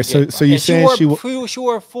beach. All right, so you're saying she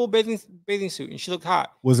wore a full bathing suit and she looked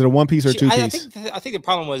hot. Was it a one piece or two piece? I think the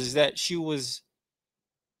problem was that she was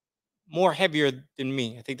more heavier than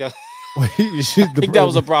me. I think that. I think that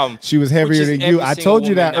was a problem. She was heavier than you. I told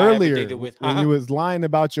you that earlier when you was lying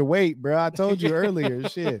about your weight, bro. I told you earlier.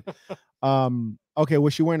 Shit. Okay,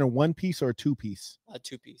 was she wearing a one piece or a two piece? A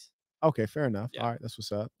two piece. Okay, fair enough. Yeah. All right, that's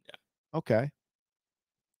what's up. Yeah.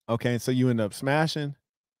 Okay, so you end up smashing.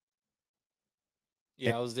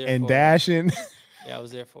 Yeah, I was there. And dashing. Yeah, I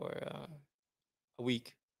was there for a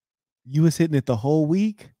week. You was hitting it the whole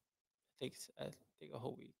week? I think a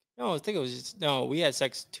whole week. No, I think it was just we had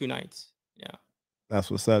sex 2 nights. Yeah.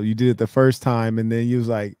 That's what's up. You did it the first time, and then you was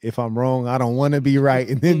like, if I'm wrong, I don't want to be right,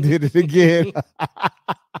 and then did it again.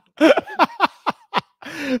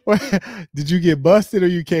 Did you get busted or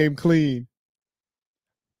you came clean?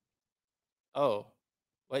 Oh,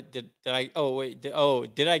 what did I? Oh wait, did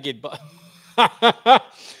I get? I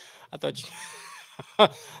thought you. I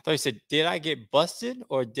thought you said, did I get busted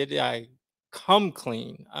or did I come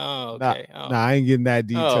clean? Oh, Nah, okay. Oh, nah, I ain't getting that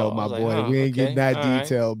detailed, oh, I my was like, boy. huh, We ain't getting okay, that all right.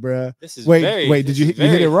 detailed, bruh. This is Wait, very. did this you is you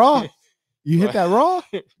hit it very- raw? You hit that raw?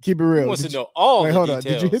 Keep it He real. wants to Did you, know all wait, the hold on.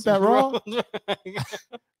 details. Did you hit that raw?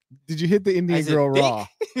 Did you hit the Indian Is it girl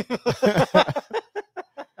thick?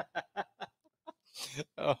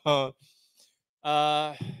 raw?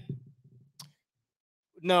 uh,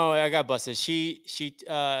 no, I got busted. She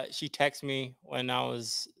texted me when I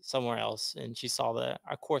was somewhere else, and she saw that.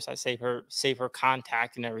 Of course, I save her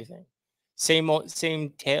contact and everything. Same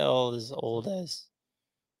tale as old as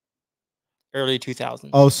early 2000s.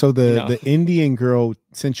 Oh, so you know? the Indian girl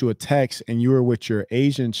sent you a text and you were with your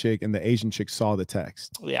Asian chick and the Asian chick saw the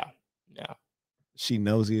text. Yeah. She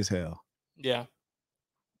nosy as hell. Yeah.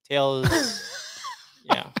 Tales.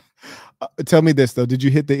 Yeah. Tell me this though. Did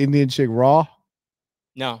you hit the Indian chick raw?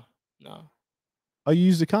 No. Oh, you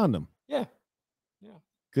used a condom. Yeah.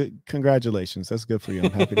 Good. Congratulations. That's good for you.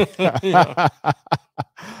 I'm happy. Yeah.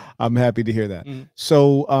 I'm happy to hear that. Mhm.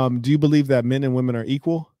 So, do you believe that men and women are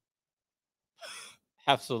equal?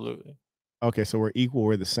 Absolutely. Okay, so we're equal.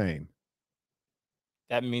 We're the same.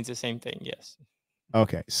 That means the same thing. Yes.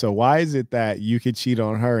 Okay, so why is it that you can cheat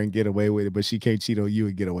on her and get away with it, but she can't cheat on you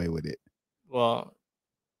and get away with it? Well,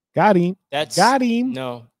 got him. That's got him.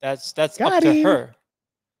 No, that's Got up to him. her.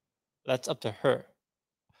 That's up to her.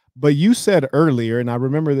 But you said earlier, and I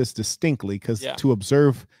remember this distinctly, because Yeah. to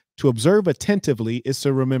observe attentively is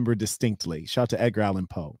to remember distinctly. Shout out to Edgar Allan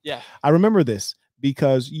Poe. Yeah. I remember this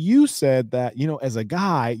because you said that, as a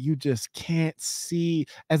guy, you just can't see.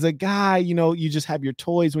 As a guy, you just have your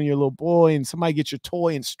toys when you're a little boy and somebody gets your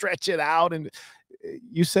toy and stretch it out. And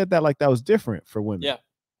you said that like that was different for women. Yeah.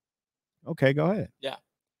 Okay, go ahead. Yeah.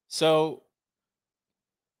 So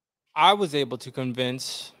I was able to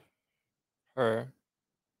convince her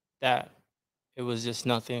that it was just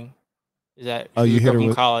nothing. Is that Oh, she was you a hit girl her from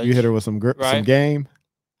with college? you hit her with some right? game.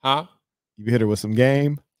 Huh? You hit her with some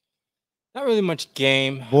game. Not really much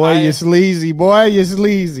game. Boy, you're sleazy. Boy, you're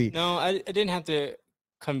sleazy. No, I didn't have to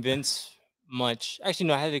convince much. Actually,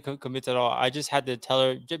 no, I had to convince at all. I just had to tell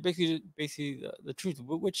her basically the truth,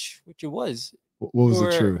 which it was. What was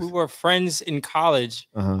the truth? We were friends in college.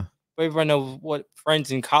 Uh-huh. But everyone knows what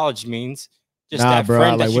friends in college means. Just Nah, that bro,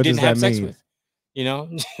 friend like, that you what didn't does have that sex mean? with. You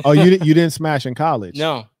know? Oh, you didn't smash in college?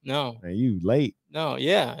 No. Man, you late. No,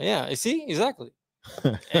 yeah. See, exactly.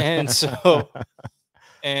 And so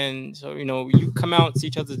you come out and see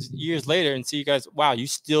each other years later and see you guys, wow, you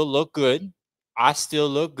still look good. I still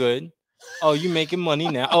look good. Oh, you making money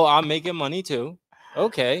now. Oh, I'm making money too.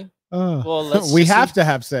 Okay. Well, we have to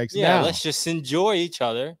have sex now. Let's just enjoy each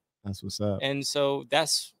other. That's what's up. And so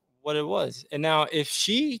that's what it was. And now if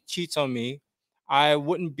she cheats on me, I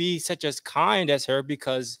wouldn't be such as kind as her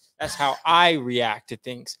because that's how I react to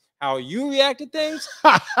things. How you react to things,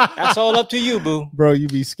 that's all up to you, boo. Bro, you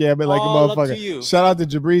be scamming like all a motherfucker. Up to you. Shout out to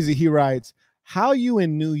Jabrizi. He writes, how you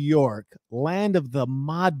in New York, land of the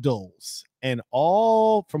models, and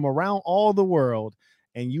all from around all the world,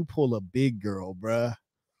 and you pull a big girl, bruh.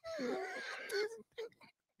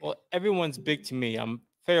 Well, everyone's big to me. I'm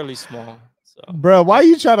fairly small. So, bro, why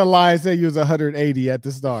you trying to lie and say you was 180 at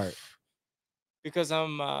the start? Because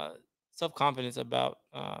I'm self-confident about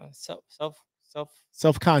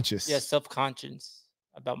self-conscious. Yeah, self-conscious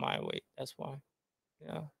about my weight. That's why.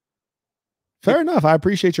 Yeah. Fair enough. I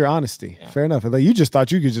appreciate your honesty. Yeah. Fair enough. Like, you just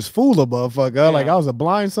thought you could just fool a motherfucker. Yeah. Like I was a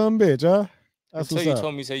blind son bitch, huh? That's until you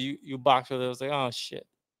told me, so you boxed with it. I was like, oh shit.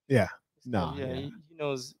 Yeah. So, no. Yeah. He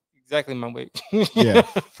knows exactly my weight. Yeah,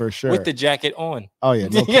 for sure. With the jacket on. Oh yeah.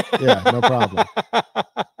 No problem.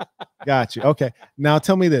 Got you. Okay. Now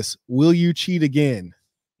tell me this. Will you cheat again?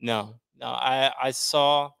 No. I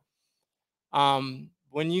saw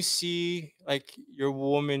when you see like your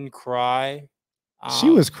woman cry. She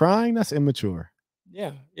was crying. That's immature.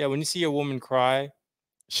 Yeah. When you see a woman cry.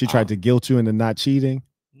 She tried to guilt you into not cheating.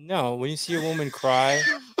 No, when you see a woman cry,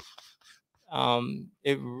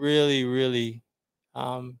 it really, really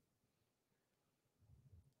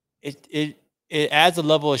it adds a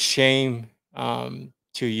level of shame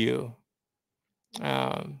to you.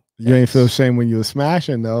 You ain't feel shame when you were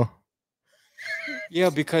smashing though. Yeah,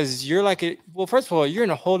 because you're like well, first of all, you're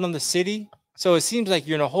in a whole nother city. So it seems like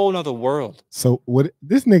you're in a whole nother world. So what?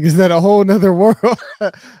 This nigga's in a whole nother world.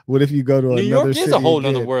 What if you go to New another York city? Is a whole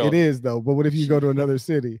nother world. It is though. But what if you go to another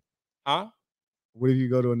city? Huh? What if you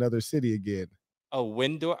go to another city again? Oh,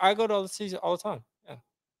 Windor. I go to all the cities all the time. Yeah.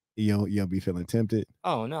 you'll be feeling tempted.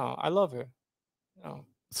 Oh no, I love her. No,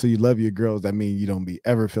 So you love your girls. That mean you don't be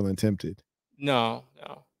ever feeling tempted. no.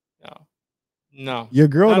 Your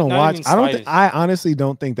girl Not- don't not watch. even I don't. slightest. I honestly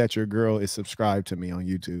don't think that your girl is subscribed to me on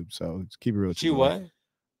YouTube. So just keep it real. with She you, boy. what?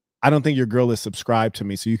 I don't think your girl is subscribed to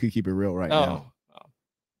me. So you could keep it real right now. Oh.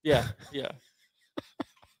 Yeah. So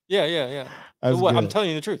That's what? I'm good. telling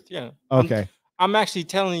you the truth. Yeah. Okay. I'm actually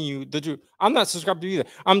telling you the truth. I'm not subscribed to you either.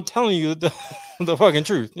 I'm telling you the fucking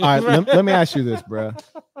truth. All right. Let me ask you this, bruh.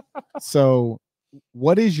 So,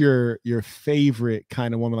 what is your favorite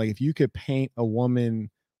kind of woman? Like, if you could paint a woman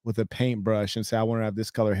with a paintbrush and say, I want her to have this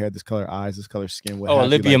color hair, this color eyes, this color skin. What Oh, have you,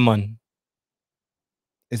 Olivia like- Munn.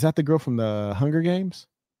 Is that the girl from the Hunger Games?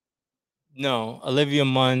 No, Olivia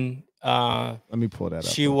Munn. Let me pull that up.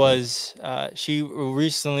 She real quick. was. She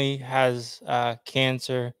recently has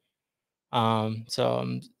cancer. So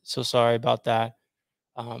I'm so sorry about that.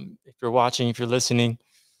 If you're watching, if you're listening,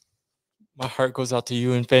 my heart goes out to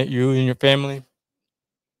you and you and your family.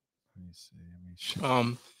 Let me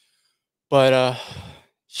see. But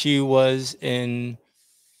she was in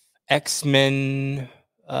X-Men.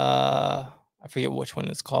 I forget which one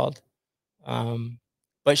it's called.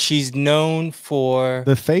 But she's known for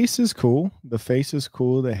The face is cool. The face is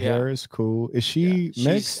cool. The hair is cool. Is she she's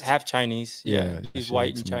mixed? half Chinese. Yeah, She's she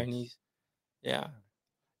white looks and mixed. Chinese. Yeah.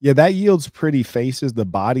 Yeah, that yields pretty faces. The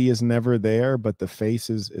body is never there, but the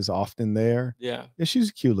face is often there. Yeah. Yeah, she's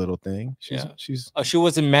a cute little thing. She's Yeah. she's Oh, she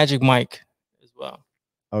was in Magic Mike as well.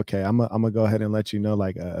 okay. I'm gonna go ahead and let you know,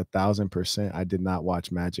 like 1,000%. I did not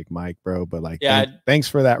watch Magic Mike, bro. But like, Yeah, thanks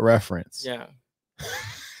for that reference. Yeah.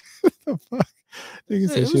 What the fuck? Nigga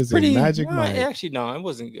said she was in Magic Mike. Actually, no, it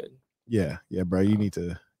wasn't good. Yeah, bro. You need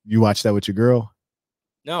to. You watch that with your girl.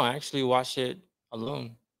 No, I actually watched it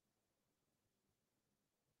alone.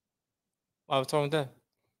 Why was talking about that?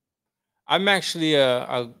 I'm actually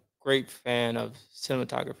a great fan of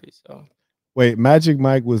cinematography. So Wait, Magic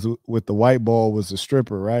Mike was with the white ball was a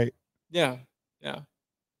stripper, right? yeah.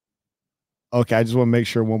 Okay, I just want to make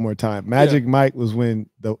sure one more time. Magic Mike was when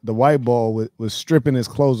the white ball was stripping his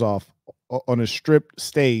clothes off on a stripped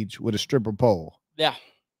stage with a stripper pole. Yeah.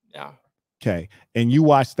 Okay, and you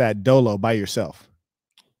watched that dolo by yourself.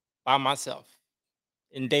 By myself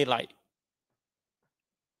in daylight.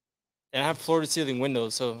 And I have floor to ceiling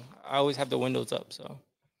windows, so I always have the windows up. So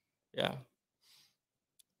yeah.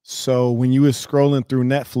 So when you was scrolling through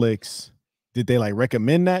Netflix, did they like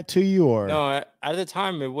recommend that to you or No, at the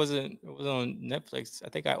time it wasn't on Netflix. I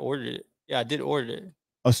think I ordered it. Yeah, I did order it.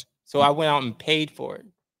 Oh, So I went out and paid for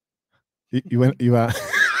it. you out?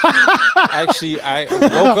 Actually, I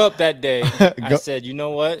woke up that day. I Go- said, you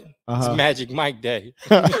know what? Uh-huh. It's Magic Mike Day.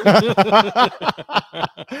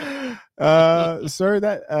 Sir,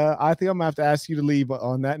 that I think I'm gonna have to ask you to leave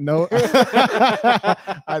on that note.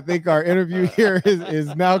 I think our interview here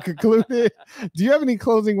is now concluded. Do you have any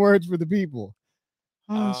closing words for the people?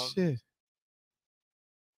 Oh shit.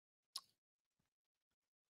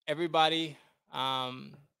 Everybody,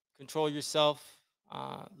 control yourself.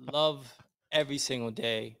 Love every single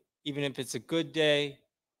day, even if it's a good day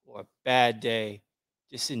or a bad day.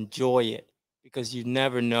 Just enjoy it because you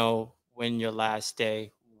never know when your last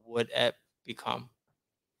day would become.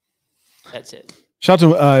 That's it. Shout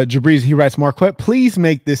out to Jabriz. He writes, Marquette, please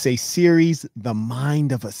make this a series, The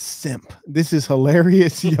Mind of a Simp. This is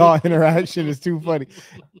hilarious. Y'all interaction is too funny.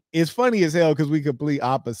 It's funny as hell because we complete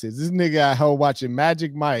opposites. This nigga at home watching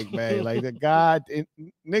Magic Mike, man. Like the god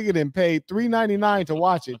nigga didn't pay $3.99 to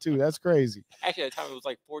watch it too. That's crazy. Actually, at the time it was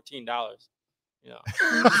like $14. You know.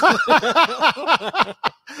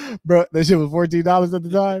 Bro, that shit was $14 at the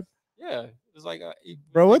time. Yeah, it was like,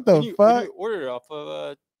 bro, what the when fuck? you ordered it off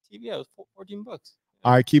of TV, it was $14.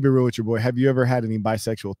 All right, keep it real with your boy. Have you ever had any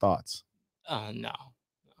bisexual thoughts? No.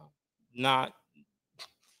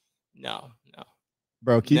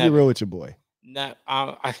 Bro, keep it real with your boy. No,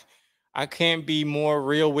 I can't be more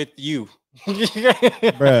real with you.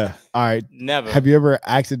 Bruh, all right. Never. Have you ever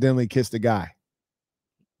accidentally kissed a guy?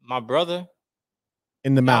 My brother.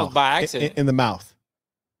 In the That mouth. was by accident. In the mouth.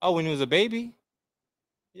 Oh, when he was a baby?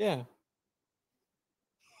 Yeah.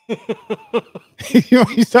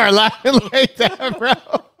 You start laughing like that, bro.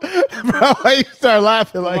 Bro, why you start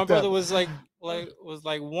laughing like My that? brother was like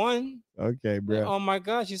one. Okay, bro. Oh my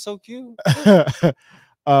gosh, he's so cute.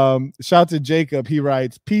 Shout to Jacob. He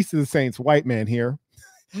writes, peace to the saints, white man here.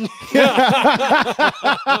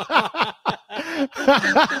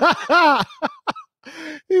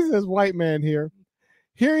 He says, white man here.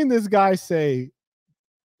 Hearing this guy say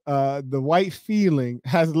the white feeling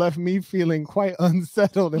has left me feeling quite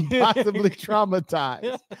unsettled and possibly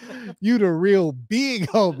traumatized. You the real big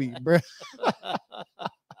homie, bro.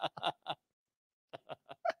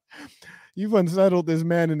 You've unsettled this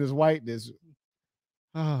man in his whiteness.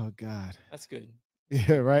 Oh God. That's good.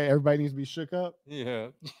 Yeah, right. Everybody needs to be shook up. Yeah.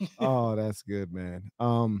 Oh, that's good, man.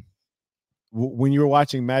 When you were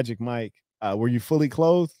watching Magic Mike, were you fully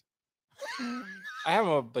clothed? I have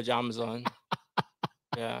my pajamas on.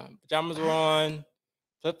 Yeah, pajamas were on,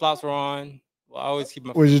 flip flops were on. Well, I always keep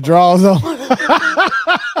my. Was your flip-flops. drawers on?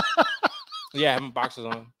 Yeah, I have my boxers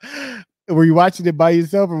on. Were you watching it by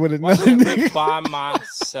yourself or with another Watching it nigga? by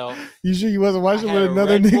myself. You sure you wasn't I watching had with a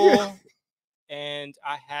another Red nigga? Bull, and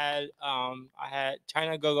I had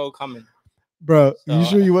China Go-Go coming. Bro, you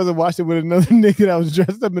So- sure you wasn't watching with another nigga that was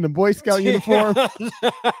dressed up in a Boy Scout uniform?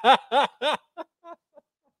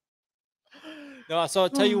 No, so I'll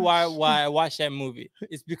tell you Oh, why I watched that movie.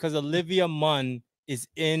 It's because Olivia Munn is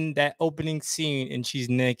in that opening scene and she's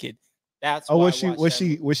naked. That's Oh, why was I she? watched Was that she?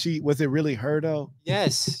 movie. Was it really her though?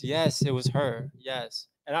 Yes, it was her. Yes,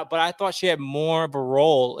 but I thought she had more of a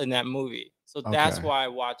role in that movie, so that's Okay. why I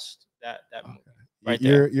watched that movie. Okay. Right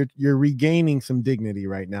there. You're regaining some dignity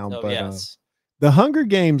right now. So but yes, the Hunger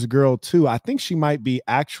Games girl too. I think she might be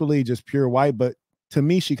actually just pure white, but to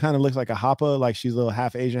me, she kind of looks like a Hapa, like she's a little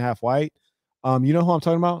half Asian, half white. You know who I'm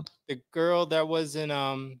talking about? the girl that was in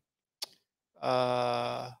the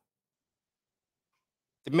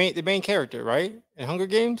main character, right, in Hunger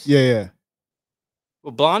Games. Yeah.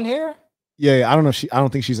 With blonde hair. Yeah. I don't know. I don't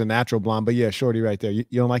think she's a natural blonde, but yeah, shorty right there. You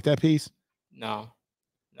don't like that piece? No.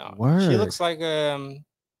 She Word. looks like an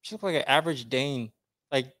average Dane.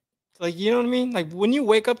 Like you know what I mean? Like when you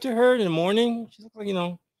wake up to her in the morning, she looks like,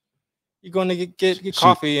 you're going to get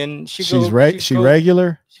coffee and she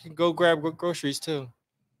regular. She can go grab groceries too.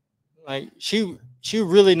 Like she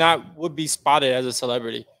really not would be spotted as a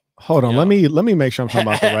celebrity. Hold on, let me make sure I'm talking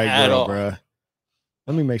about the right At girl, all. bro.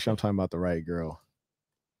 Let me make sure I'm talking about the right girl.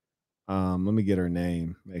 Let me get her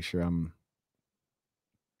name. Make sure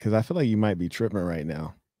because I feel like you might be tripping right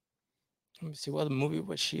now. Let me see, what other movie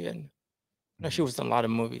was she in? No, she was in a lot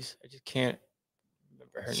of movies. I just can't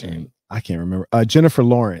remember her name. I can't remember. Jennifer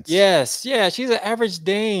Lawrence. Yes, yeah, she's an average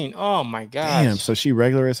Dane. Oh my gosh. Damn, so she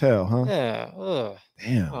regular as hell, huh? Yeah. Ugh.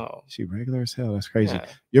 Damn. Oh. She regular as hell. That's crazy. Yeah.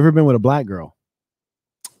 You ever been with a black girl?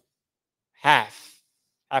 Half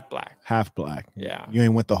black. Half black. Yeah. You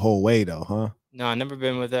ain't went the whole way though, huh? No, I never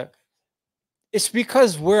been with that. It's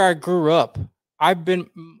because where I grew up, I've been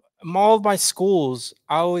all of my schools.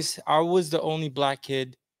 I was the only black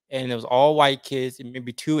kid, and it was all white kids and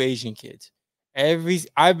maybe 2 Asian kids.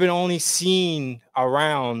 I've been only seen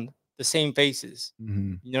around the same faces.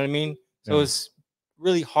 Mm-hmm. You know what I mean? So Yeah. it's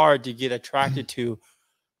really hard to get attracted to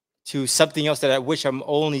something else that I wish I'm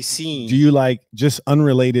only seeing. Do you like, just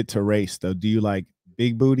unrelated to race though? Do you like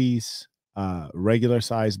big booties, regular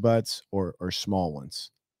size butts, or small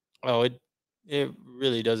ones? Oh, it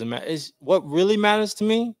really doesn't matter. What really matters to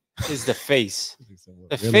me is the face.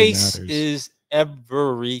 The Really face matters. is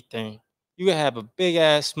everything. You can have a big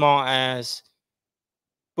ass, small ass,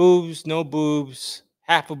 boobs, no boobs,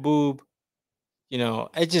 half a boob.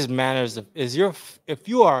 It just matters. If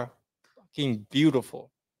you are fucking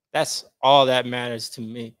beautiful, that's all that matters to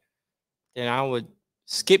me. Then I would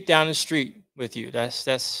skip down the street with you.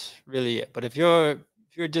 That's really it. But if you're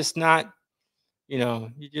just not, you're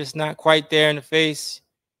just not quite there in the face,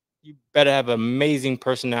 you better have an amazing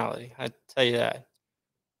personality. I tell you that.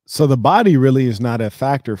 So the body really is not a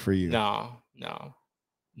factor for you. No.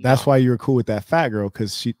 That's why you were cool with that fat girl,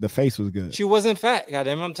 because the face was good. She wasn't fat.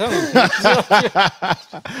 Goddamn, I'm telling you.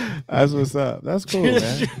 That's what's up. That's cool,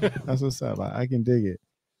 man. That's what's up. I can dig it.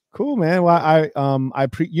 Cool, man. Well,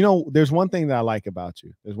 there's one thing that I like about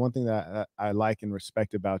you. There's one thing that I like and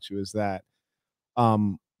respect about you is that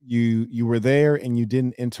you were there and you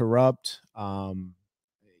didn't interrupt.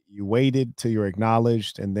 You waited till you were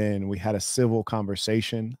acknowledged, and then we had a civil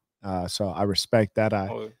conversation. So I respect that.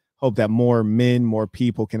 I hope that more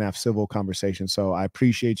people can have civil conversations. So I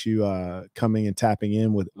appreciate you coming and tapping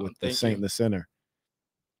in with the Saint and the Sinner.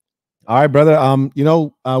 All right, brother.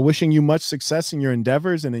 Wishing you much success in your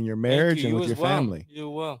endeavors and in your marriage and with your family. You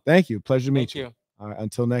will. Thank you. Pleasure to meet Thank you. All right.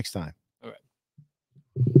 Until next time. All right.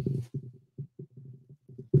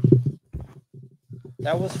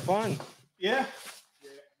 That was fun. Yeah. You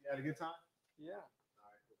had a good time? Yeah.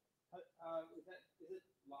 All right. Is it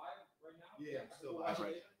live right now? Yeah, I'm still live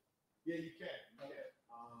right now. Yeah, you can.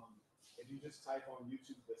 If you just type on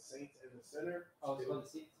YouTube, The Saint and the Sinner. Oh, it's called The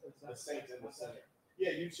Saint and the Sinner.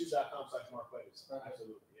 Yeah, youtube.com/Mark Levis. Okay.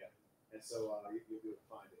 Absolutely, yeah. And so you'll be able to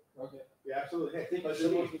find it. Okay. Yeah, absolutely. Hey, Thank you pleasure so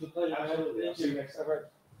to much meet for the pleasure. Absolutely. Thank you. All right.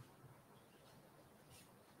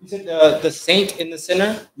 You said the Saint and the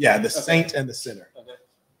Sinner? Yeah, The Saint and the Sinner. Okay.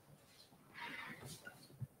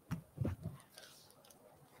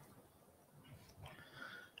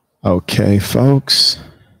 Okay, folks.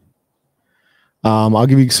 I'll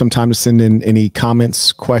give you some time to send in any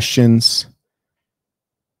comments, questions.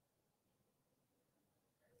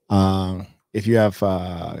 If you have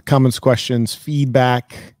comments, questions,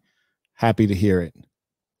 feedback, happy to hear it.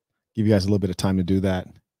 Give you guys a little bit of time to do that.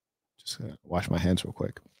 Just wash my hands real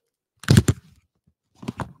quick.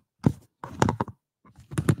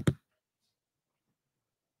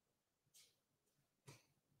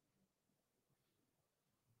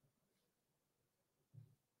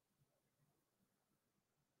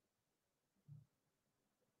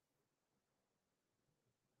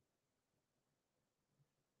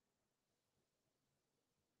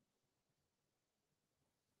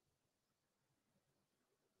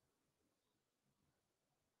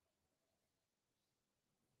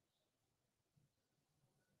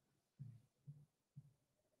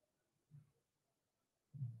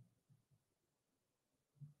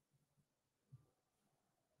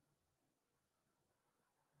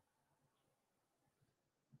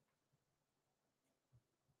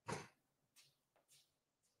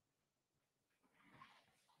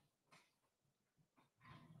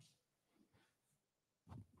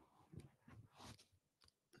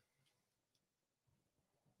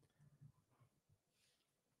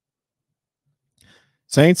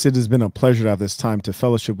 Saints, it has been a pleasure to have this time to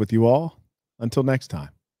fellowship with you all. Until next time.